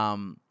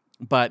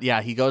 But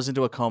yeah, he goes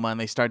into a coma and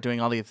they start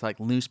doing all these like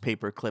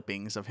newspaper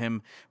clippings of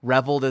him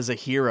reveled as a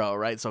hero,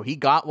 right? So he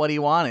got what he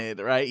wanted,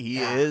 right? He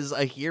is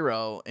a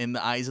hero in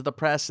the eyes of the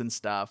press and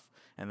stuff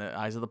and the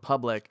eyes of the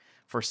public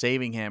for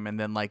saving him. And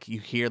then like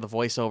you hear the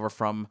voiceover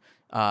from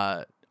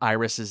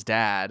Iris's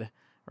dad,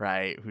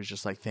 right? Who's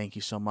just like, thank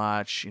you so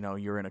much. You know,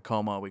 you're in a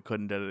coma. We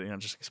couldn't do it,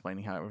 just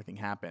explaining how everything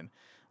happened.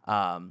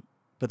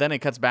 But then it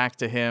cuts back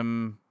to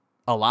him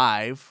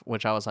alive,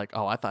 which I was like,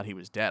 oh, I thought he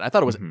was dead. I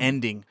thought it was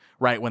ending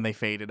right when they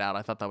faded out.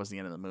 I thought that was the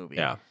end of the movie.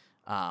 Yeah.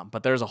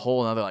 But there's a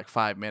whole another like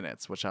 5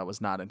 minutes, which I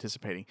was not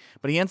anticipating.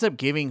 But he ends up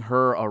giving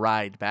her a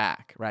ride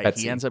back, right?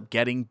 Betsy. He ends up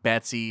getting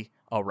Betsy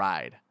a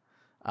ride.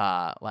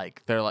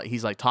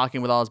 He's like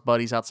talking with all his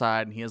buddies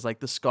outside, and he has like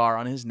the scar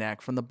on his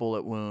neck from the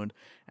bullet wound.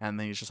 And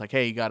then he's just like,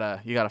 hey, you got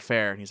a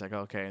fare. And he's like,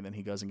 okay. And then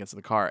he goes and gets to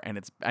the car, and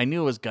I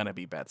knew it was gonna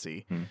be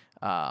Betsy.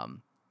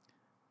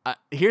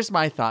 Here's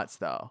my thoughts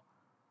though.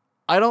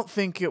 I don't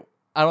think it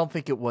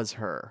was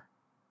her.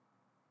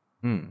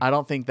 I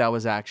don't think that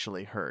was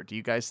actually her.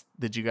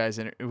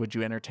 Would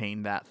you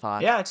entertain that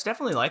thought? Yeah, it's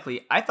definitely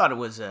likely. I thought it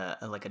was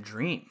like a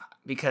dream,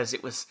 because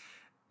it was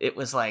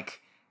like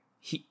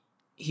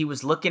he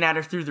was looking at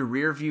her through the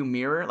rear view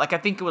mirror. Like, I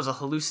think it was a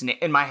hallucination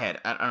in my head.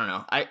 I don't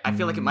know. I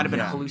feel like it might have been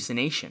a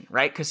hallucination,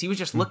 right? Because he was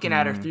just looking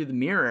at her through the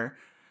mirror,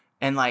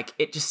 and like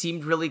it just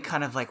seemed really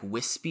kind of like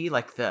wispy,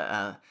 like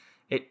the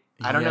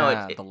I don't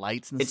know. The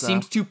lights and it stuff.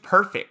 seemed too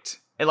perfect.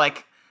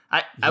 Like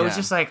I was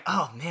just like,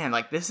 oh man,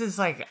 like this is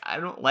like, I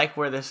don't like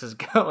where this is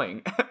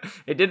going.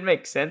 It didn't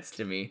make sense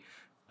to me.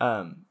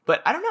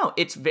 But I don't know.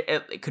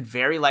 It could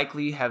very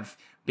likely have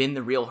been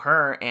the real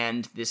her,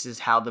 and this is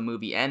how the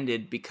movie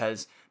ended,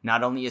 because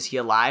not only is he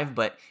alive,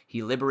 but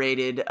he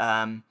liberated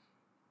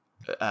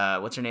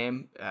what's her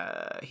name?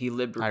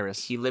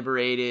 Iris. He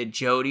liberated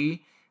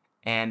Jody,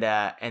 and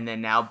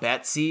then now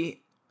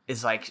Betsy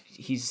is like,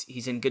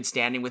 he's in good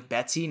standing with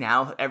Betsy.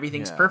 Now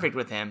everything's perfect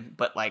with him,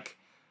 but like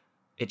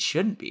it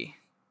shouldn't be.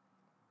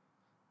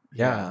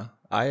 Yeah.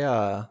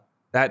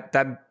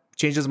 That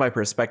changes my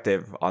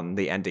perspective on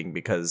the ending,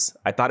 because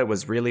I thought it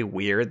was really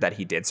weird that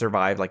he did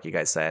survive, like you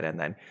guys said, and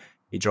then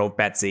he drove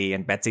Betsy,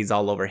 and Betsy's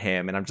all over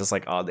him, and I'm just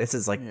like, oh, this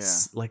is like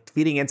like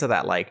feeding into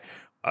that like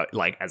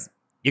as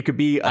you could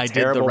be a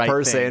terrible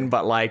person,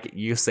 but like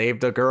you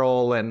saved a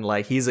girl, and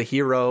like he's a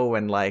hero,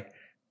 and like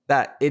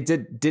that it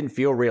didn't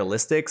feel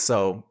realistic.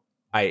 So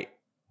I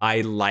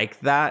like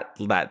that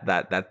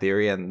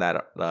theory and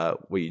that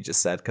what you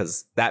just said,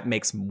 because that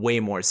makes way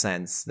more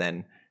sense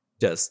than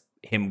just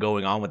him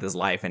going on with his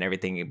life and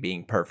everything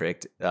being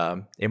perfect.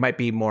 It might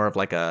be more of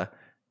like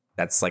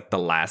that's like the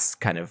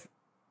last kind of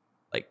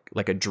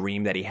like a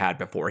dream that he had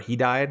before he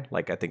died.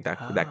 Like I think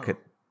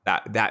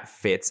that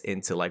fits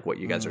into like what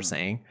you guys are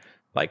saying.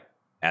 Like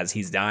as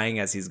he's dying,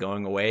 as he's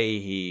going away,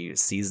 he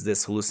sees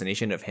this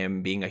hallucination of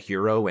him being a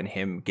hero and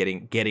him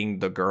getting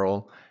the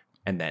girl,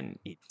 and then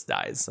he just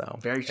dies. So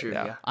very true.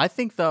 Yeah. I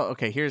think though.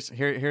 Okay,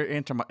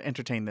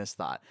 entertain this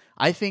thought.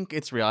 I think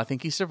it's real. I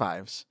think he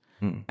survives,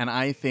 and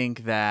I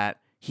think that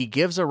he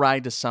gives a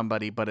ride to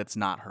somebody, but it's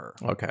not her.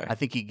 Okay. I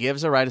think he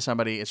gives a ride to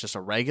somebody. It's just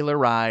a regular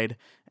ride,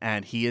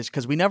 and he is,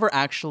 because we never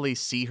actually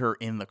see her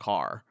in the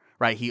car,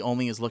 right? He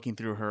only is looking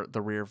through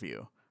the rear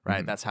view,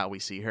 right? That's how we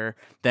see her.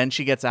 Then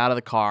she gets out of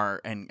the car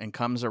and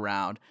comes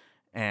around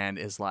and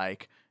is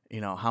like,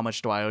 how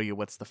much do I owe you?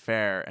 What's the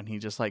fare? And he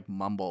just like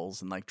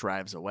mumbles and like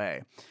drives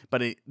away.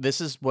 But this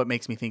is what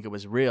makes me think it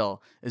was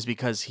real, is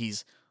because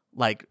he's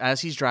like, as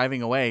he's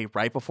driving away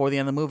right before the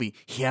end of the movie,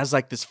 he has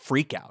like this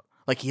freak out.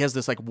 Like he has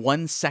this like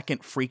 1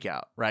 second freak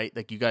out, right?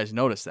 Like you guys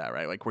notice that,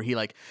 right? Like where he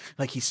like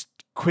he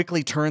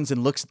quickly turns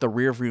and looks at the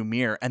rear view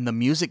mirror, and the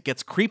music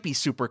gets creepy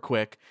super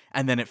quick,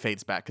 and then it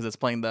fades back because it's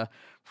playing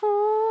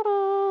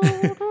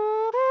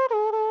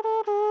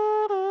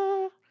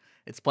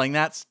it's playing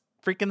that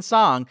freaking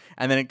song,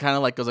 and then it kind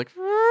of like goes like,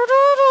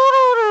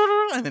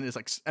 and then it's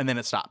like, and then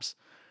it stops.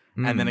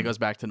 And then it goes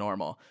back to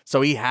normal.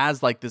 So he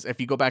has like this, if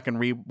you go back and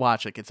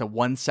rewatch, like it's a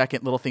 1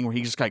 second little thing where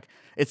he just like,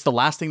 it's the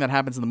last thing that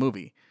happens in the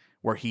movie,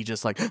 where he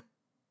just like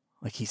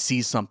he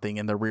sees something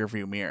in the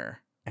rearview mirror,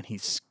 and he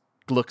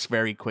looks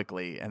very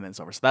quickly, and then it's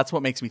over. So that's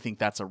what makes me think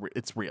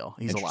it's real.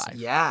 He's alive.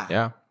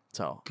 Yeah.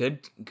 So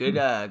good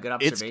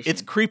observation.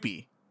 It's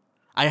creepy.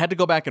 I had to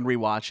go back and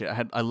rewatch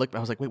it. I looked. I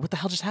was like, wait, what the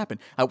hell just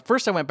happened?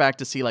 First, I went back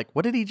to see like,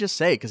 what did he just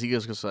say? Because he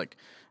goes just like,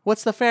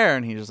 what's the fare?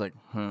 And he just like,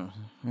 and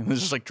it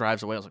just like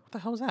drives away. I was like, what the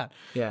hell was that?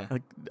 Yeah.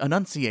 Like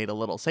enunciate a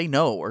little, say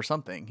no or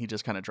something. He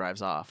just kind of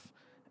drives off,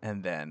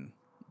 and then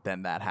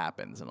that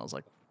happens, and I was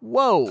like,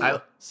 whoa.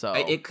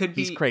 It could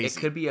be he's crazy. It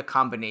could be a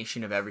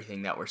combination of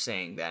everything that we're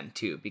saying then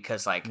too,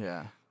 because like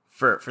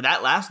for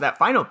that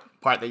final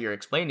part that you're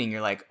explaining,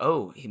 you're like,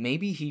 oh,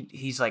 maybe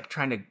he's like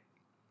trying to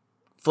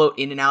float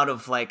in and out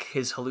of like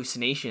his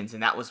hallucinations,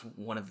 and that was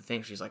one of the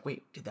things. She's like,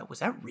 wait, was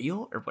that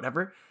real or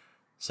whatever?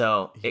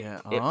 So it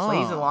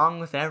plays along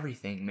with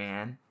everything,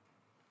 man.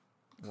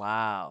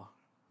 Wow,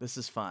 this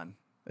is fun.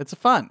 It's a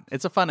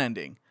fun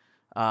ending.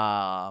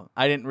 I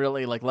didn't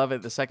really like love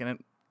it the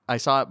second I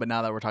saw it, but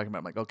now that we're talking about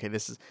it, I'm like, okay,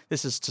 this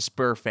is to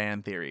spur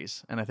fan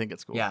theories, and I think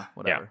it's cool. Yeah.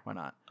 Whatever. Why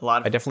not?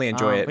 I definitely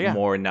enjoy it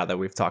more now that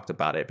we've talked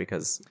about it,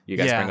 because you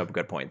guys bring up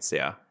good points.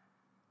 Yeah.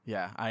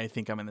 Yeah, I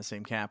think I'm in the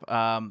same camp.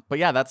 But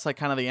yeah, that's like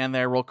kind of the end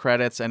there. Roll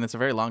credits, and it's a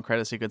very long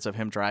credit sequence of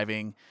him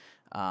driving,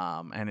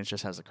 and it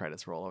just has the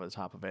credits roll over the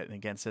top of it. And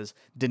again, it says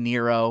De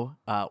Niro,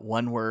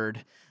 one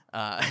word,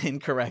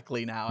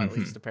 incorrectly now, at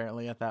least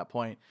apparently at that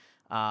point.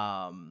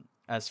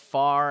 As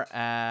far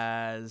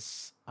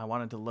as I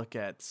wanted to look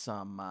at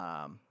some,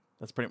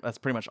 that's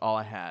pretty much all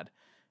I had.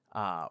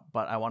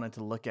 But I wanted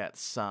to look at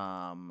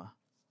some.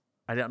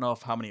 I don't know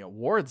how many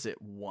awards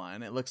it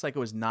won. It looks like it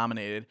was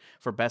nominated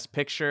for Best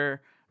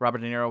Picture. Robert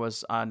De Niro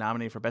was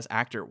nominated for Best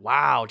Actor.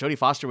 Wow. Jodie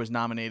Foster was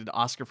nominated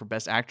Oscar for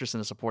Best Actress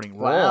in a Supporting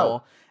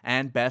Role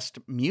and Best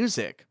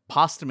Music.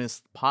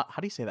 Posthumous. How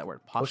do you say that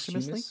word?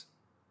 Posthumously?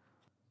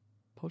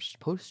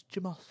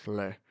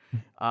 Posthumously.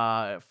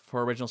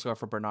 For original score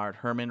for Bernard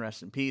Herrmann,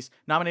 rest in peace.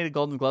 Nominated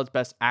Golden Globes,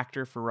 Best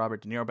Actor for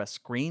Robert De Niro,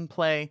 Best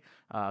Screenplay.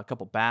 A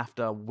couple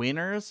BAFTA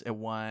winners. It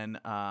won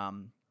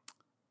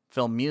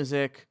Film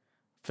Music,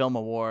 Film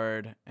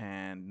Award,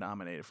 and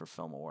nominated for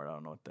Film Award. I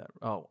don't know what that.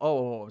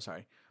 Oh,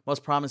 sorry.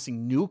 Most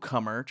Promising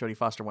Newcomer. Jodie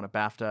Foster won a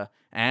BAFTA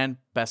and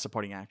Best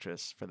Supporting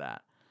Actress for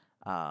that.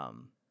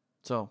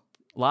 So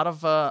a lot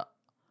of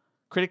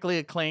critically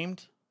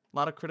acclaimed. A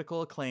lot of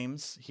critical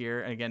acclaims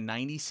here. And again,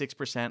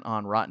 96%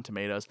 on Rotten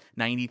Tomatoes,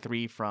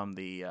 93% from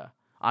the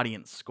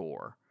audience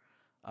score.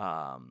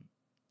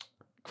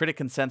 Critic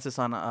consensus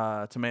on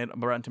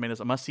Rotten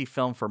Tomatoes, a must-see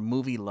film for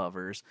movie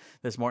lovers.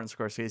 This Martin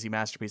Scorsese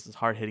masterpiece is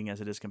hard-hitting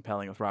as it is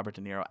compelling, with Robert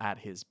De Niro at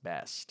his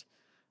best.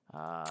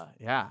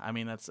 I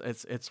mean,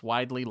 it's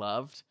widely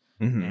loved,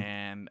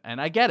 and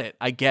I get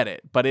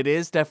it, but it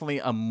is definitely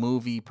a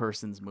movie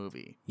person's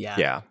movie.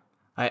 Yeah.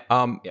 Go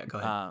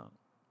ahead.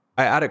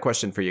 I had a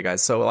question for you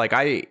guys. So like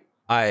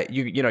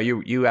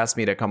you asked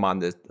me to come on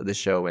this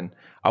show, and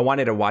I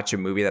wanted to watch a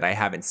movie that I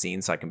haven't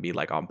seen, so I can be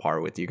like on par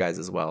with you guys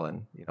as well,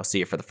 and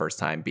see it for the first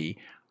time, be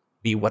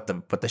what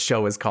the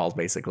show is called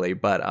basically.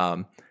 But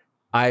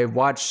I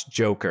watched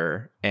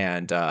Joker,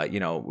 and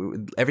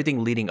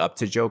everything leading up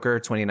to Joker,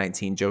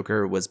 2019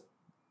 Joker,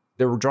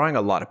 they were drawing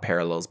a lot of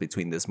parallels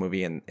between this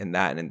movie and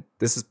that, and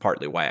this is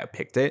partly why I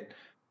picked it.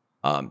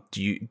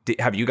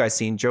 Have you guys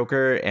seen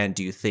Joker, and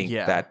do you think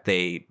that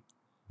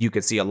you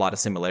could see a lot of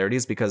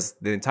similarities? Because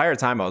the entire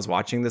time I was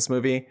watching this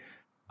movie,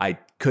 I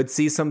could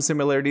see some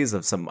similarities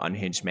of some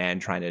unhinged man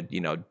trying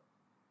to,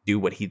 do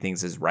what he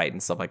thinks is right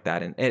and stuff like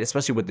that. And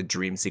especially with the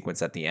dream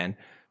sequence at the end.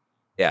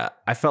 Yeah,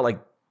 I felt like,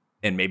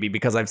 and maybe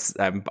because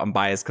I'm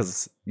biased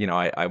because,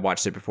 I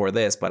watched it before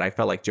this, but I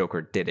felt like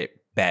Joker did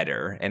it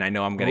better. And I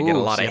know I'm going to get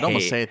a lot of hate.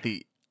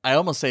 I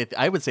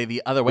would say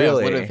the other way. Really? I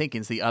was literally thinking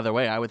it's the other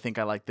way. I would think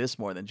I like this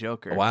more than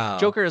Joker. Wow.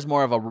 Joker is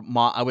more of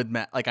I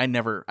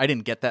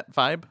didn't get that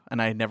vibe,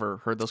 and I had never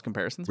heard those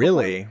comparisons.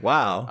 Really? Before.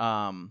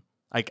 Wow.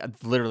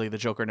 Literally the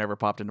Joker never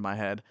popped into my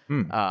head.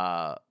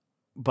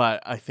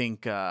 But I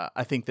think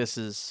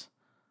this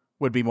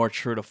would be more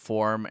true to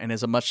form and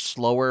is a much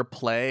slower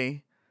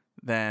play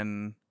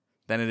than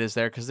it is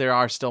there, because there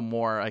are still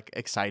more like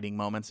exciting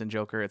moments in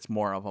Joker. It's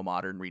more of a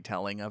modern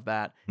retelling of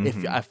that.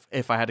 Mm-hmm.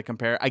 If I had to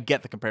compare, I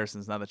get the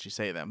comparisons now that you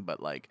say them,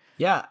 but like,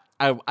 Yeah.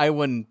 I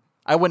wouldn't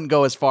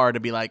go as far to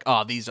be like,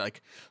 oh, these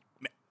like,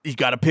 you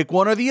got to pick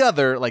one or the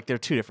other. Like, they're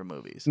two different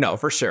movies. No,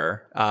 for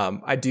sure.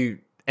 I do,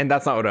 and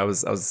that's not what I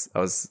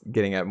was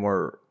getting at.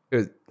 More,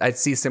 I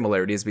see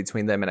similarities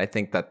between them, and I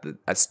think that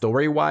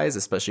story wise,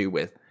 especially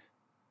with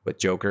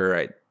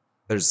Joker,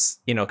 there's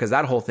because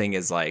that whole thing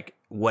is like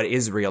what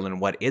is real and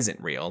what isn't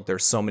real.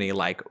 There's so many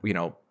like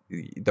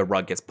the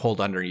rug gets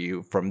pulled under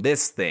you from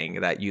this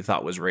thing that you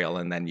thought was real,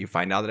 and then you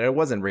find out that it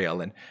wasn't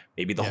real, and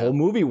maybe the whole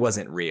movie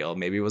wasn't real.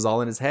 Maybe it was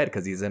all in his head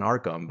because he's in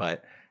Arkham.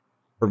 But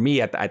for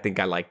me, I think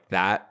I like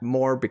that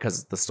more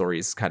because the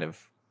stories kind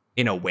of,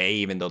 in a way,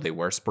 even though they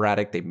were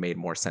sporadic, they made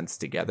more sense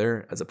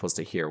together, as opposed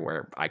to here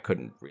where I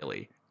couldn't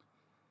really.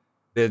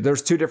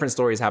 There's two different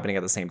stories happening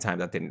at the same time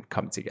that didn't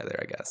come together,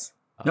 I guess.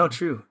 No,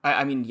 true.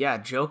 I mean, yeah,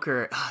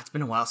 Joker. It's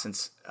been a while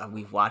since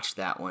we've watched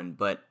that one,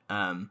 but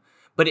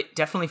it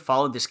definitely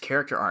followed this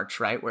character arc,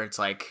 right? Where it's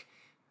like,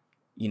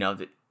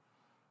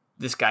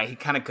 this guy, he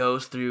kind of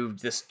goes through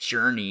this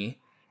journey,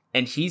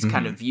 and he's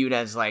kind of viewed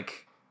as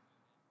like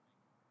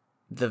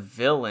the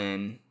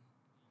villain.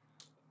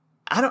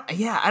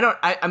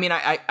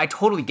 I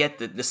totally get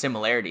the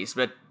similarities,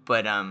 but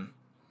I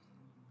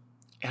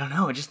don't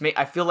know. It just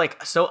I feel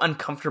like so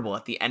uncomfortable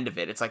at the end of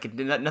it. It's like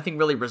nothing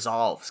really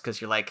resolves because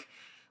you're like,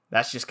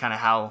 that's just kind of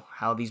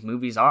how these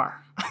movies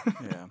are.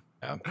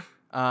 Yeah.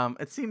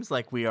 It seems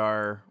like we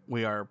are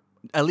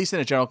at least in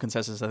a general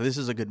consensus that this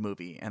is a good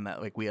movie, and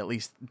that like we at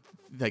least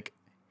like,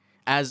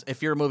 as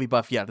if you're a movie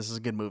buff, yeah, this is a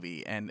good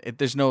movie, and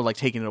there's no like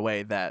taking it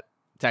away that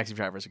Taxi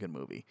Driver is a good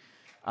movie.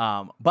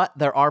 But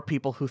there are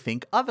people who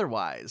think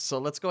otherwise. So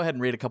let's go ahead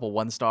and read a couple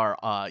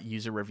 1-star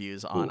user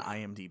reviews on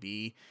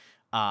IMDb.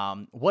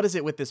 What is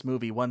it with this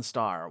movie? 1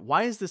 star.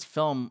 Why this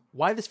film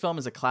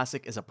is a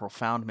classic is a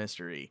profound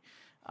mystery.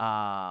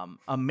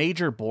 A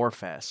major bore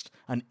fest.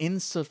 An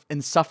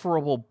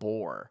insufferable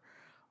bore.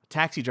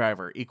 Taxi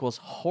Driver equals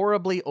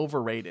horribly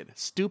overrated.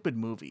 Stupid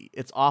movie.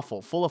 It's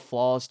awful. Full of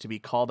flaws to be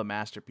called a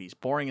masterpiece.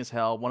 Boring as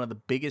hell. One of the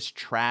biggest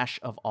trash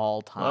of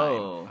all time.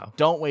 Whoa.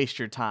 Don't waste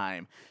your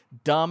time.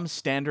 Dumb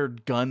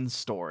standard gun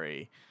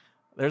story.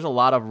 There's a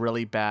lot of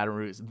really bad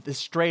reviews.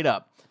 This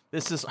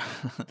is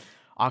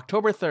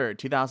October 3rd,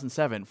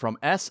 2007, from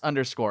S_A_N_.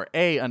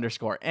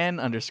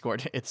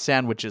 It's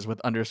sandwiches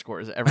with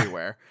underscores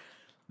everywhere.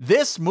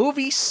 This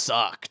movie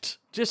sucked.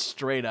 Just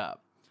straight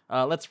up.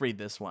 Let's read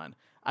this one.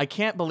 I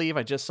can't believe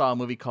I just saw a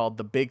movie called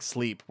The Big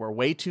Sleep where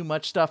way too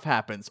much stuff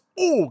happens.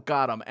 Ooh,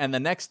 got him. And the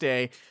next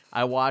day,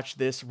 I watched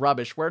this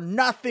rubbish where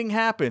nothing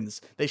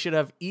happens. They should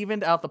have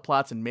evened out the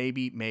plots and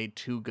maybe made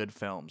 2 good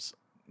films.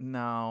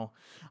 No.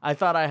 I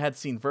thought I had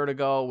seen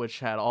Vertigo, which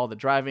had all the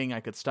driving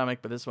I could stomach,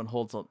 but this one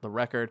holds the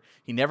record.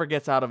 He never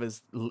gets out of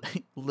his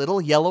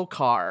little yellow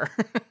car,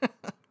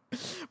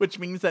 which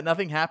means that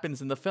nothing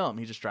happens in the film.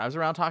 He just drives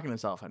around talking to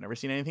himself. I've never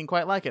seen anything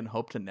quite like it and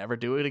hope to never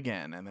do it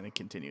again. And then it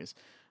continues.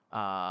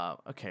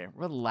 Okay,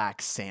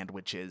 relax,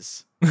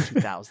 sandwiches.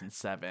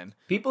 2007.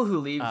 People who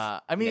leave.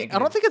 I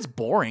don't think it's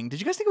boring. Did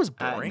you guys think it was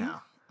boring? No,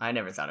 I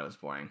never thought it was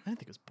boring. I didn't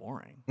think it was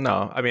boring.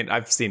 No, I mean,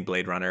 I've seen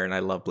Blade Runner and I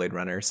love Blade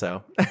Runner,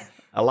 so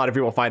a lot of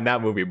people find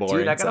that movie boring.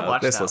 Dude, I gotta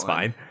watch this that was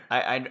one.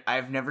 fine.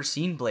 I've never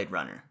seen Blade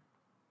Runner.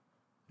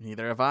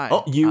 Neither have I.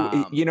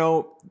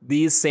 Oh,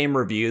 these same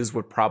reviews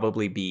would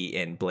probably be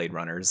in Blade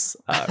Runner's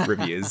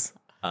reviews.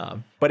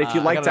 But if you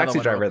like Taxi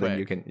Driver, then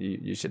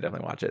you should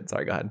definitely watch it.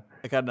 Sorry, go ahead.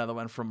 I got another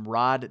one from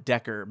Rod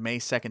Decker, May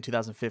 2nd,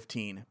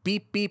 2015.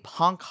 Beep, beep,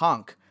 honk,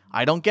 honk.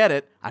 I don't get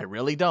it. I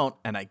really don't.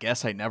 And I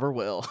guess I never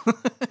will.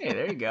 Hey,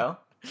 there you go.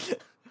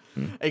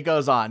 It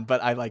goes on,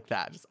 but I like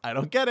that. I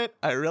don't get it.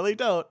 I really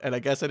don't. And I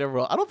guess I never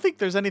will. I don't think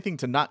there's anything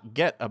to not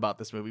get about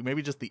this movie.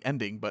 Maybe just the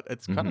ending, but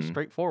it's kind of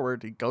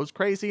straightforward. He goes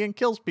crazy and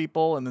kills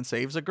people and then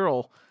saves a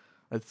girl.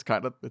 It's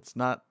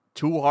not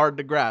too hard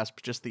to grasp,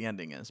 just the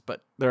ending is.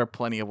 But there are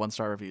plenty of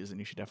 1-star reviews, and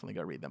you should definitely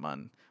go read them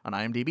on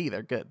IMDb.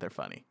 They're good. They're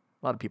funny.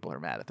 A lot of people are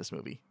mad at this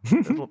movie.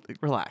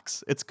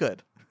 Relax. It's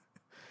good.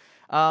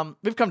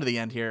 We've come to the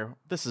end here.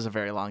 This is a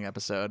very long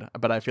episode,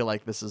 but I feel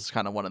like this is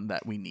kind of one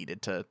that we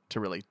needed to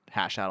really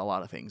hash out a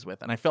lot of things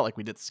with, and I felt like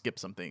we did skip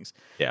some things.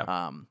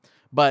 Yeah.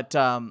 But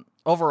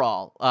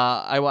overall,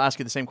 I will ask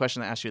you the same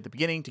question I asked you at the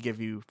beginning to give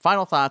you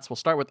final thoughts. We'll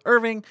start with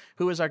Irving,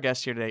 who is our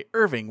guest here today.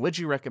 Irving, would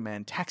you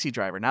recommend Taxi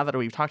Driver? Now that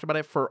we've talked about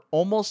it for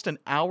almost an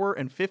hour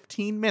and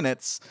 15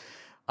 minutes,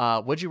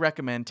 would you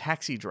recommend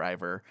Taxi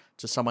Driver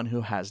to someone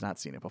who has not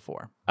seen it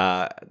before?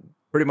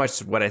 Pretty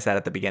much what I said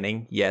at the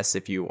beginning. Yes,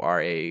 if you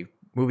are a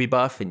movie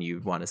buff and you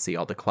want to see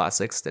all the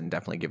classics, then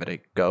definitely give it a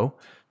go.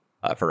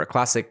 For a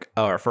classic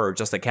or for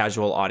just a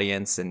casual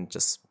audience and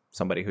just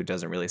somebody who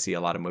doesn't really see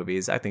a lot of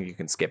movies, I think you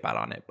can skip out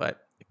on it.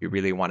 But if you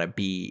really want to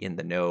be in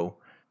the know,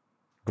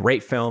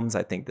 great films,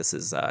 I think this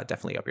is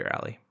definitely up your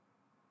alley.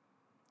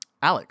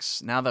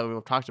 Alex, now that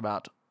we've talked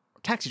about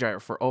Taxi Driver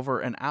for over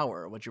an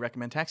hour, would you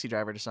recommend Taxi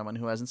Driver to someone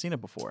who hasn't seen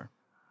it before?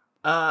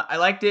 I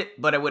liked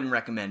it, but I wouldn't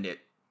recommend it.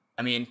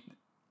 I mean,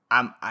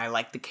 I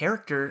like the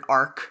character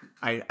arc.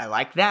 I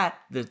like that.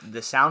 The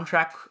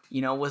soundtrack,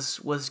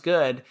 was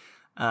good.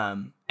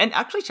 And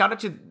actually, shout out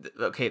to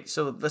okay.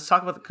 So let's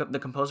talk about the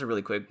composer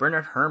really quick.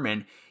 Bernard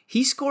Herrmann.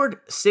 He scored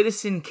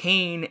Citizen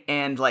Kane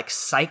and like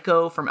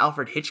Psycho from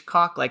Alfred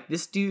Hitchcock. Like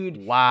this dude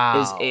is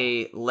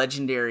a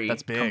legendary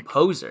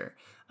composer.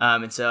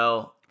 And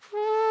so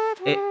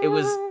it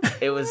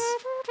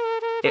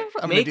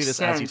I'm makes gonna do this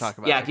sense. as you talk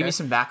about yeah, it, give me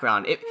some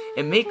background.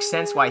 It makes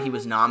sense why he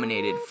was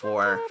nominated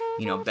for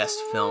best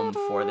film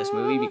for this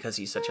movie because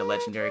he's such a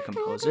legendary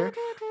composer.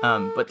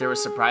 But there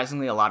was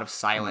surprisingly a lot of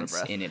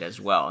silence in it as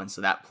well, and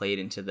so that played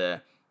into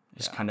the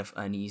just kind of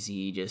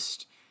uneasy,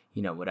 just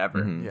whatever.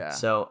 Mm-hmm. Yeah.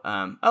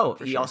 So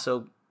he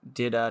also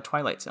did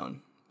Twilight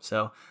Zone.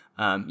 So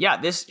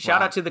this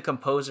shout out to the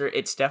composer.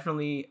 It's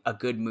definitely a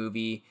good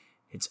movie.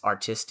 It's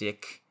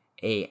artistic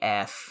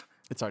AF.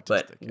 It's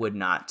artistic, but would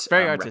not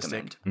very artistic.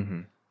 recommend. Mm-hmm.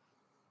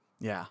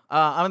 Yeah,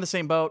 I'm in the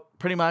same boat,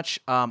 pretty much.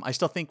 I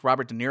still think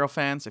Robert De Niro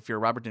fans, if you're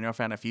a Robert De Niro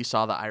fan, if you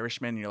saw The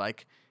Irishman, and you're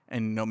like,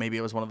 and maybe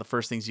it was one of the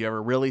first things you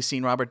ever really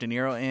seen Robert De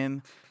Niro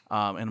in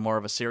more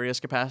of a serious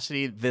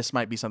capacity, this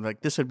might be something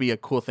like this would be a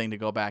cool thing to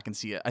go back and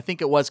see it. I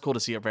think it was cool to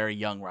see a very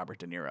young Robert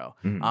De Niro,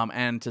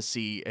 and to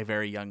see a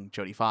very young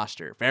Jodie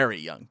Foster, very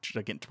young,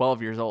 again,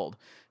 12 years old.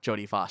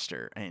 Jodie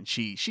Foster, and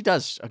she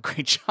does a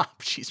great job.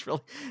 She's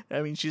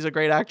a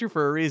great actor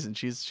for a reason.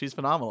 She's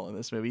phenomenal in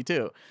this movie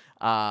too.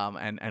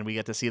 And we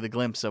get to see the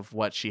glimpse of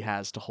what she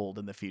has to hold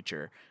in the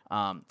future.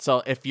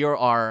 So if you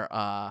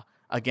are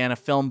again a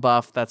film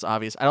buff, that's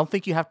obvious. I don't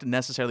think you have to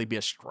necessarily be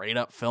a straight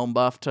up film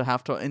buff to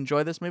have to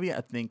enjoy this movie.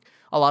 I think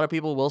a lot of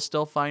people will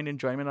still find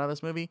enjoyment out of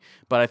this movie,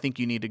 but I think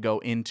you need to go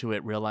into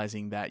it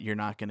realizing that you're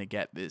not going to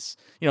get this,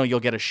 you'll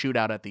get a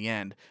shootout at the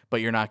end,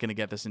 but you're not going to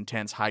get this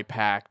intense,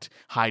 high-packed,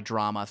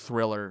 high-drama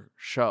thriller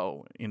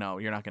show. You're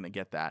not going to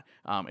get that.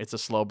 It's a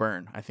slow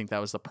burn. I think that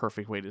was the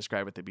perfect way to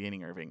describe it at the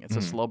beginning, Irving. It's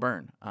a slow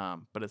burn,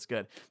 but it's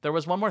good. There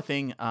was one more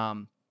thing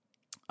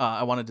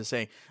I wanted to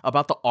say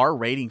about the R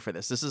rating for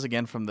this. This is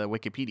again from the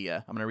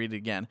Wikipedia. I'm going to read it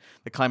again.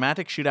 The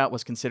climactic shootout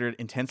was considered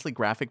intensely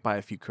graphic by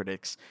a few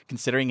critics,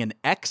 considering an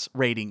X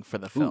rating for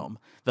the film.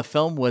 Ooh. The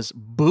film was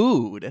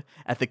booed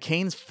at the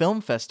Cannes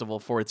Film Festival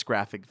for its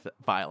graphic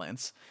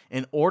violence.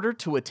 In order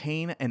to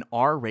attain an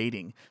R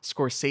rating,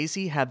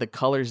 Scorsese had the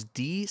colors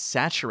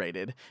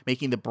desaturated,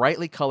 making the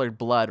brightly colored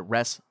blood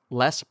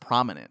less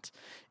prominent.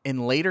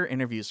 In later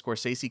interviews,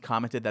 Scorsese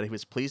commented that he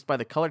was pleased by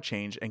the color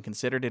change and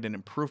considered it an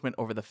improvement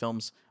over the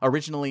film's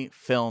originally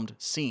filmed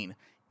scene.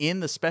 In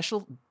the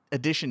special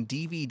edition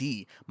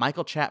DVD,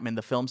 Michael Chapman,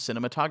 the film's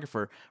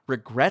cinematographer,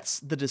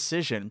 regrets the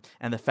decision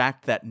and the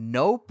fact that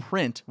no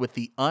print with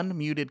the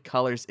unmuted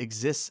colors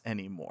exists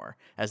anymore,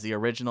 as the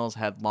originals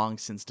had long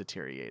since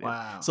deteriorated.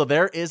 Wow. So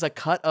there is a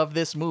cut of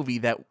this movie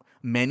that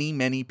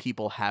many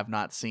people have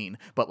not seen,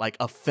 but like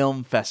a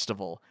film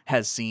festival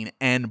has seen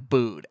and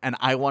booed, and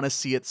I want to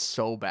see it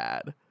so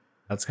bad.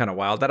 That's kind of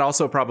wild. That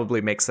also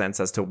probably makes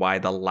sense as to why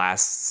the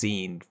last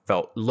scene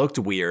looked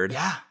weird.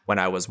 Yeah. When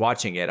I was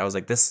watching it, I was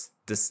like, this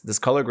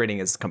color grading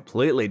is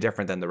completely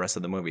different than the rest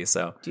of the movie.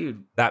 So,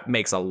 dude, that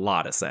makes a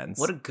lot of sense.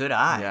 What a good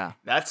eye. Yeah,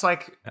 that's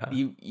like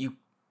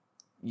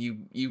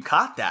you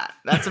caught that.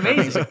 That's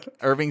amazing.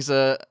 Irving's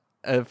a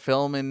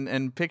film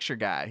and picture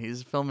guy.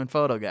 He's a film and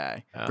photo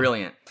guy.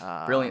 Brilliant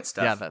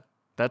stuff. Yeah,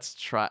 that's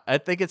I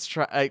think it's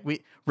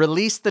we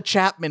release the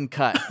Chapman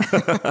cut.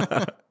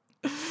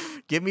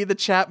 Give me the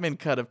Chapman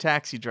cut of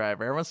Taxi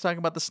Driver. Everyone's talking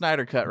about the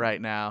Snyder cut right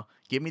now.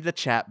 Give me the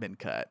Chapman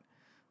cut.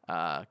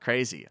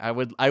 Crazy. I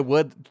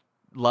would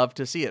love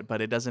to see it,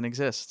 but it doesn't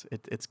exist.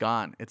 It's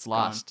gone. It's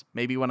lost.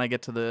 Maybe when I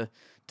get to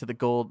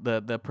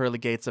the pearly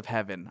gates of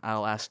heaven,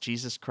 I'll ask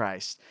Jesus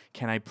Christ,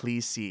 can I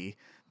please see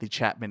the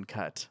Chapman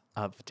cut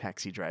of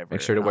Taxi Driver?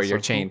 Make sure to wear your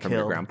chain from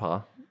your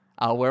grandpa.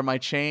 I'll wear my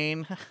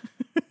chain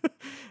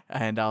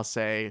and I'll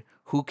say,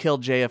 who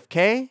killed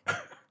JFK?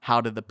 How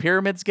did the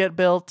pyramids get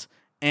built?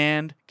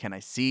 And can I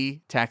see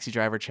Taxi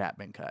Driver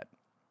Chapman cut?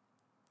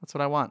 That's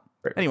what I want.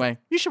 Right. Anyway,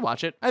 you should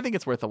watch it. I think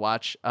it's worth a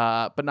watch,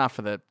 but not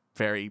for the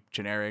very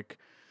generic,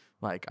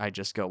 like, I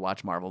just go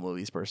watch Marvel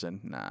movies person.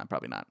 Nah,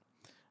 probably not.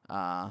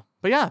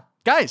 But yeah,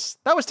 guys,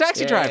 that was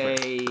Taxi Driver.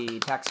 Yay,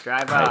 Taxi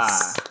Driver.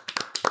 Nice.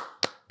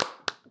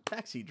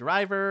 Taxi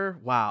Driver.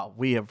 Wow,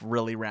 we have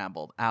really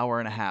rambled. Hour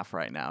and a half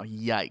right now.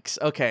 Yikes.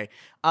 Okay.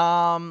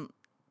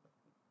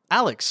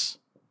 Alex,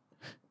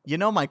 you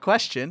know my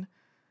question.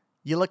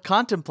 You look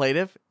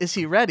contemplative. Is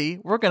he ready?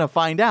 We're going to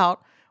find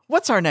out.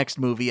 What's our next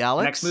movie,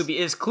 Alex? Next movie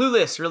is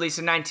Clueless, released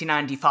in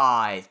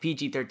 1995.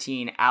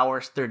 PG-13,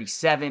 hours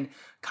 37.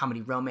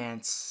 Comedy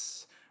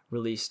romance,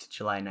 released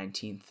July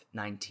 19th,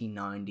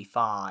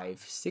 1995.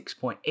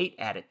 6.8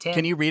 out of 10.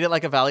 Can you read it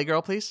like a Valley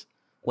Girl, please?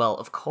 Well,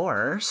 of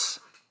course.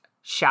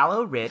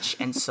 Shallow, rich,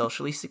 and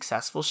socially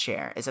successful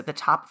Cher is at the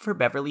top of her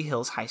Beverly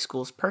Hills High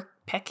School's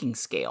pecking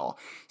scale.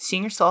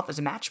 Seeing herself as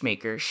a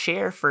matchmaker,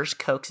 Cher first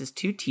coaxes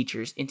two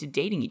teachers into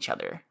dating each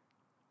other.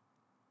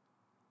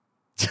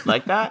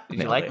 Like that?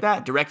 Did you like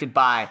that? Directed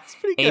by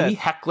Amy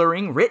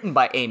Hecklering, written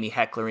by Amy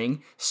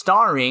Hecklering,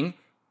 starring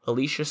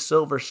Alicia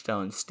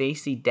Silverstone,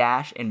 Stacey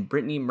Dash, and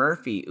Brittany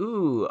Murphy.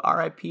 Ooh,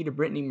 R.I.P. to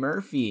Brittany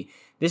Murphy.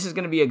 This is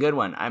going to be a good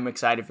one. I'm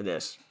excited for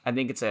this. I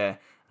think it's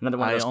another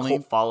one of those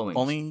cult followings.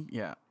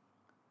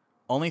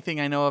 Only thing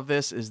I know of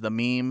this is the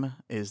meme,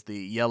 is the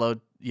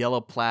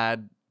yellow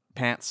plaid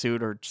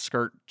pantsuit or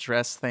skirt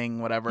dress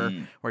thing, whatever,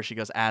 where she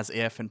goes as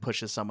if and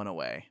pushes someone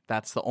away.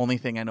 That's the only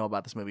thing I know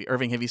about this movie.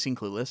 Irving, have you seen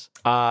Clueless?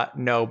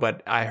 No,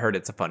 but I heard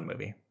it's a fun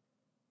movie.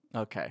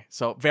 Okay.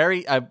 So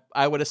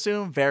I would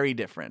assume very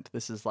different.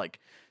 This is like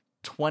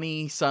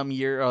 20 some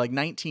year or like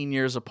 19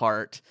 years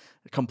apart,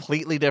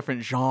 completely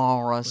different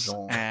genres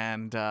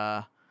and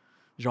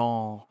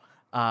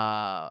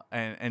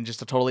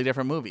just a totally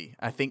different movie,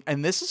 I think.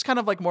 And this is kind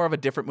of like more of a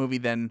different movie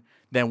than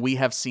we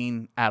have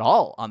seen at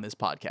all on this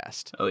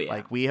podcast. Oh, yeah.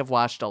 Like we have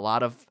watched a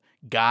lot of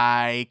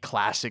guy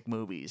classic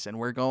movies, and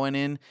we're going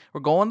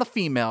the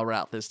female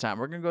route this time.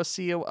 We're going to go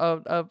see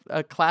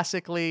a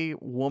classically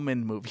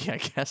woman movie, I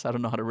guess. I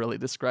don't know how to really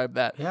describe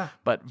that. Yeah.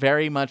 But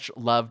very much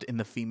loved in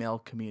the female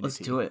community. Let's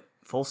do it.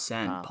 Full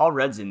send. Paul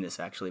Rudd's in this,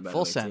 actually, by the way,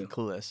 Full send, too.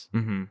 Clueless.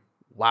 Mm-hmm.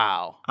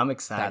 Wow. I'm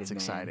excited, That's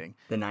exciting.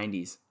 The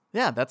 90s.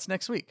 Yeah, that's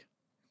next week.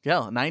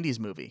 Yeah, 90s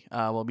movie.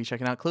 We'll be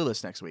checking out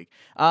Clueless next week.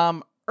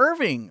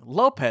 Irving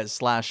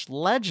Lopez /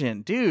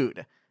 Legend.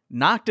 Dude,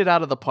 knocked it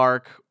out of the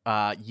park.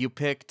 You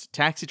picked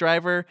Taxi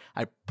Driver.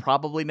 I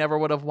probably never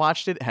would have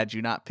watched it had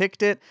you not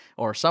picked it,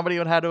 or somebody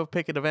would have had to have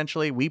picked it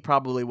eventually. We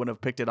probably would have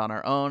picked it on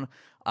our own.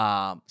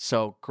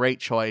 So great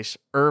choice.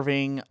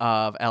 Irving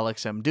of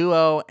LXM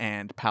Duo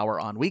and Power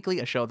on Weekly,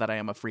 a show that I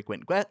am a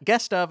frequent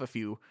guest of. If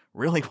you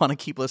really want to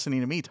keep listening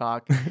to me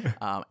talk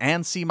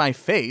and see my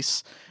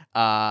face,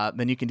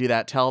 then you can do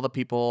that. Tell the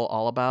people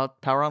all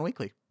about Power on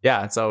Weekly.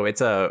 Yeah, so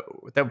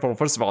well,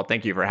 first of all,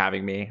 thank you for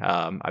having me.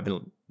 I've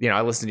been,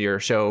 I listen to your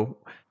show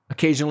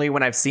occasionally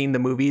when I've seen the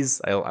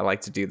movies. I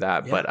like to do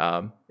that, yeah.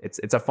 But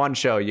it's a fun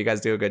show. You guys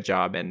do a good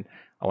job, and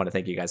I want to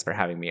thank you guys for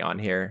having me on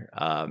here.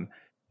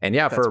 And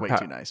yeah, that's way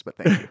too nice, but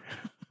thank you.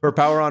 For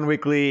Power on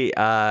Weekly,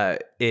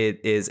 it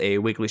is a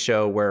weekly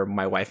show where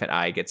my wife and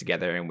I get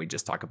together and we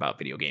just talk about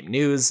video game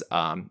news.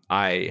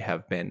 I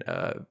have been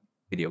a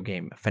video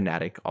game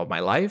fanatic all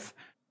my life,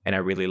 and I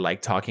really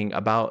like talking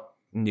about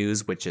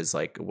news, which is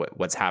like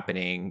what's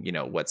happening,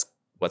 what's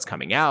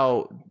coming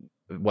out,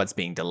 what's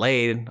being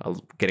delayed.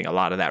 Getting a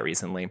lot of that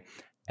recently.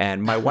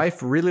 And my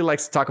wife really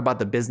likes to talk about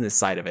the business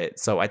side of it.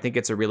 So I think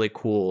it's a really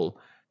cool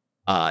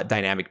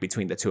dynamic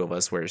between the two of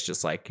us, where it's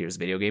just like, here's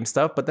video game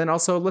stuff, but then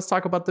also let's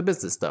talk about the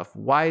business stuff.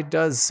 Why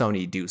does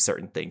Sony do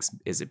certain things?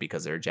 Is it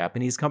because they're a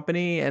Japanese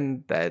company?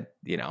 And that,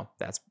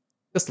 that's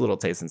just a little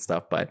taste and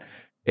stuff, but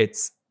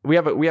we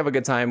have a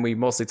good time. We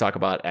mostly talk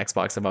about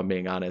Xbox, if I'm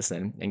being honest,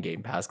 and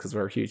Game Pass, because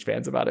we're huge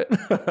fans about it.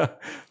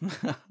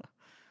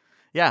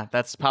 Yeah,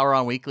 that's Power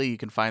on Weekly. You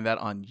can find that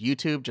on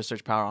YouTube. Just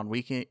search Power on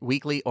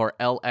Weekly or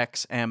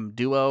LXM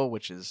Duo,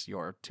 which is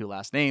your two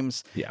last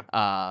names.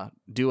 Yeah.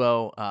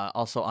 Duo.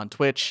 Also on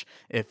Twitch,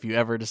 if you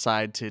ever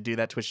decide to do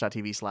that,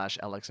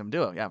 twitch.tv/LXM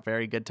Duo. Yeah,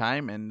 very good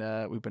time.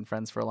 And we've been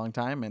friends for a long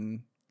time, and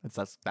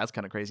that's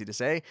kind of crazy to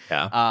say.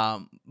 Yeah.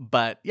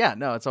 But yeah,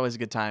 no, it's always a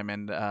good time.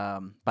 And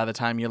by the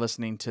time you're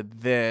listening to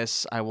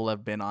this, I will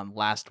have been on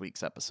last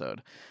week's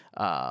episode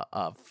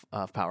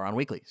of Power on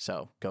Weekly.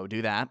 So go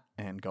do that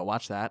and go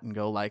watch that and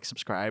go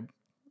subscribe,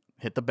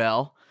 hit the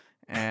bell,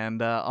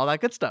 and all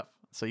that good stuff.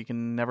 So you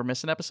can never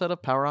miss an episode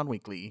of Power on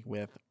Weekly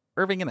with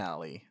Irving and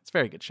Allie. It's a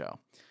very good show.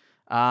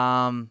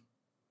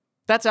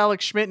 That's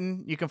Alex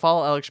Schmitten. You can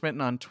follow Alex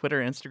Schmitten on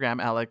Twitter, Instagram,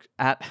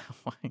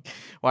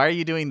 why are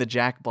you doing the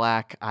Jack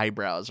Black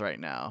eyebrows right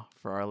now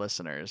for our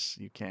listeners?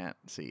 You can't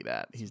see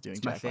that. He's doing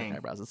Jack Black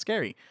eyebrows. It's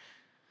scary.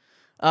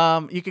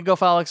 You can go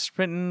follow Alex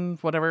Schmitten,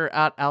 whatever,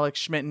 at Alex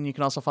Schmitten. You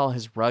can also follow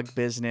his rug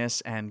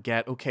business and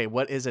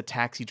what is a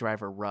Taxi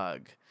Driver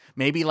rug?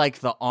 Maybe like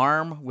the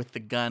arm with the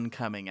gun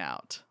coming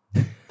out.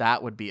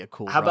 That would be a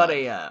cool How rug.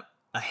 about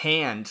a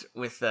hand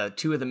with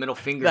two of the middle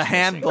fingers The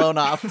hand missing? blown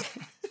off.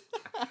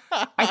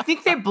 I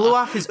think they blew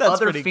off his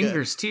other pretty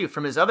fingers too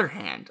from his other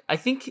hand. I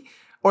think,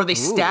 or they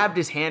stabbed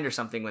his hand or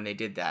something when they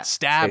did that.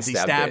 He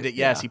stabbed it.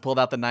 Yes, yeah. He pulled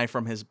out the knife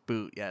from his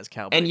boot. Yeah, his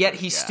cowboy. And yet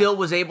boot, he still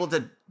was able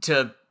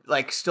to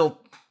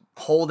still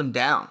hold him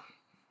down.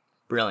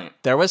 Brilliant.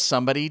 There was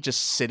somebody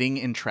just sitting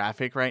in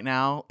traffic right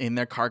now in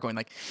their car going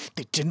like,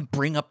 they didn't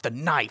bring up the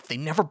knife. They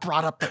never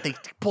brought up that they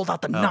pulled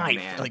out the knife.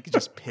 Man. Like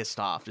just pissed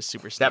off, just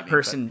super That steaming.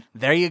 person.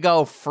 But there you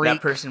go, freak.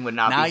 That person would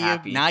not now be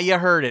happy. Now you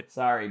heard it.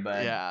 Sorry,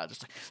 bud. Yeah,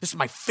 just like, this is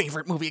my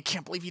favorite movie. I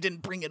can't believe you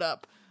didn't bring it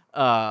up.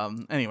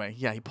 Anyway,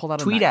 yeah, he pulled out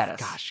a Tweet knife. at us.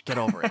 Gosh, get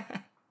over it.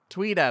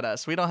 Tweet at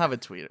us. We don't have a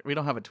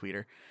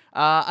tweeter.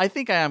 I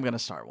think I am gonna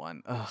start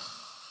one. Ugh,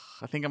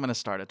 I think I'm gonna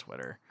start a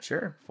Twitter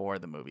Sure. for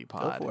the movie Go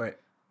pod. for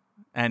it.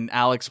 And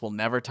Alex will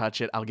never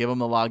touch it. I'll give him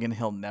the login.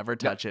 He'll never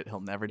touch it.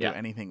 He'll never do Yep.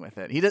 anything with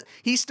it.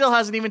 He still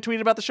hasn't even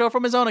tweeted about the show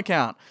from his own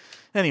account.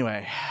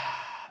 Anyway,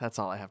 that's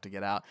all I have to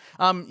get out.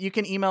 You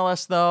can email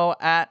us though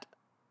at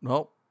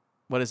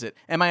what is it?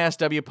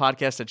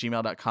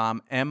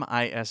 miswpodcast@gmail.com.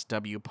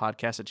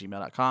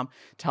 miswpodcast@gmail.com.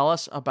 Tell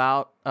us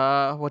about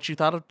what you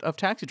thought of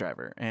Taxi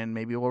Driver, and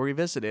maybe we'll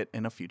revisit it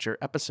in a future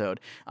episode.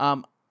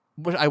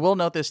 But I will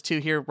note this too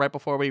here right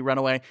before we run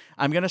away.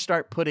 I'm going to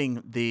start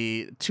putting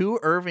the two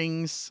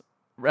Irving's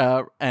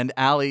and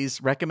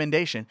Allie's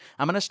recommendation.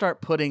 I'm going to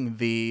start putting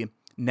the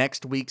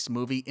next week's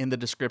movie in the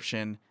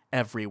description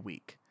every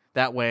week.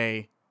 That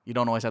way you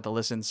don't always have to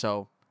listen.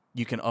 So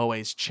you can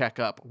always check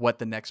up what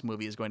the next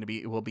movie is going to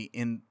be. It will be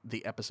in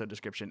the episode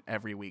description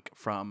every week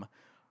from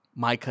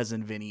My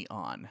Cousin Vinny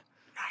on.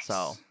 Nice.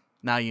 So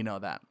now you know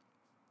that.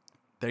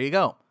 There you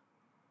go.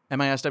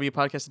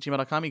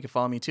 miswpodcast@gmail.com. You can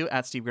follow me too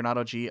at Steve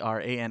Granado,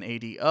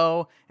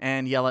 Granado,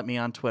 and yell at me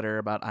on Twitter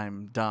about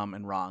I'm dumb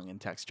and wrong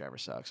and Taxi Driver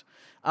sucks.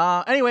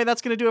 Anyway,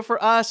 that's going to do it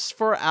for us,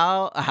 for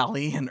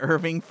Allie and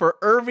Irving, for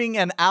Irving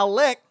and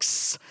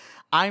Alex.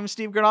 I'm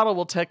Steve Granado.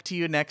 We'll talk to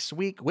you next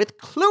week with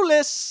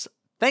Clueless.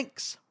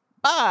 Thanks.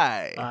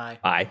 Bye. Bye.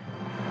 Bye.